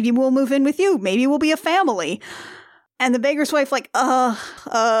 well, maybe we'll move in with you. Maybe we'll be a family. And the baker's wife, like,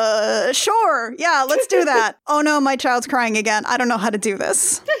 sure. Yeah, let's do that. Oh no, my child's crying again. I don't know how to do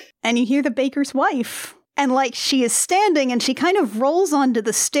this. And you hear the baker's wife. And, like, she is standing and she kind of rolls onto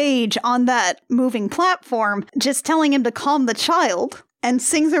the stage on that moving platform, just telling him to calm the child, and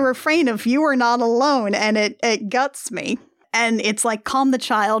sings a refrain of "You are not alone," and it guts me. And it's like, calm the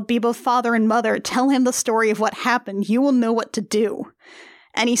child, be both father and mother, tell him the story of what happened, you will know what to do.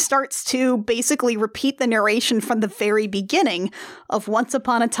 And he starts to basically repeat the narration from the very beginning of Once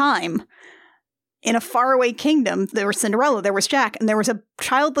Upon a Time. In a faraway kingdom, there was Cinderella, there was Jack, and there was a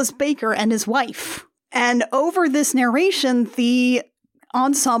childless baker and his wife. And over this narration, the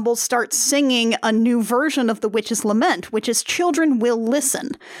ensemble starts singing a new version of The Witch's Lament, which is Children Will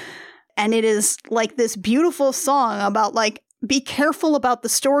Listen. And it is like this beautiful song about, like, be careful about the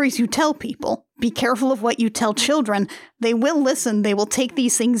stories you tell people. Be careful of what you tell children. They will listen. They will take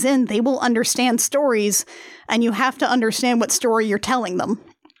these things in. They will understand stories. And you have to understand what story you're telling them.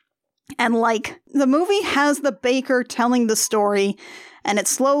 And, like, the movie has the baker telling the story, and it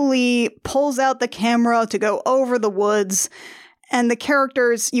slowly pulls out the camera to go over the woods. And the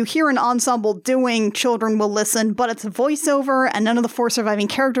characters, you hear an ensemble doing Children Will Listen, but it's a voiceover, and none of the 4 surviving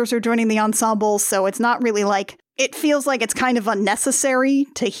characters are joining the ensemble, so it's not really, like, it feels like it's kind of unnecessary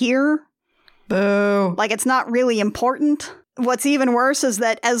to hear. Boo. Like, it's not really important. What's even worse is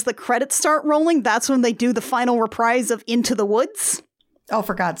that as the credits start rolling, that's when they do the final reprise of Into the Woods. Oh,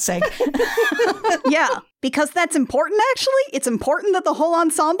 for God's sake. Yeah, because that's important, actually. It's important that the whole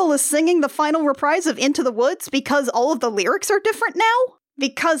ensemble is singing the final reprise of Into the Woods because all of the lyrics are different now.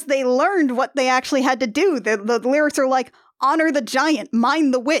 Because they learned what they actually had to do. The lyrics are like, honor the giant,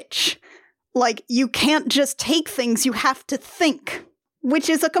 mind the witch. Like, you can't just take things, you have to think. Which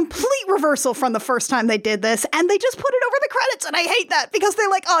is a complete reversal from the first time they did this, and they just put it over the credits, and I hate that, because they're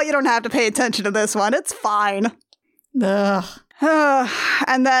like, oh, you don't have to pay attention to this one, it's fine. Ugh.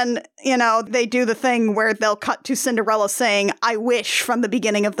 And then, you know, they do the thing where they'll cut to Cinderella saying, I wish, from the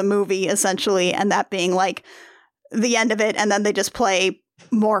beginning of the movie, essentially, and that being, like, the end of it, and then they just play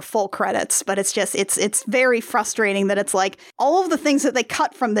more full credits. But it's just, it's very frustrating that it's like, all of the things that they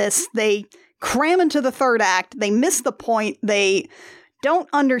cut from this, they cram into the third act, they miss the point, they don't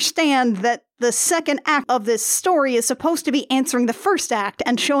understand that the second act of this story is supposed to be answering the first act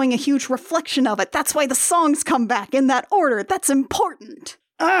and showing a huge reflection of it. That's why the songs come back in that order. That's important.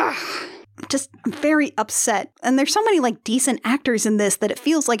 Ugh. I'm very upset. And there's so many, like, decent actors in this that it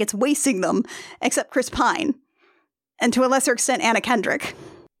feels like it's wasting them, except Chris Pine. And to a lesser extent, Anna Kendrick.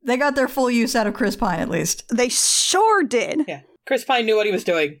 They got their full use out of Chris Pine, at least. They sure did. Yeah. Chris Pine knew what he was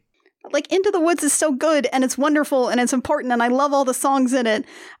doing. Like, Into the Woods is so good, and it's wonderful, and it's important, and I love all the songs in it,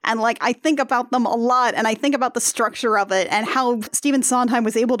 and, like, I think about them a lot, and I think about the structure of it, and how Stephen Sondheim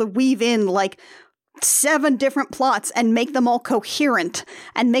was able to weave in, like, 7 different plots and make them all coherent,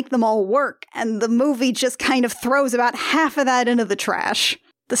 and make them all work, and the movie just kind of throws about half of that into the trash.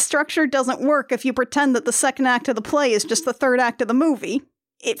 The structure doesn't work if you pretend that the second act of the play is just the third act of the movie.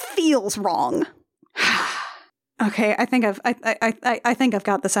 It feels wrong. Okay, I think I've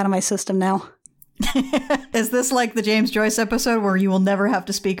got this out of my system now. Is this like the James Joyce episode where you will never have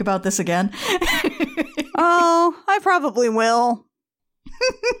to speak about this again? Oh, I probably will.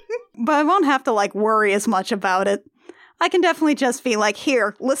 But I won't have to, like, worry as much about it. I can definitely just be like,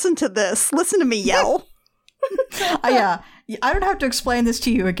 here, listen to this. Listen to me yell. Yeah, I don't have to explain this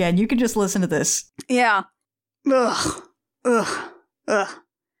to you again. You can just listen to this. Yeah. Ugh.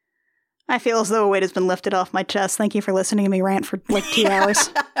 I feel as though a weight has been lifted off my chest. Thank you for listening to me rant for like 2 hours.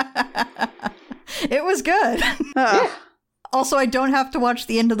 It was good. Also, I don't have to watch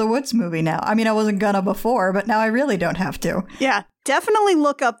the Into the Woods movie now. I mean, I wasn't gonna before, but now I really don't have to. Yeah, definitely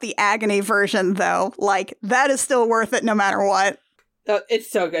look up the Agony version, though. Like, that is still worth it no matter what. Oh, it's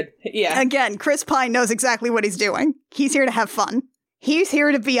so good. Yeah. Again, Chris Pine knows exactly what he's doing. He's here to have fun. He's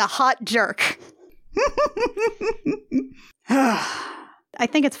here to be a hot jerk. I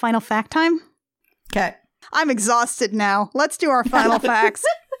think it's final fact time. Okay. I'm exhausted now. Let's do our final facts.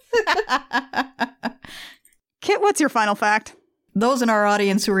 Kit, what's your final fact? Those in our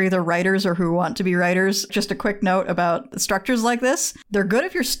audience who are either writers or who want to be writers, just a quick note about structures like this. They're good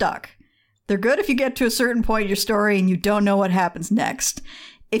if you're stuck. They're good if you get to a certain point in your story and you don't know what happens next.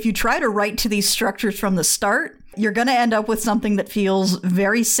 If you try to write to these structures from the start, you're going to end up with something that feels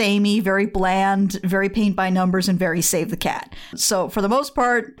very samey, very bland, very paint by numbers, and very save the cat. So for the most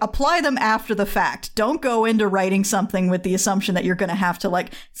part, apply them after the fact. Don't go into writing something with the assumption that you're going to have to,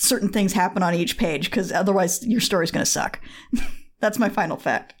 like, certain things happen on each page, because otherwise your story's going to suck. That's my final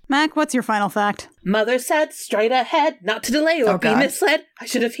fact. Mac, what's your final fact? Mother said, straight ahead, not to delay or be misled. I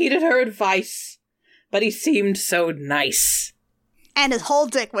should have heeded her advice. But he seemed so nice. And his whole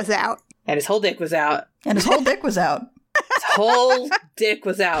dick was out. And his whole dick was out. And his whole dick was out. His whole dick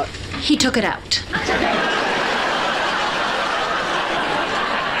was out. He took it out.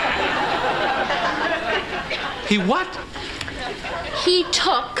 He what? He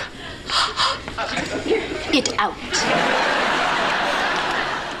took it out.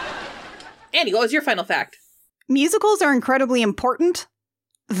 Andy, what was your final fact? Musicals are incredibly important.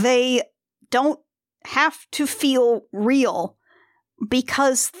 They don't have to feel real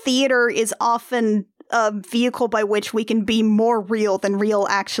because theater is often a vehicle by which we can be more real than real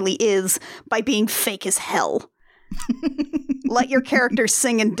actually is by being fake as hell. Let your characters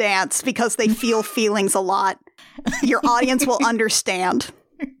sing and dance because they feel feelings a lot. Your audience will understand.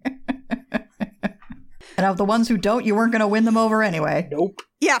 And of the ones who don't, you weren't going to win them over anyway. Nope.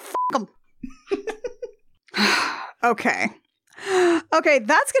 Yeah, f*** them. Okay. Okay,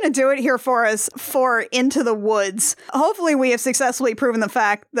 that's going to do it here for us for Into the Woods. Hopefully we have successfully proven the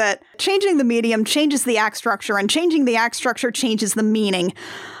fact that changing the medium changes the act structure, and changing the act structure changes the meaning.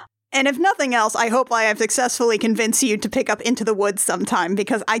 And if nothing else, I hope I have successfully convinced you to pick up Into the Woods sometime,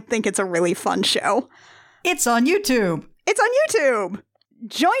 because I think it's a really fun show. It's on YouTube. It's on YouTube!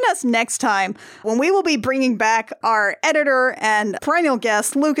 Join us next time when we will be bringing back our editor and perennial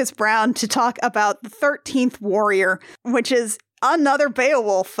guest, Lucas Brown, to talk about The 13th Warrior, which is another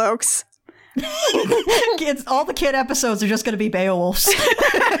Beowulf, folks. Kids, all the kid episodes are just going to be Beowulfs.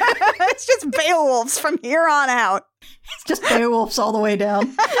 It's just Beowulfs from here on out. It's just Beowulfs all the way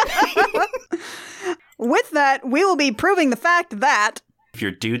down. With that, we will be proving the fact that if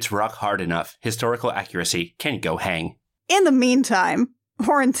your dudes rock hard enough, historical accuracy can go hang. In the meantime,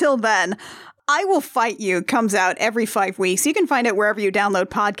 or until then, I Will Fight You comes out every 5 weeks. You can find it wherever you download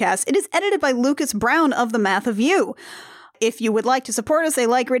podcasts. It is edited by Lucas Brown of The Math of You. If you would like to support us, a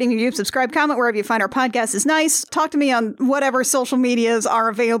like, rating, review, subscribe, comment wherever you find our podcast is nice. Talk to me on whatever social medias are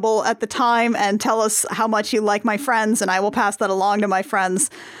available at the time and tell us how much you like my friends, and I will pass that along to my friends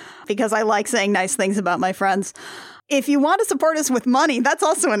because I like saying nice things about my friends. If you want to support us with money, that's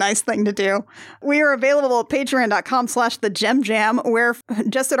also a nice thing to do. We are available at patreon.com/thegemmjam, where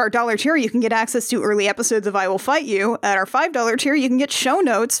just at our $1 tier, you can get access to early episodes of I Will Fight You. At our $5 tier, you can get show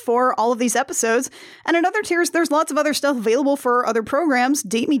notes for all of these episodes. And at other tiers, there's lots of other stuff available for other programs,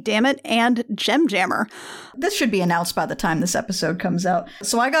 Date Me Dammit and Gem Jammer. This should be announced by the time this episode comes out.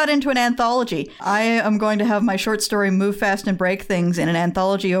 So I got into an anthology. I am going to have my short story Move Fast and Break Things in an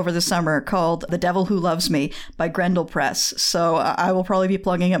anthology over the summer called The Devil Who Loves Me by Grendel Press. So I will probably be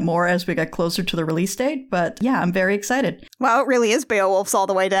plugging it more as we get closer to the release date. But yeah, I'm very excited. Wow, it really is Beowulf's all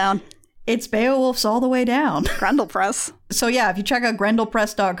the way down. It's Beowulf's all the way down. Grendel Press. So yeah, if you check out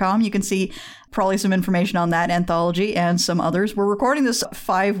grendelpress.com, you can see probably some information on that anthology and some others. We're recording this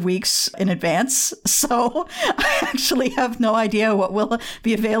 5 weeks in advance, so I actually have no idea what will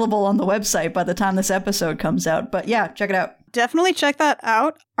be available on the website by the time this episode comes out. But yeah, check it out. Definitely check that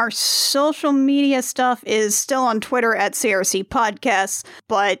out. Our social media stuff is still on Twitter at CRC Podcasts,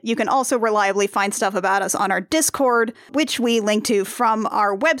 but you can also reliably find stuff about us on our Discord, which we link to from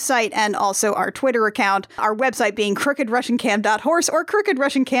our website and also our Twitter account. Our website being crookedrussiancam.horse or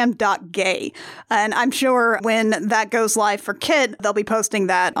crookedrussiancam.gay. And I'm sure when that goes live for Kid, they'll be posting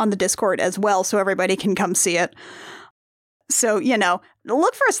that on the Discord as well, so everybody can come see it. So, you know,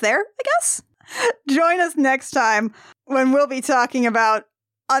 look for us there, I guess. Join us next time when we'll be talking about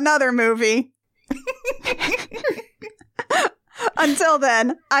another movie. Until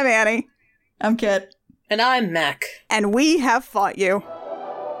then, I'm Annie. I'm Kit. And I'm Mac. And we have fought you.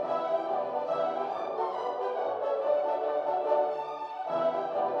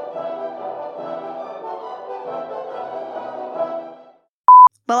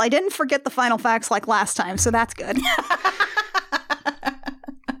 Well, I didn't forget the final facts like last time, so that's good.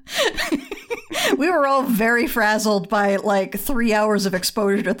 We were all very frazzled by like 3 hours of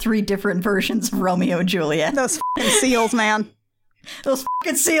exposure to 3 different versions of Romeo and Juliet. Those f***ing seals, man. Those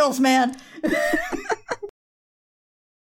f***ing seals, man.